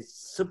question is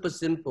super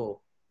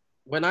simple.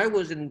 When I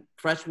was in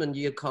freshman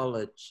year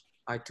college,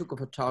 I took a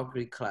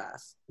photography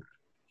class,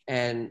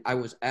 and I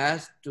was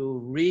asked to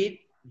read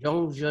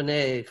Jean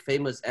Genet's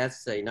famous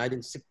essay,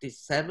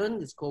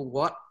 1967. It's called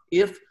 "What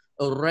If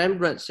a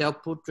Rembrandt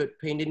Self-Portrait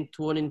Painting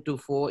Torn into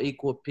 4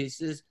 Equal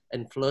Pieces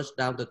and Flushed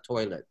Down the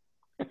Toilet."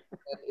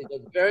 It's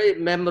a very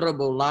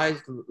memorable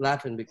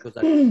laughing because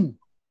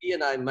he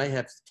and I may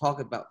have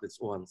talked about this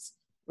once.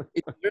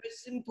 It's a very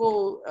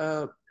simple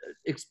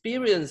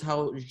experience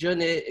how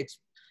Genet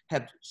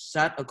had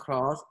sat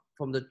across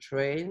from the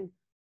train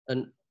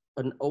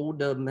an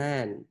older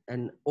man,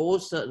 and all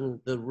of a sudden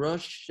the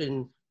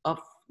rushing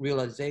up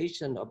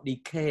realization of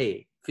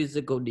decay,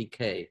 physical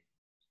decay,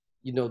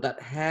 you know, that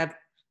have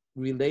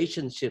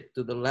relationship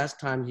to the last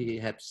time he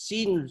had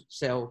seen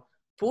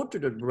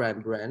self-portrait of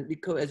Rembrandt,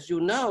 because as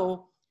you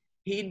know,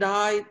 he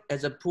died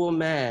as a poor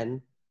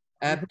man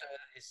after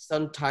his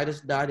son Titus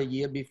died a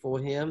year before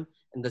him,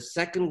 and the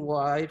second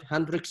wife,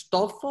 Hendrik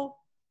Stoffel,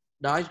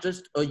 died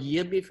just a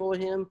year before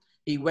him.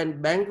 He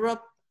went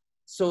bankrupt.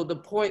 So the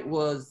point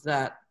was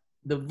that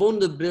the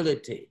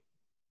vulnerability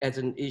as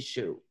an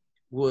issue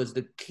was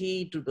the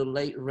key to the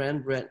late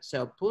Rembrandt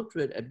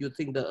self-portrait. If you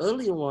think the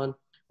earlier one,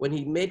 when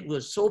he made,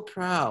 was so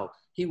proud.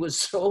 He was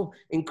so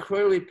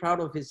incredibly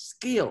proud of his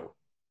skill,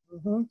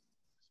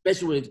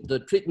 especially the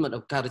treatment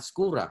of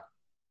chiaroscura.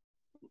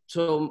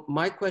 So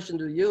my question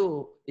to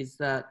you is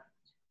that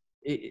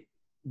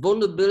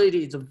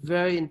vulnerability is a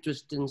very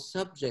interesting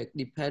subject,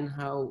 depend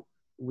how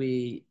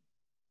we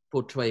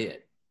portray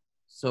it.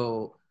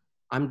 So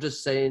I'm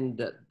just saying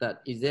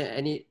that is there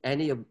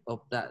any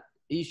of that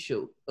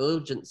issue,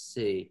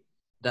 urgency,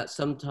 that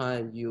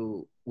sometimes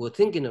you were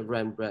thinking of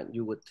Rembrandt,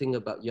 you would think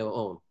about your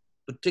own,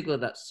 particularly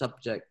that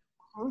subject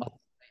of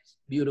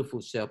beautiful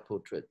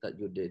self-portrait that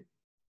you did?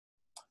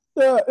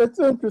 Yeah, it's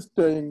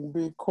interesting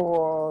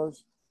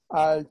because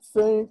I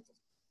think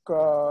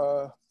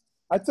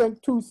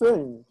two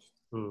things.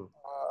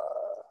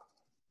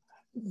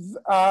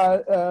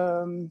 I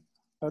am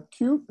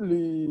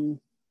acutely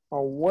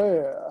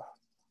aware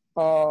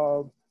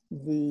of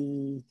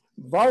the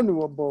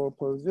vulnerable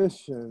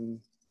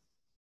position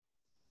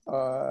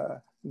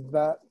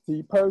that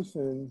the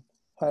person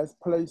has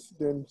placed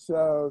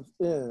themselves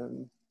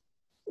in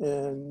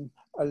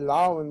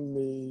allowing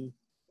me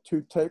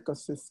to take a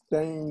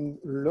sustained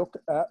look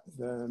at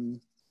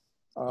them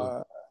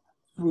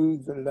through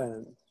the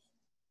lens,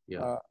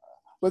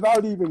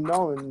 without even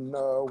knowing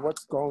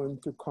what's going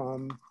to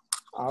come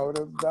out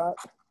of that.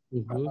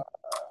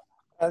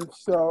 And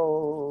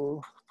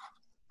so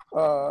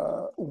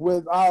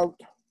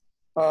without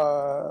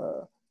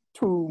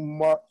too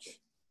much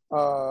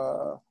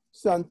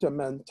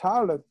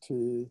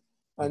sentimentality,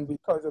 and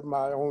because of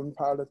my own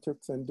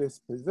politics and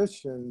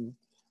disposition,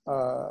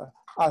 I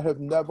have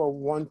never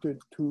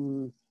wanted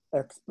to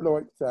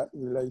exploit that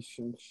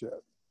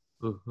relationship.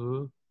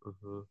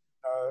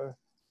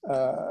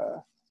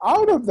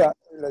 Out of that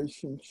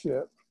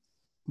relationship,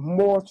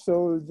 more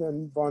so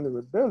than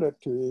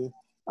vulnerability,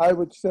 I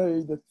would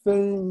say the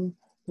thing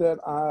that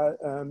I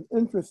am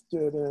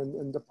interested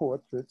in the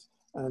portraits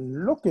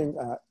and looking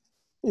at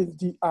is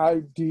the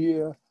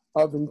idea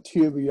of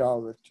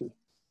interiority.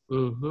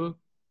 You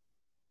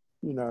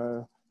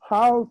know,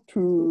 how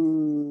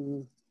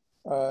to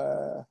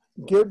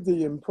give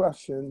the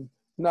impression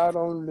not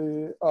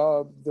only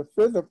of the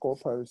physical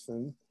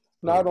person,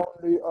 not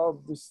only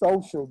of the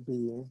social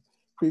being,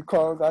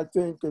 because I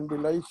think in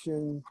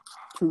relation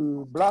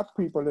to Black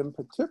people in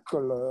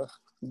particular,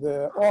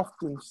 they're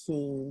often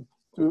seen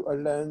through a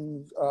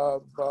lens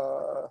of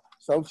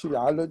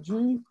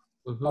sociology,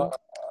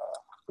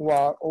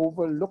 while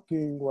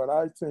overlooking what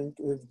I think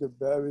is the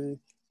very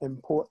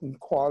important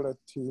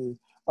quality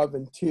of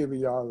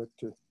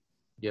interiority.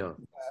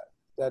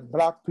 That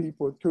Black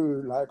people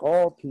too, like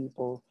all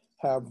people,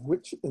 have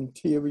rich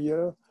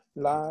interior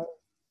lives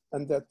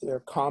and that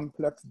they're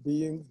complex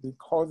beings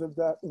because of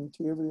that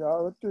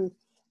interiority.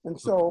 And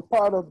so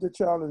part of the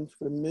challenge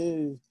for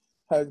me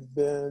has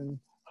been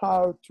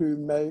how to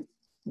make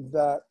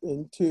that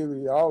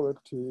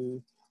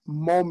interiority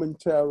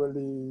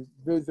momentarily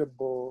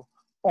visible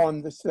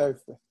on the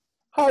surface.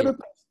 How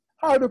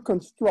to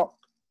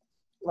construct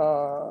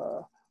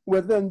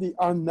within the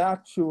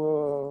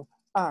unnatural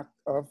act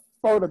of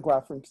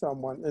photographing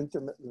someone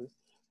intimately,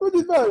 which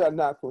is very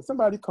unnatural.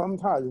 Somebody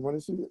comes, hi, you want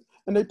to see it?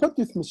 And they put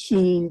this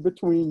machine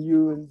between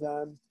you and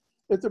them.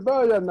 It's a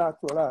very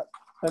unnatural act.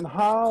 And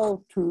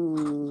how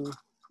to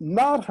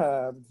not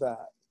have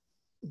that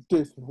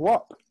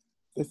disrupt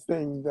the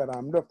thing that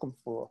I'm looking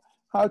for.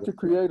 How to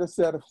create a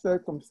set of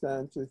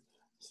circumstances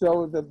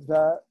so that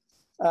that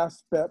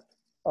aspect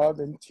of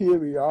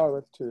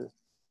interiority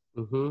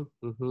to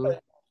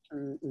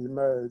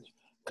emerge.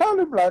 Kind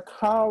of like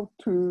how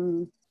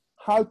to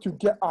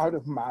get out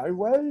of my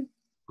way.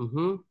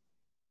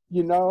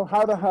 You know,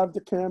 how to have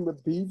the camera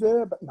be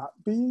there but not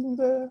being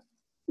there,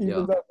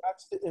 even though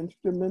that's the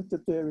instrument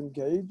that they're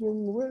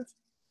engaging with.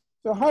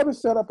 So how to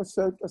set up a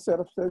set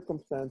of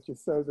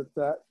circumstances so that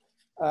that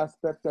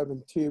aspect of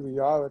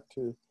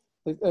interiority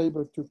is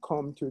able to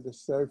come to the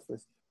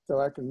surface so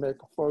I can make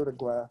a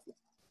photograph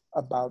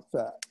about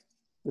that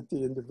with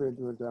the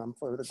individual that I'm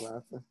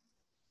photographing.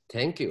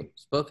 Thank you.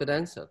 It's a perfect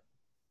answer.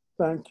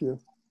 Thank you.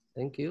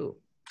 Thank you.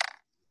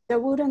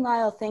 Dawoud and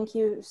Lyle, thank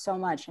you so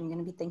much. I'm going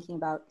to be thinking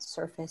about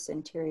surface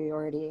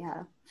interiority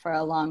for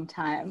a long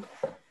time.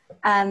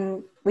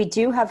 We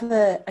do have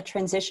a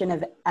tradition,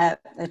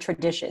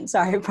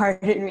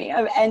 pardon me,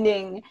 of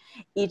ending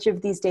each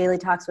of these daily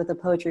talks with a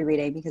poetry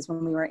reading, because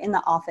when we were in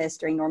the office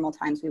during normal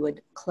times, we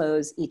would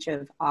close each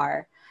of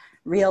our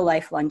real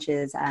life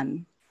lunches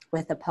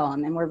with a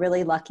poem. And we're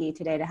really lucky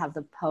today to have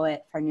the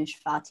poet Farnoosh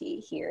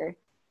Fatih here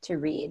to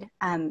read.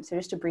 So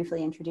just to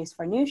briefly introduce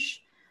Farnoosh,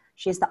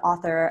 she's the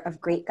author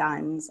of Great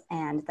Guns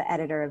and the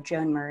editor of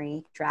Joan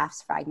Murray,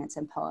 Drafts, Fragments,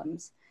 and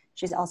Poems.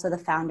 She's also the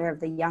founder of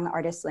the Young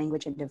Artists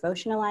Language and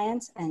Devotion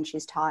Alliance, and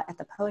she's taught at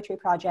the Poetry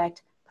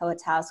Project,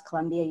 Poets House,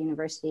 Columbia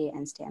University,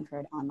 and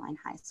Stanford Online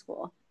High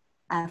School.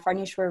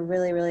 Farnoosh, we're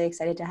really, really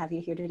excited to have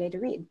you here today to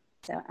read.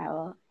 So I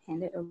will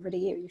hand it over to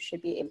you. You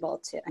should be able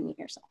to unmute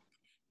yourself.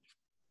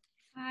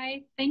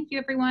 Hi, thank you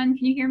everyone.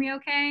 Can you hear me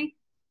okay?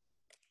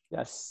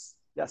 Yes,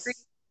 yes. Great.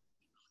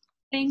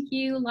 Thank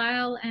you,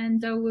 Lyle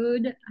and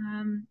Dawoud,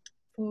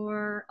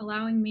 for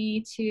allowing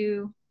me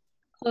to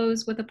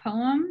close with a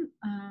poem.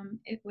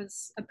 It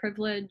was a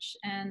privilege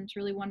and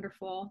really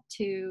wonderful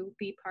to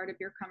be part of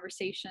your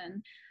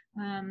conversation.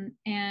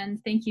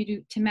 And thank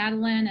you to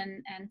Madeline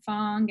and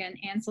Fong and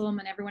Anselm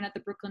and everyone at the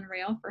Brooklyn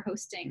Rail for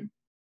hosting.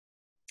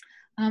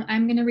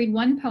 I'm going to read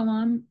one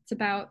poem. It's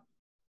about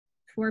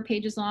 4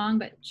 pages long,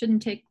 but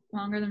shouldn't take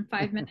longer than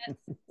 5 minutes.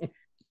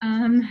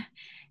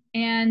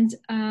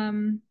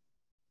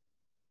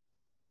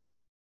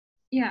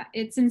 Yeah,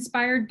 it's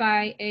inspired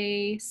by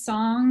a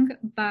song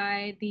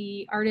by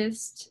the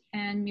artist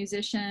and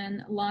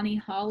musician Lonnie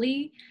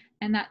Hawley,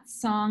 and that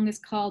song is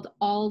called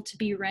All to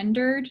Be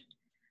Rendered,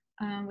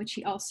 which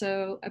he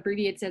also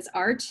abbreviates as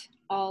ART,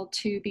 All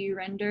to Be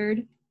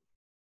Rendered.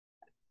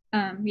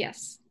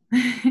 Yes.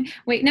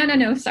 Wait,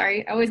 no,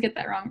 sorry, I always get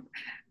that wrong.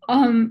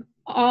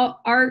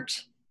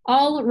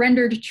 All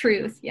Rendered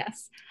Truth,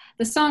 yes.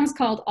 The song's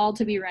called All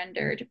to Be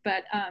Rendered,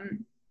 but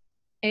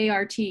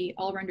ART,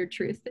 All Rendered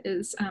Truth,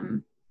 is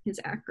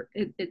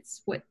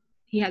it's what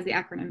he has the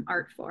acronym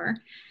ART for.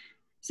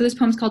 So this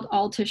poem's called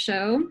All to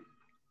Show,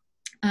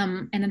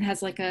 and it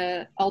has like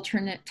a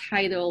alternate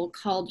title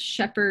called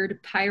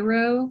Shepherd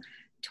Pyro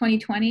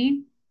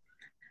 2020.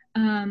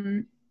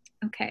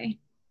 Okay.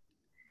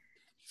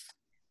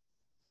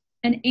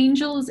 An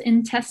angel's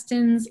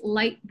intestines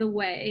light the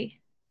way,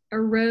 a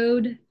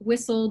road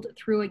whistled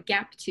through a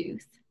gap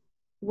tooth,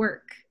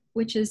 work,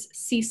 which is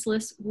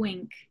ceaseless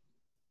wink.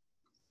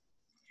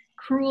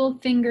 Cruel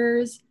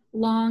fingers,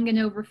 long and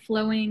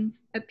overflowing,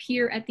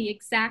 appear at the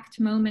exact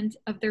moment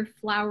of their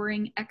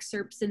flowering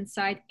excerpts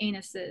inside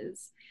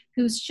anuses,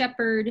 whose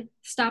shepherd,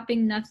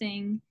 stopping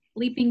nothing,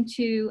 leaping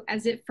to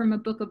as if from a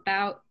book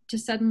about to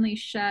suddenly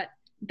shut,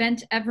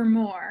 bent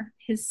evermore,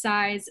 his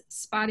size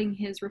spotting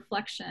his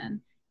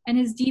reflection, and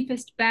his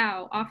deepest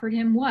bow offered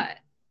him what?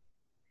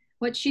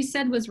 What she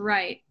said was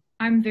right.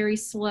 I'm very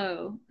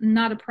slow,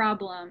 not a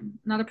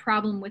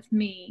problem with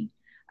me.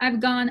 I've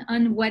gone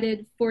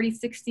unwedded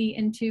 40-60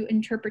 into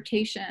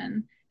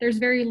interpretation. There's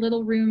very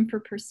little room for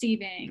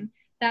perceiving.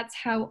 That's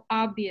how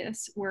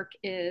obvious work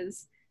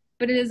is.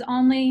 But it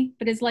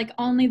is like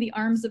only the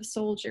arms of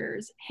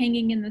soldiers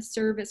hanging in the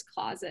service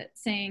closet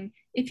saying,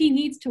 if he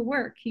needs to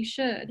work, he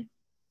should.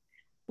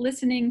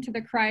 Listening to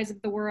the cries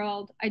of the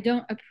world, I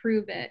don't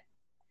approve it.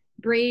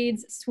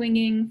 Braids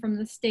swinging from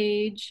the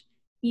stage,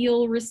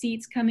 eel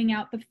receipts coming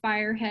out the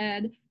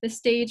firehead, the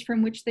stage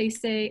from which they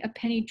say a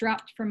penny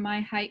dropped from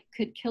my height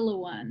could kill a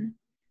one.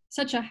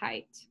 Such a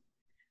height.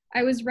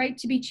 I was right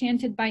to be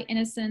chanted by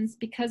innocence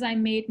because I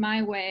made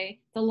my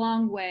way, the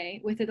long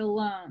way, with it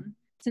alone.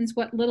 since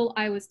what little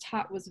I was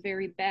taught was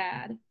very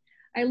bad.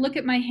 I look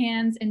at my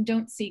hands and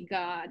don't see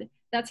God.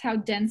 That's how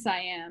dense I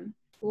am.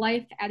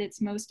 Life at its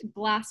most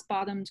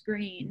glass-bottomed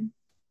green.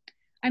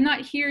 I'm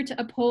not here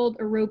to uphold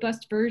a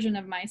robust version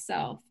of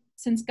myself,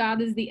 since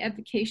God is the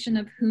evocation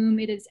of whom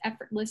it is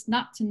effortless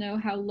not to know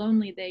how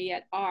lonely they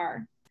yet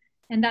are.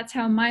 And that's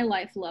how my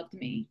life loved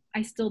me.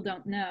 I still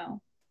don't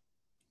know.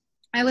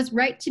 I was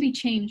right to be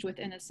changed with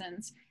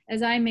innocence,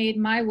 as I made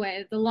my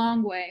way, the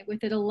long way,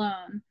 with it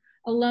alone,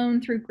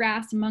 alone through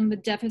grass among the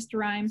deafest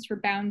rhymes for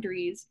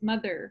boundaries,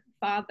 mother,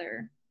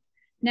 father.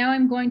 Now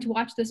I'm going to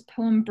watch this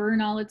poem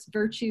burn all its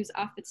virtues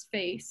off its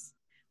face.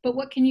 But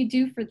what can you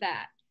do for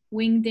that?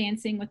 Wing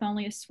dancing with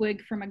only a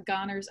swig from a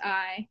goner's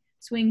eye,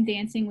 swing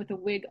dancing with a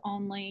wig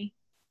only.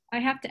 I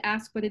have to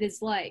ask what it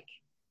is like.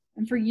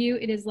 And for you,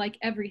 it is like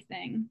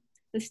everything.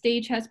 The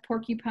stage has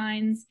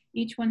porcupines.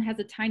 Each one has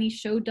a tiny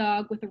show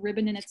dog with a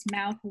ribbon in its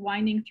mouth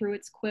winding through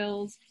its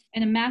quills,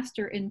 and a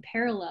master in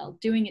parallel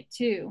doing it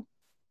too.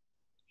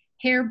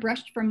 Hair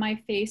brushed from my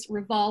face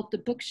revolved a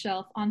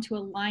bookshelf onto a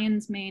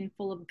lion's mane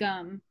full of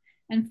gum,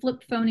 and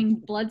flip-phoning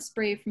blood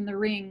spray from the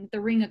ring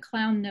a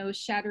clown nose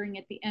shattering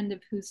at the end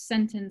of whose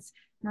sentence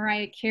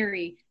Mariah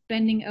Carey,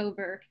 bending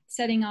over,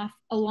 setting off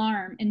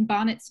alarm in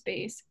bonnet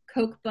space,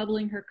 coke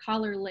bubbling her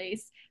collar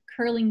lace,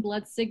 curling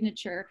blood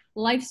signature,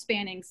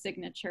 life-spanning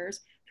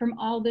signatures. From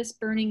all this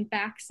burning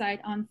backside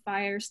on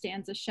fire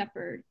stands a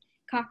shepherd,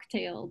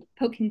 cocktailed,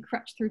 poking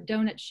crutch through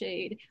donut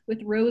shade,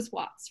 with rose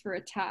watts for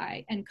a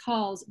tie, and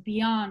calls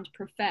beyond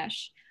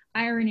profesh,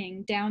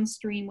 ironing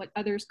downstream what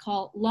others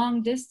call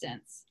long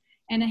distance,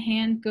 and a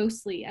hand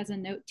ghostly as a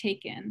note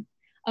taken,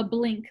 a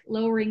blink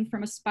lowering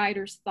from a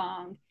spider's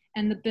thong,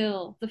 and the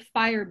bill, the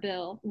fire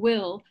bill,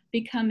 will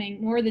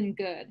becoming more than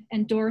good,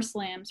 and door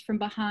slams from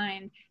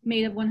behind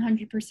made of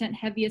 100%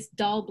 heaviest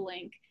doll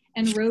blink,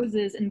 and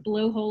roses and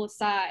blowhole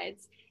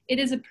asides. It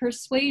is a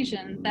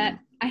persuasion that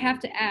I have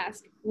to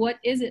ask, what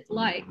is it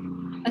like?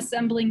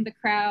 Assembling the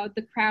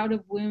crowd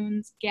of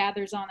wounds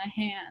gathers on a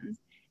hand,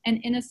 and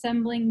in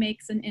assembling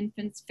makes an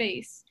infant's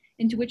face,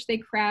 into which they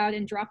crowd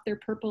and drop their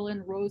purple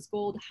and rose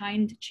gold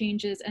hind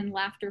changes and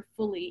laughter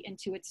fully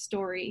into its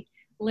story.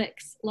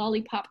 Licks,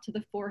 lollipop to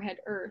the forehead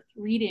earth,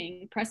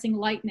 reading, pressing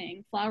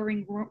lightning,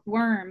 flowering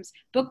worms,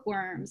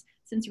 bookworms,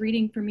 since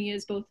reading for me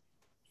is both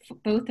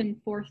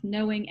and forth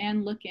knowing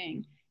and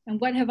looking. And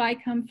what have I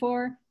come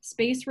for?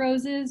 Space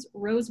roses,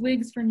 rose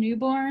wigs for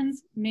newborns,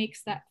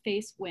 makes that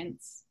face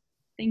wince.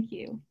 Thank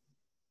you.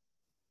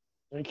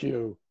 Thank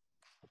you.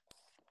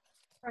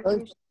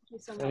 Thank you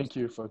so much. Thank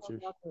you, Fatih.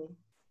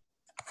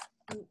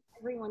 And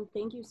everyone,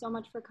 thank you so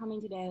much for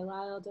coming today.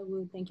 Lyle,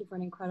 Dawoud, thank you for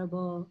an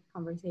incredible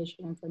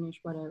conversation. And Finish,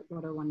 what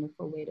a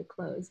wonderful way to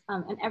close.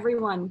 And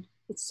everyone,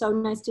 it's so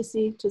nice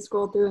to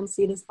scroll through and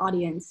see this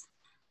audience.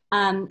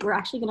 We're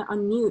actually going to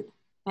unmute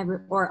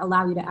or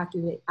allow you to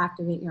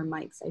activate your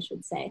mics, I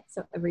should say,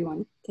 so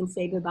everyone can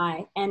say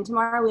goodbye. And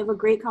tomorrow we have a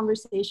great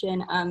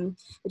conversation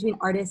between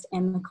artist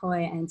Anne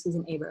McCoy and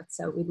Susan Aberth.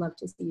 So we'd love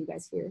to see you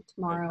guys here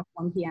tomorrow,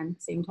 1 p.m.,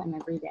 same time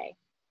every day.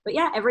 But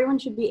yeah, everyone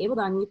should be able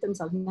to unmute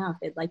themselves now if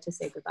they'd like to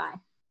say goodbye.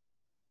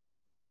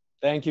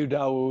 Thank you,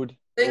 Dawoud.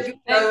 Thank you.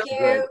 Thank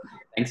you.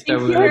 Thanks, Thank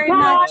Dawoud. you very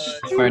much.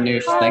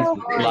 Farnoosh. Thanks,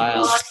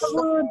 Lyle.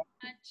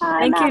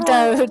 Thank you,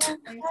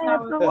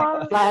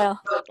 Dawoud. Lyle.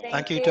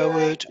 Thank you,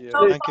 Dawoud.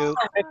 So Thank you.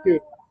 Thank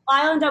you.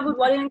 Lyle and Dawoud,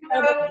 what an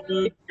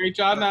incredible. Great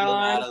job,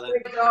 Madeline.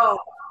 Great job,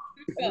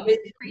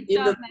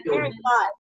 Madeline. Very fun.